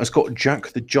 Michael's Mount has got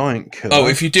Jack the Giant Killer. Oh,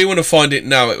 if you do want to find it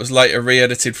now, it was later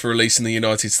re-edited for release in the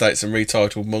United States and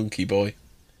retitled Monkey Boy.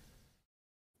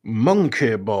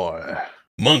 Monkey Boy.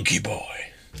 Monkey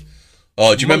Boy.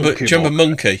 Oh, do you remember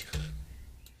Monkey?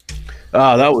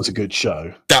 Ah, that was a good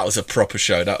show. That was a proper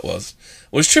show, that was.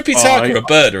 Was Trippy Tiger a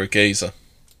bird or a geezer?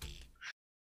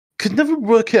 Could never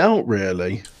work it out,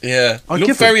 really. Yeah.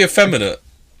 Looked very effeminate.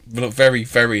 Looked very,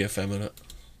 very effeminate.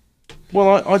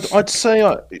 Well, I'd say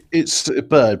it's a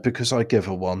bird because I give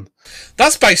her one.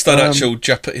 That's based on actual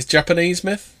Japanese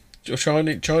myth? Or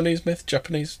Chinese myth?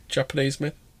 Japanese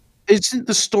myth? Isn't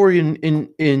the story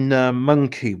in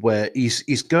Monkey where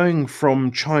he's going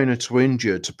from China to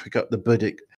India to pick up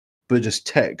the Buddhist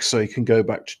text so he can go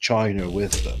back to China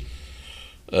with them?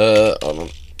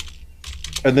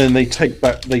 And then they take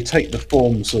the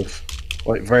forms of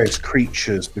like various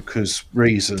creatures because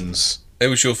reasons. Who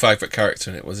was your favourite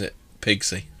character in it? Was it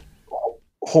Pigsy?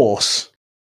 Horse.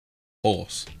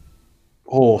 Horse.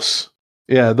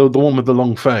 Yeah, the one with the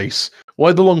long face.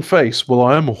 Why the long face? Well,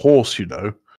 I am a horse, you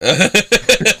know.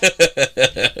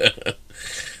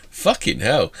 Fucking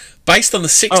hell. Based on the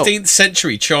 16th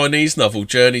century Chinese novel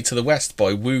Journey to the West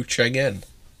by Wu Cheng'en.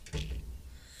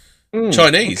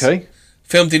 Chinese. Okay.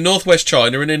 Filmed in northwest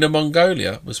China and Inner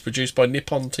Mongolia. Was produced by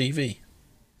Nippon TV.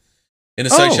 In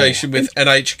association with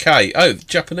NHK. Oh,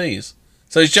 Japanese.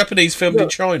 So it's Japanese filmed in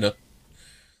China.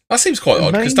 That seems quite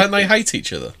odd, because don't they hate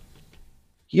each other?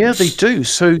 Yeah, they do.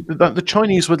 So that the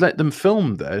Chinese would let them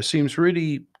film there seems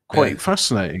really quite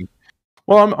fascinating.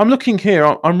 Well, I'm looking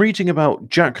here. I'm reading about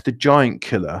Jack the Giant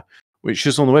Killer, which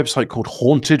is on the website called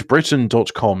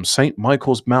hauntedbritain.com, St.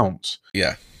 Michael's Mount.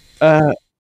 Yeah.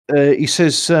 He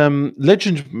says,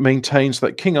 legend maintains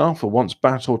that King Arthur once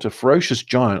battled a ferocious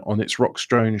giant on its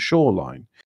rock-strewn shoreline.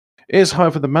 It is,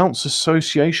 however, the Mount's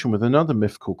association with another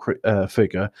mythical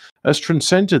figure has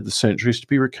transcended the centuries to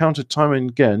be recounted time and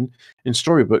again in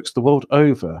storybooks the world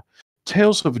over.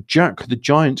 Tales of Jack the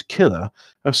Giant Killer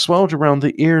have swelled around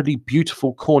the eerily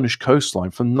beautiful Cornish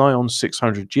coastline for nigh on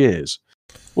 600 years.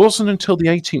 It wasn't until the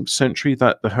 18th century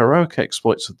that the heroic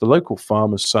exploits of the local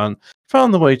farmer's son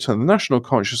found their way to the national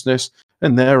consciousness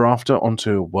and thereafter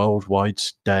onto a worldwide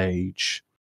stage.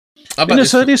 In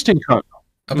its earliest incarnation...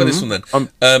 How about this one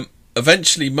then?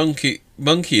 Eventually, Monkey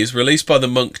is released by the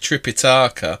monk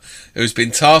Tripitaka, who's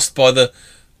been tasked by the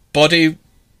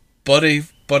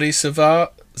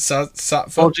Bodhisattva,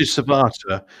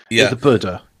 the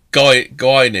Buddha,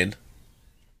 Guanyin,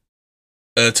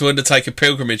 to undertake a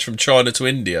pilgrimage from China to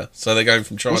India. So they're going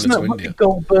from China to India.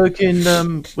 Wasn't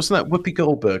that Whoopi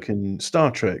Goldberg in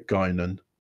Star Trek, Guinan?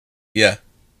 Yeah.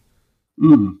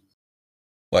 Well,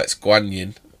 it's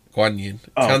Guanyin.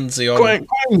 Kanzeon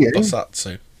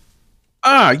Bosatsu.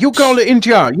 You go to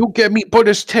India, you get me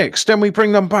Buddhist texts, then we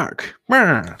bring them back.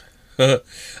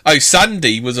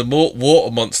 Sandy was a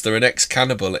water monster, an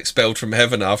ex-cannibal expelled from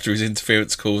heaven after his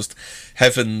interference caused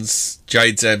Heaven's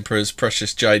Jade's Emperor's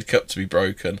precious jade cup to be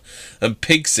broken. And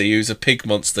Pigsy, who's a pig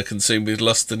monster consumed with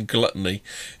lust and gluttony,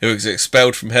 who was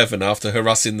expelled from heaven after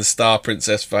harassing the Star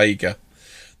Princess Vega,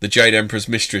 the Jade Emperor's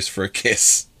mistress, for a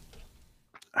kiss.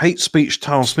 Hate speech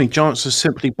tells me giants are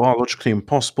simply biologically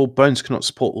impossible. Bones cannot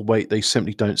support the weight. They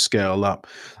simply don't scale up.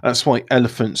 That's why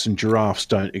elephants and giraffes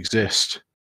don't exist.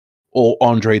 Or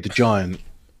Andre the Giant.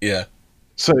 Yeah.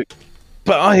 So,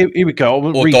 but here we go.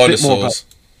 Or read dinosaurs. A bit more about,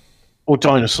 or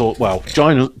dinosaurs. Well,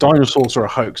 dinosaurs are a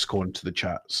hoax, according to the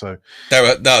chat. So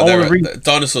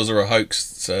dinosaurs are a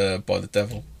hoax by the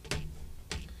devil.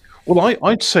 Well,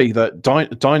 I'd say that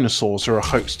dinosaurs are a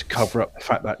hoax to cover up the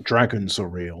fact that dragons are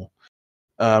real.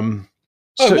 Why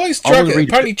is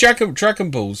apparently Dragon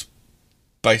Ball's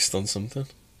based on something?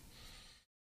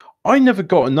 I never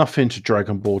got enough into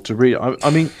Dragon Ball to read. I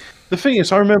mean, the thing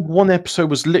is, I remember one episode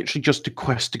was literally just a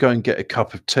quest to go and get a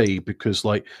cup of tea because,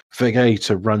 like,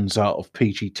 Vegeta runs out of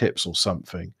PG tips or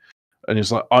something. And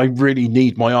it's like, I really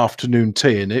need my afternoon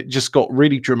tea. And it just got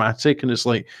really dramatic. And it's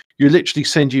like, you're literally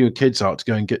sending your kids out to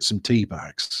go and get some tea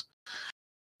bags.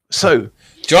 So,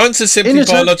 giants are simply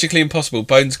biologically impossible.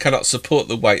 Bones cannot support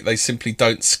the weight. They simply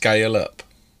don't scale up.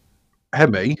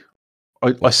 Hemi,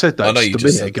 I said that just a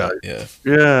minute ago. Yeah.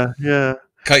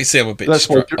 Can't you see I'm a bit I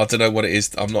don't know what it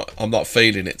is. I'm not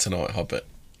feeling it tonight, Hobbit.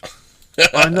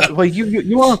 I know. Well,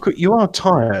 you are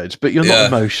tired, but you're not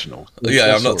emotional.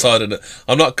 I'm not tired.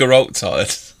 I'm not Geralt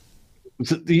tired.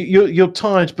 You're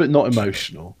tired, but not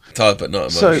emotional. Tired, but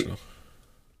not emotional. So,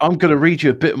 I'm going to read you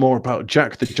a bit more about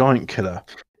Jack the Giant Killer.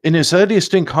 In his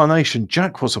earliest incarnation,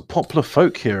 Jack was a popular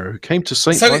folk hero who came to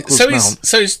St. Michael's Mount.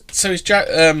 So is Jack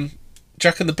and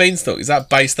the Beanstalk? Is that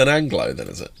based on Anglo? Then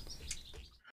is it?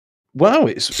 Well,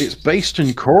 it's based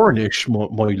in Cornish,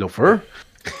 my lover.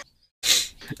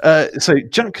 So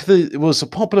Jack was a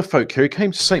popular folk hero who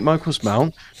came to St. Michael's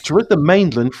Mount to rid the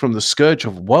mainland from the scourge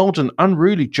of a wild and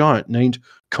unruly giant named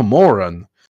Camoran.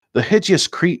 The hideous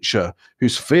creature,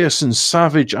 whose fierce and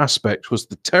savage aspect was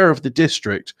the terror of the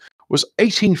district, was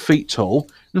 18 feet tall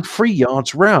and 3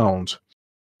 yards round.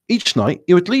 Each night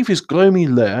he would leave his gloomy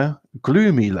lair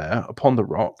upon the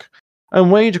rock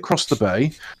and wade across the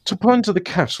bay to plunder the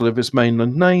cattle of his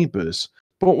mainland neighbours.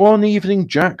 But one evening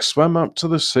Jack swam up to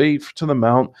the sea, to the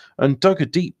mount, and dug a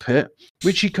deep pit,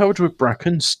 which he covered with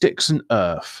bracken, sticks and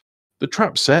earth. The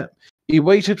trap set, he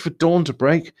waited for dawn to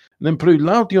break, and then blew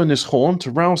loudly on his horn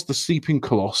to rouse the sleeping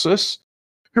Colossus,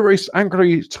 who raced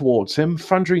angrily towards him,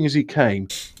 thundering as he came,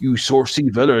 "You saucy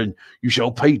villain, you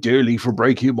shall pay dearly for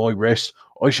breaking my rest.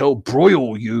 I shall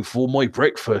broil you for my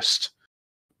breakfast."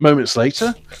 Moments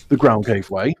later, the ground gave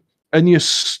way, and the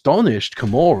astonished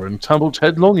Camoran tumbled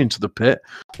headlong into the pit,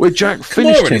 where Jack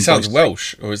finished him. It sounds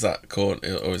Welsh, or is that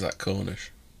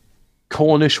Cornish?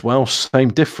 Cornish, Welsh, same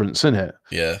difference, isn't it?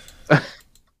 Yeah.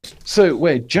 So,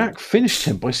 where Jack finished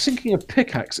him by sinking a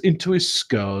pickaxe into his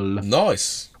skull.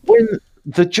 Nice. When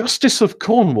the Justice of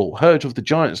Cornwall heard of the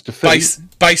giant's defeat,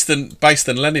 based on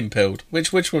Leninpiled.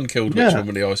 Which one killed which one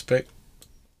with the ice pick?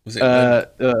 Was it?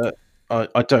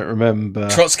 I don't remember.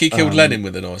 Trotsky killed Lenin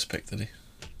with an ice pick, did he?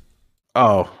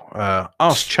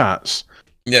 Ask chats.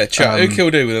 Yeah, chat. Who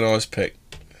killed who with an ice pick?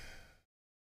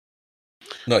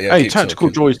 Not yet. Hey, Tactical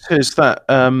Droid says that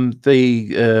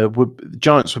the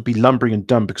giants would be lumbering and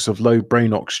dumb because of low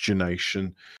brain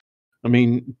oxygenation. I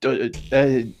mean,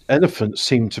 elephants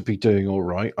seem to be doing all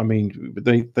right. I mean,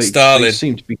 they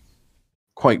seem to be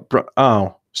quite.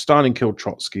 Stalin killed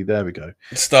Trotsky. There we go.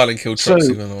 Stalin killed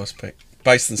Trotsky with an ice pick.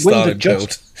 Based on Stalin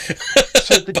build.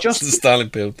 So the Stalin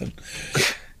build then.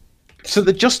 So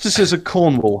the justices of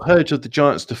Cornwall heard of the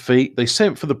giant's defeat. They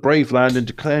sent for the brave lad and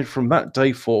declared from that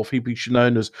day forth he be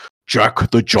known as Jack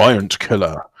the Giant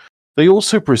Killer. They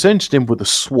also presented him with a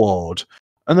sword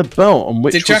and a belt on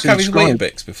which did Jack have his inscribed...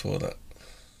 Weetabix before that?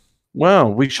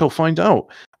 Well, we shall find out.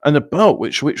 And a belt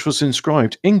which was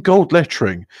inscribed in gold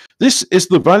lettering. This is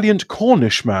the valiant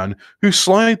Cornish man who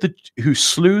slew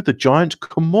the giant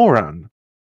Cormoran.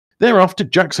 Thereafter,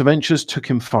 Jack's adventures took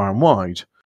him far and wide.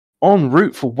 En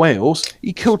route for Wales,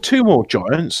 he killed 2 more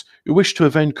giants who wished to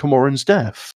avenge Cormoran's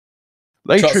death.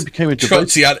 Later, he became a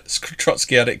Trotsky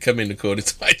had it coming according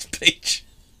to my speech.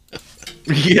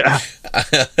 Yeah,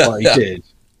 well, he did.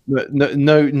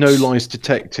 No lies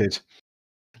detected.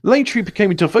 Later, he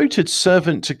became a devoted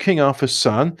servant to King Arthur's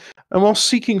son, and while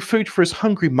seeking food for his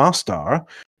hungry master,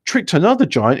 tricked another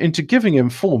giant into giving him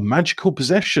 4 magical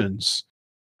possessions.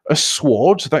 A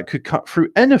sword that could cut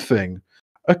through anything,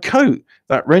 a coat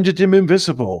that rendered him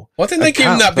invisible. Why didn't they give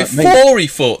him that before he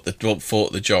fought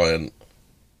the giant?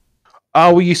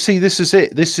 Oh, well, you see, this is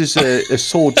it. This is a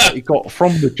sword that he got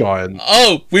from the giant.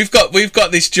 Oh, we've got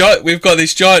this giant. We've got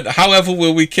this giant. However,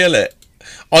 will we kill it?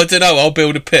 I don't know. I'll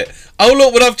build a pit. Oh,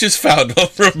 look what I've just found.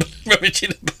 I'm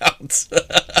rummaging about.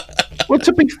 Well,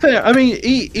 to be fair, I mean,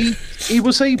 he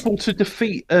was able to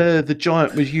defeat the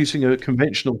giant with using a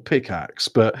conventional pickaxe,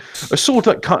 but a sword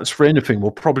that cuts for anything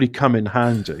will probably come in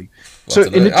handy. So,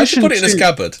 in addition, put it in a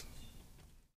scabbard.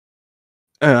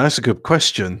 That's a good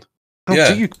question.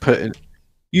 How do you put it?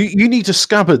 You need a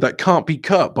scabbard that can't be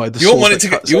cut by the sword.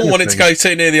 You wouldn't want it to go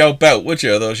too near the old belt, would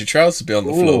you? Otherwise, your trousers would be on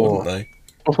the floor, wouldn't they?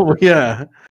 Oh yeah.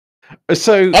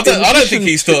 So I don't think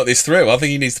he's thought this through. I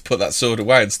think he needs to put that sword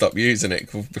away and stop using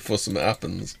it before something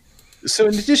happens. So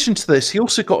in addition to this, he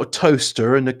also got a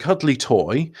toaster and a cuddly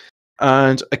toy,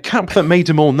 and a cap that made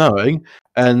him all-knowing,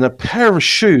 and a pair of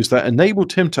shoes that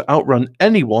enabled him to outrun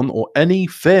anyone or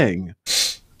anything.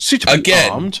 Suitably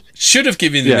armed. Should have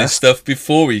given him this stuff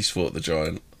before he fought the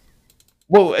giant.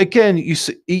 Well, again, you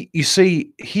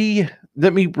see, he.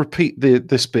 Let me repeat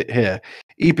this bit here.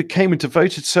 He became a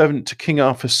devoted servant to King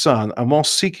Arthur's son, and while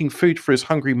seeking food for his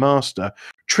hungry master,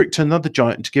 tricked another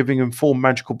giant into giving him 4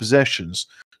 magical possessions.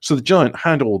 So the giant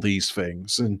had all these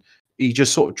things, and he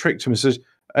just sort of tricked him and says,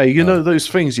 "Hey, you know those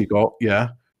things you got?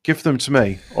 Yeah, give them to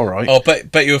me. All right." Oh,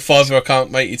 bet you a fiver I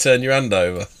can't make you turn your hand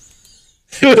over.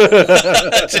 Do you remember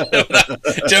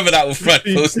that with Frank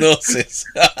Horses?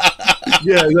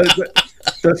 Yeah,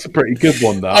 that's a pretty good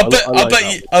one. Though I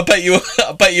bet you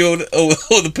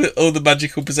all the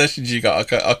magical possessions you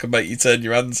got, I can make you turn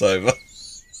your hands over.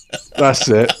 That's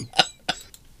it.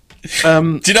 Do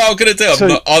you know what I'm going to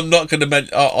do? I'm not going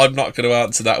to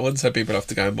answer that one, so people have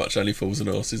to go and watch Only Fools and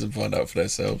Horses and find out for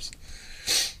themselves.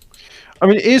 I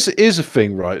mean, it is a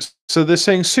thing, right? So they're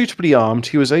saying, suitably armed,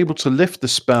 he was able to lift the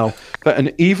spell that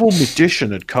an evil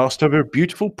magician had cast over a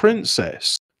beautiful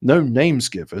princess, no names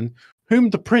given, whom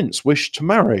the prince wished to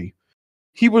marry.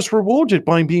 He was rewarded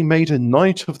by being made a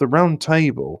Knight of the Round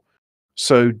Table.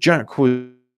 So Jack was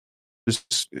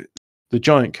the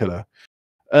giant killer.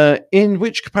 In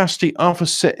which capacity Arthur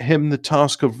set him the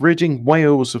task of ridding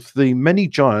Wales of the many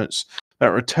giants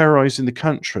that were terrorizing the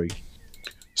country.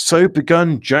 So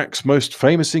begun Jack's most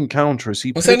famous encounter as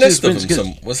he... Was there a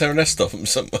nest of them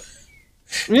somewhere?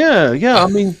 Yeah. I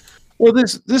mean, well,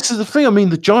 this is the thing. I mean,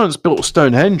 the giants built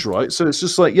Stonehenge, right? So it's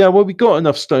just like, yeah, well, we got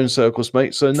enough stone circles,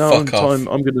 mate. So now I'm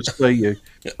going to slay you.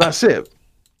 That's it.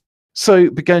 So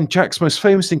began Jack's most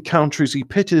famous encounter as he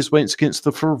pitted his weights against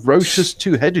the ferocious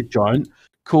 2-headed giant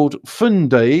called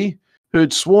Funday, who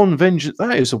had sworn vengeance.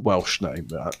 That is a Welsh name,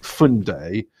 that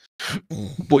Funday.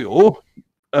 Boyo.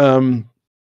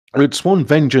 Who had sworn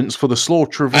vengeance for the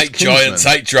slaughter of his 8 giants,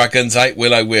 8 dragons, 8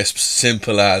 will-o-wisps,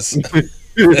 simple as. Oh,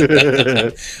 do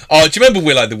you remember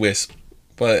Will-O the Wisp?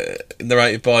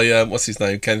 Narrated by, what's his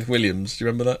name, Kenneth Williams? Do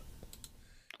you remember that?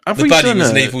 The baddie was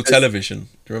an evil television.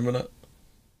 Do you remember that?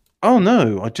 Oh,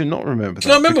 no, I do not remember that. Do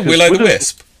you not remember Will-O the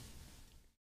Wisp?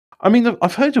 I mean,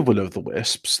 I've heard of Will-O the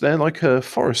Wisps. They're like a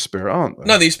forest spirit, aren't they?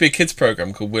 No, there used to be a kids'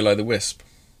 programme called Will-O the Wisp.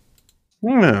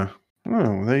 Yeah.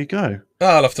 Oh, there you go.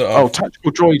 I'll have to.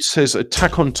 Tactical Droid says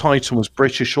Attack on Titan was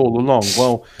British all along.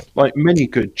 Well, like many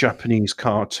good Japanese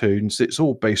cartoons, it's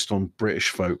all based on British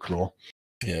folklore.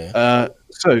 Yeah.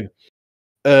 So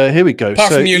here we go.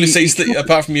 Apart from Ulysses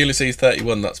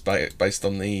 31, that's based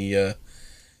on the.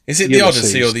 Is it the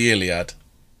Odyssey or the Iliad?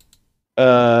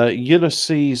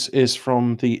 Ulysses is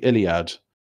from the Iliad.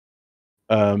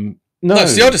 No,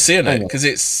 it's the Odyssey, isn't it? Because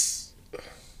it's.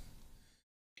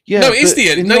 Yeah, no, it is the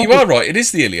Iliad. No, you are right. It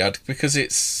is the Iliad because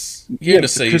it's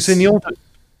Ulysses. Because in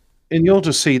the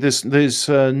Odyssey, there's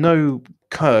no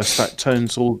curse that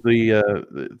turns all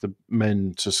the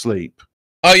men to sleep.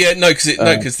 Oh yeah, no,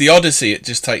 because the Odyssey, it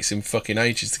just takes him fucking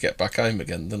ages to get back home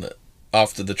again, doesn't it?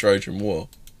 After the Trojan War.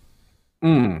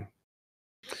 Oh,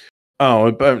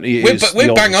 apparently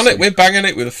we're bang on it. We're banging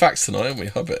it with the facts tonight, aren't we,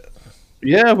 Hobbit?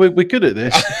 Yeah, we're good at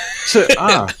this. So,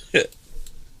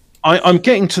 I'm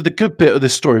getting to the good bit of the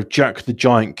story of Jack the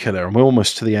Giant Killer, and we're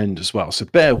almost to the end as well. So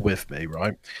bear with me,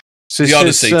 right? So the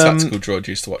Odyssey, Tactical Droid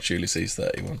used to watch Ulysses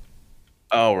 31.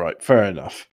 Oh, right, fair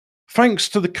enough. Thanks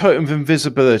to the coat of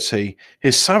invisibility,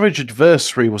 his savage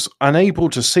adversary was unable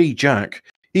to see Jack.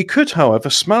 He could, however,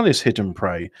 smell his hidden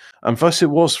prey, and thus it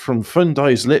was from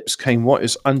Fundai's lips came what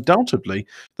is undoubtedly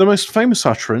the most famous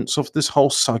utterance of this whole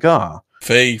saga.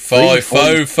 Fee, fi,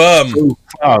 fo, fum.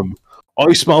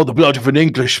 I smell the blood of an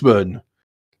Englishman.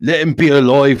 Let him be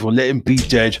alive or let him be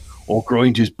dead, or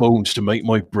grind his bones to make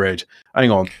my bread.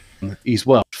 Hang on, he's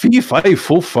well. Fee, fi,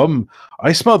 fo, fum.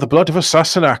 I smell the blood of a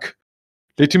Sassenach.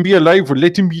 Let him be alive or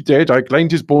let him be dead. I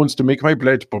grind his bones to make my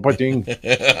blood. Ba-ba-ding.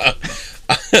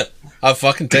 I'm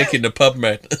fucking taking the pub,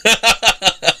 man.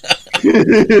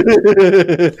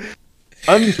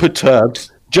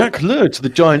 Unperturbed, Jack lured the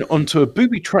giant onto a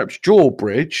booby-trapped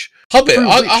drawbridge. Hobbit,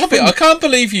 I can't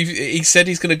believe he said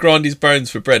he's going to grind his bones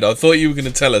for bread. I thought you were going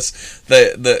to tell us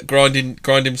that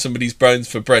grinding somebody's bones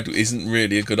for bread isn't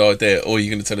really a good idea, or you're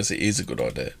going to tell us it is a good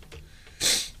idea.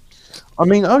 I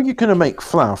mean, are you going to make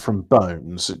flour from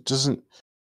bones? It doesn't...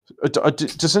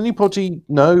 Does anybody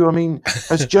know? I mean,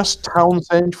 has just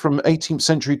Townsend from 18th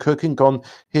Century Cooking gone,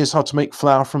 here's how to make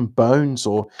flour from bones,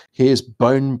 or here's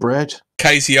bone bread?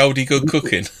 Casey Oldie Good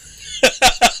Cooking.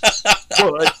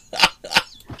 Well,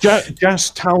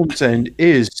 Just Townsend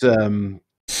is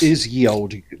ye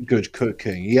old good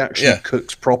cooking. He actually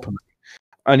cooks properly,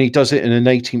 and he does it in an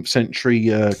 18th century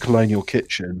colonial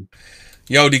kitchen.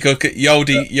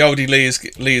 Yoldy Lee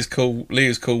is cool.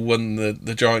 Won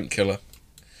the Giant Killer.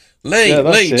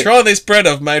 Lee, try this bread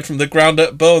I've made from the ground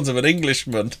up bones of an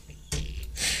Englishman.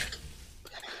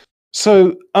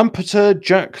 So, unperturbed,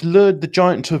 Jack lured the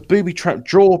giant to a booby-trapped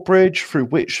drawbridge through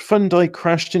which Fundai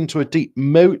crashed into a deep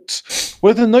moat,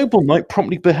 where the noble knight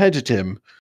promptly beheaded him.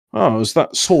 Oh, is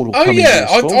that sword? Oh yeah,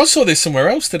 I saw this somewhere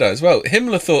else today as well.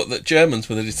 Himmler thought that Germans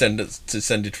were the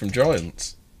descended from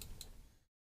giants.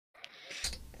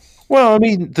 Well, I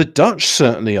mean, the Dutch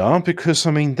certainly are, because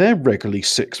I mean they're regularly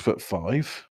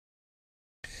 6'5".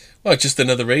 Well, just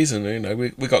another reason, you know,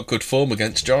 we got good form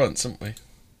against giants, haven't we?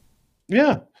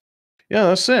 Yeah,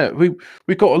 that's it.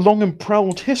 We got a long and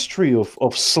proud history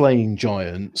of slaying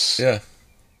giants. Yeah.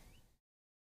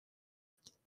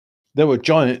 There were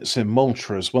giants in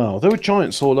Malta as well. There were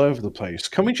giants all over the place.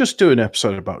 Can we just do an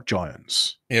episode about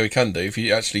giants? Yeah, we can do, if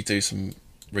you actually do some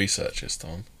research this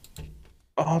time.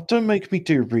 Oh, don't make me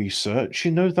do research.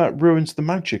 You know that ruins the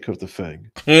magic of the thing.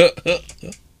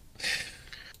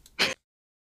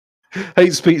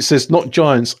 Hate Speech says, not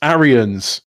giants,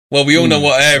 Aryans. Well, we all know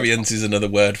what Aryans is another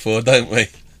word for, don't we?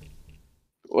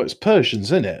 Well, it's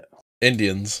Persians, isn't it?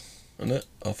 Indians, isn't it?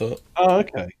 I thought. Oh,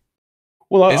 okay.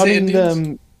 Well, I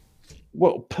mean,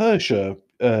 Persia,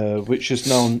 which is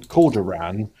now called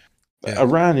Iran. Yeah.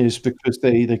 Iran is because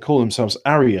they call themselves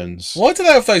Aryans. Why do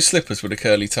they have those slippers with the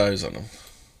curly toes on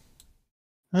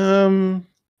them?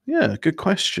 Yeah, good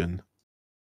question.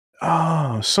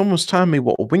 Someone was telling me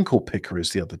what a winkle picker is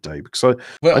the other day, because I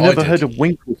never heard of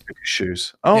winkle picker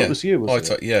shoes. Oh, yeah. It was you, was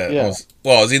it? Yeah.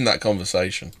 I was in that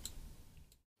conversation.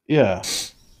 Yeah,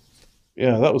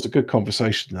 that was a good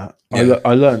conversation. That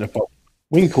I learned about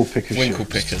winkle pickers.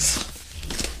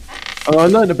 And I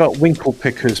learned about winkle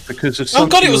pickers because of something.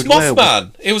 Oh God, it was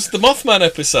Mothman. It was the Mothman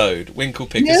episode, winkle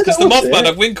pickers, because the Mothman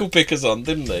had winkle pickers on,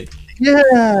 didn't they?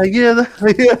 Yeah.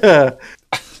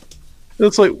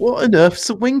 It's like, what on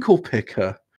earth's a winkle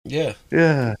picker? Yeah.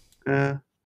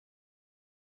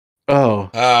 Oh.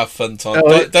 Fun time.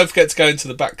 Don't forget to go into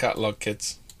the back catalogue,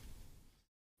 kids.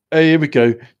 Hey, here we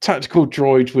go. Tactical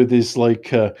droid with his,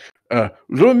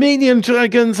 Romanian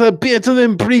dragons are better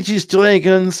than British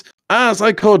dragons, as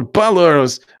I called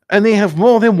Balors, and they have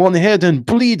more than one head and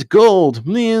bleed gold.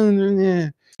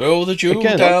 Throw the jewel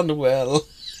down the well.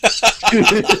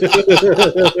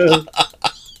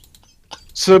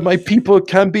 So my people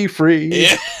can be free.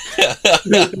 Yeah.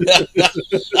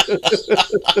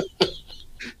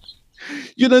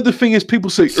 You know, the thing is, people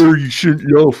say, oh, you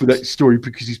shouldn't laugh at that story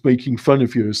because he's making fun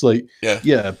of you. It's like,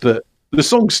 yeah, but the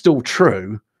song's still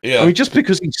true. Yeah. I mean, just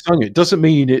because he sung it doesn't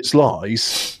mean it's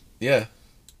lies. Yeah.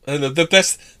 And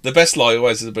the best lie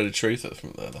always is a bit of truth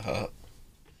from the heart.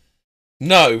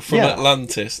 No, from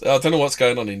Atlantis. I don't know what's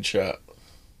going on in chat.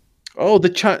 Oh, the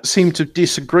chat seemed to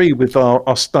disagree with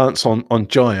our stance on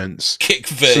giants. Kick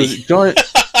V. So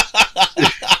giants.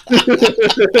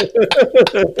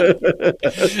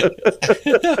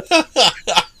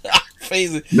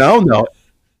 No.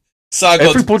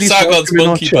 Sargon's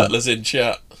Monkey Butler's in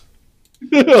chat.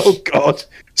 Oh God,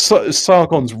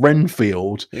 Sargon's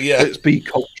Renfield. Yeah, let's be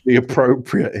culturally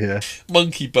appropriate here.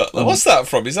 Monkey Butler. What's that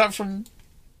from? Is that from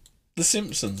The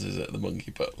Simpsons? Is it the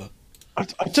Monkey Butler? I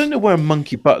don't know where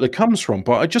Monkey Butler comes from,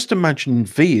 but I just imagine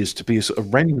V is to be a sort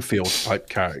of Renfield type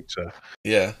character.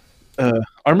 Yeah.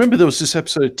 I remember there was this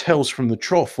episode of Tales from the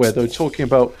Trough where they were talking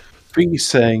about V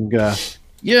saying,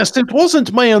 yes, it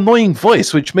wasn't my annoying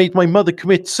voice which made my mother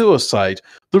commit suicide.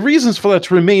 The reasons for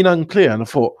that remain unclear. And I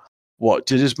thought, what,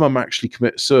 did his mum actually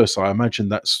commit suicide? I imagine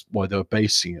that's why they were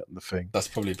basing it on the thing. That's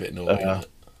probably a bit annoying, isn't it?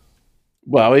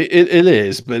 Well, it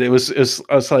is, but I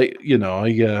was like, you know,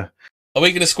 Are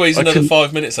we going to squeeze another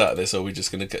 5 minutes out of this, or are we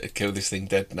just going to kill this thing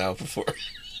dead now before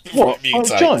what, it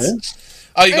mutates? Giants?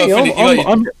 Oh, you got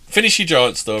to finish your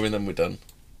giant story and then we're done.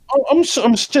 I'm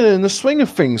still in the swing of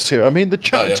things here. I mean, the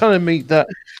chat telling me that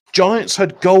giants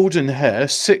had golden hair,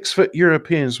 6 foot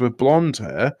Europeans with blonde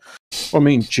hair. I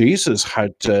mean, Jesus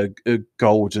had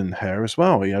golden hair as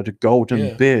well. He had a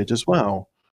golden beard as well.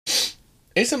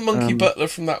 Isn't Monkey Butler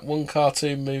from that one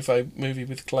cartoon movie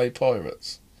with clay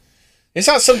pirates? Is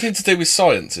that something to do with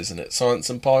science, isn't it? Science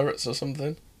and pirates or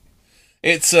something?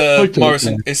 It's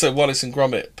it's a Wallace and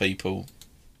Gromit people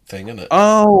thing, isn't it?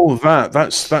 Oh,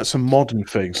 that's a modern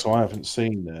thing, so I haven't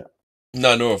seen it.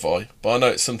 No, nor have I. But I know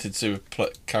it's something to do with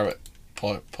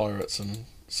pirates and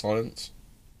science.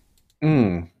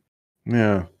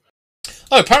 Yeah.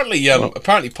 Oh,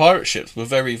 apparently pirate ships were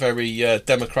very, very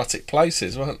democratic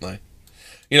places, weren't they?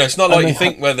 You know, it's not like you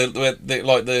think where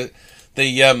the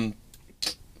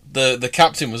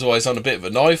captain was always on a bit of a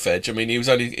knife edge. I mean, he was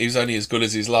only as good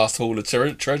as his last haul of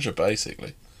treasure,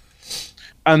 basically.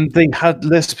 And they had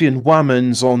lesbian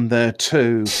women on there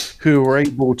too, who were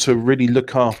able to really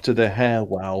look after their hair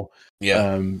well.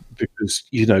 Yeah. Because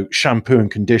you know, shampoo and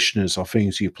conditioners are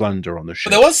things you plunder on the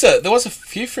ship. But there was a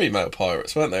few female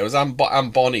pirates, weren't there? It was Anne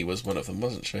Bonny was one of them,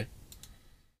 wasn't she?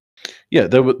 Yeah,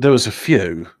 there was a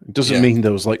few. It doesn't mean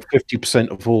there was like 50%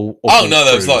 of all.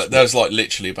 There was like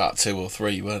literally about 2 or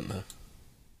 3, weren't there?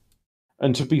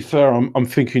 And to be fair, I'm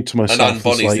thinking to myself, and Anne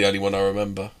Bonny's the only one I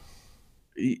remember.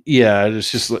 Yeah, it's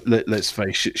just let's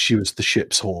face it, she was the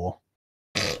ship's whore.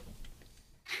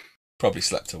 Probably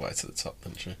slept her way to the top,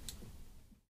 didn't she?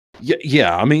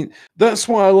 Yeah. I mean, that's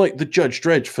why I like the Judge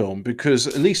Dredd film, because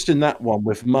at least in that one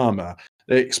with Mama,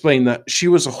 they explain that she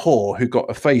was a whore who got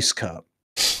a face cut.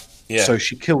 Yeah. So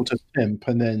she killed her pimp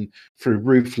and then through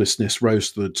ruthlessness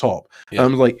rose to the top. Yeah.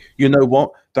 And I'm like, you know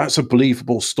what? That's a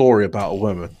believable story about a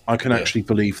woman. I can actually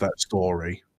believe that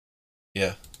story.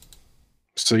 Yeah.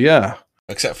 So yeah.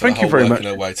 Except for the whole working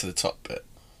her way to the top bit.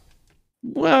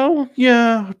 Well,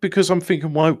 yeah, because I'm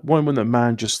thinking, why wouldn't a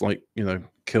man just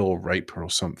kill or rape her or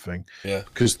something? Yeah.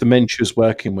 Because the men she was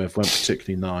working with weren't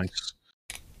particularly nice.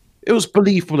 It was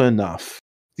believable enough.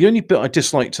 The only bit I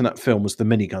disliked in that film was the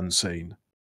minigun scene.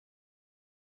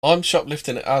 I'm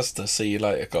shoplifting at Asda. See you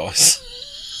later,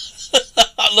 guys.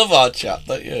 I love our chat,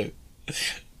 don't you?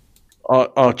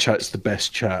 Our chat's the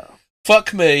best chat.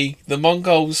 Fuck me, the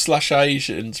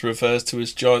Mongols/Asians refers to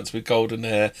as giants with golden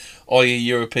hair, i.e.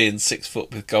 Europeans 6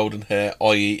 foot with golden hair,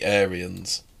 i.e.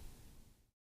 Aryans.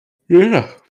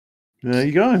 Yeah, there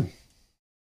you go.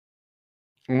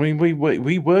 I mean, we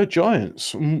were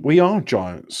giants. We are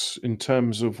giants in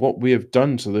terms of what we have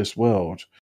done to this world.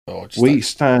 I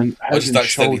just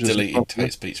accidentally deleted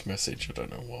hate speech message. I don't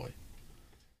know why.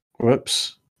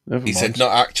 Whoops. Never mind. He said,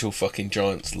 not actual fucking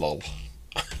giants, lol.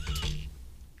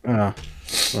 Well,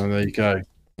 there you go.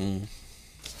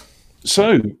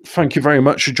 So, thank you very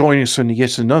much for joining us on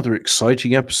yet another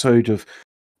exciting episode of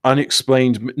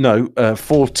Fortean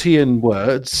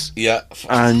Words. Yeah.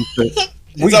 And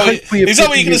is that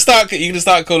what you're going to start? You're going to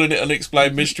start calling it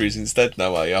Unexplained Mysteries instead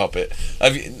now, are you, Hobbit?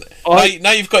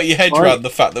 Now you've got your head around the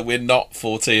fact that we're not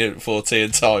 14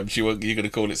 times. You're going to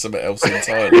call it something else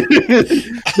entirely.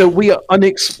 No, we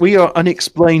are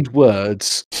Unexplained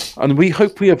Words, and we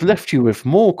hope we have left you with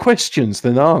more questions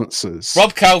than answers.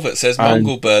 Rob Calvert says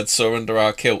Mongol birds soar under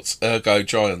our kilts, ergo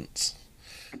giants.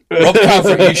 Rob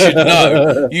Calvert, you should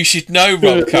know. You should know,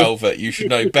 Rob Calvert. You should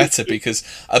know better, because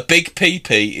a big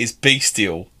pee-pee is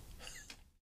bestial.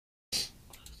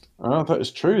 Ah, that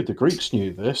is true. The Greeks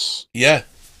knew this. Yeah.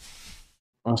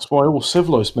 That's why all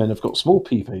civilized men have got small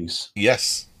pee-pees.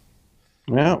 Yes.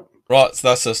 Yeah. Right, so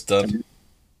that's us done.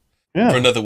 Yeah. For another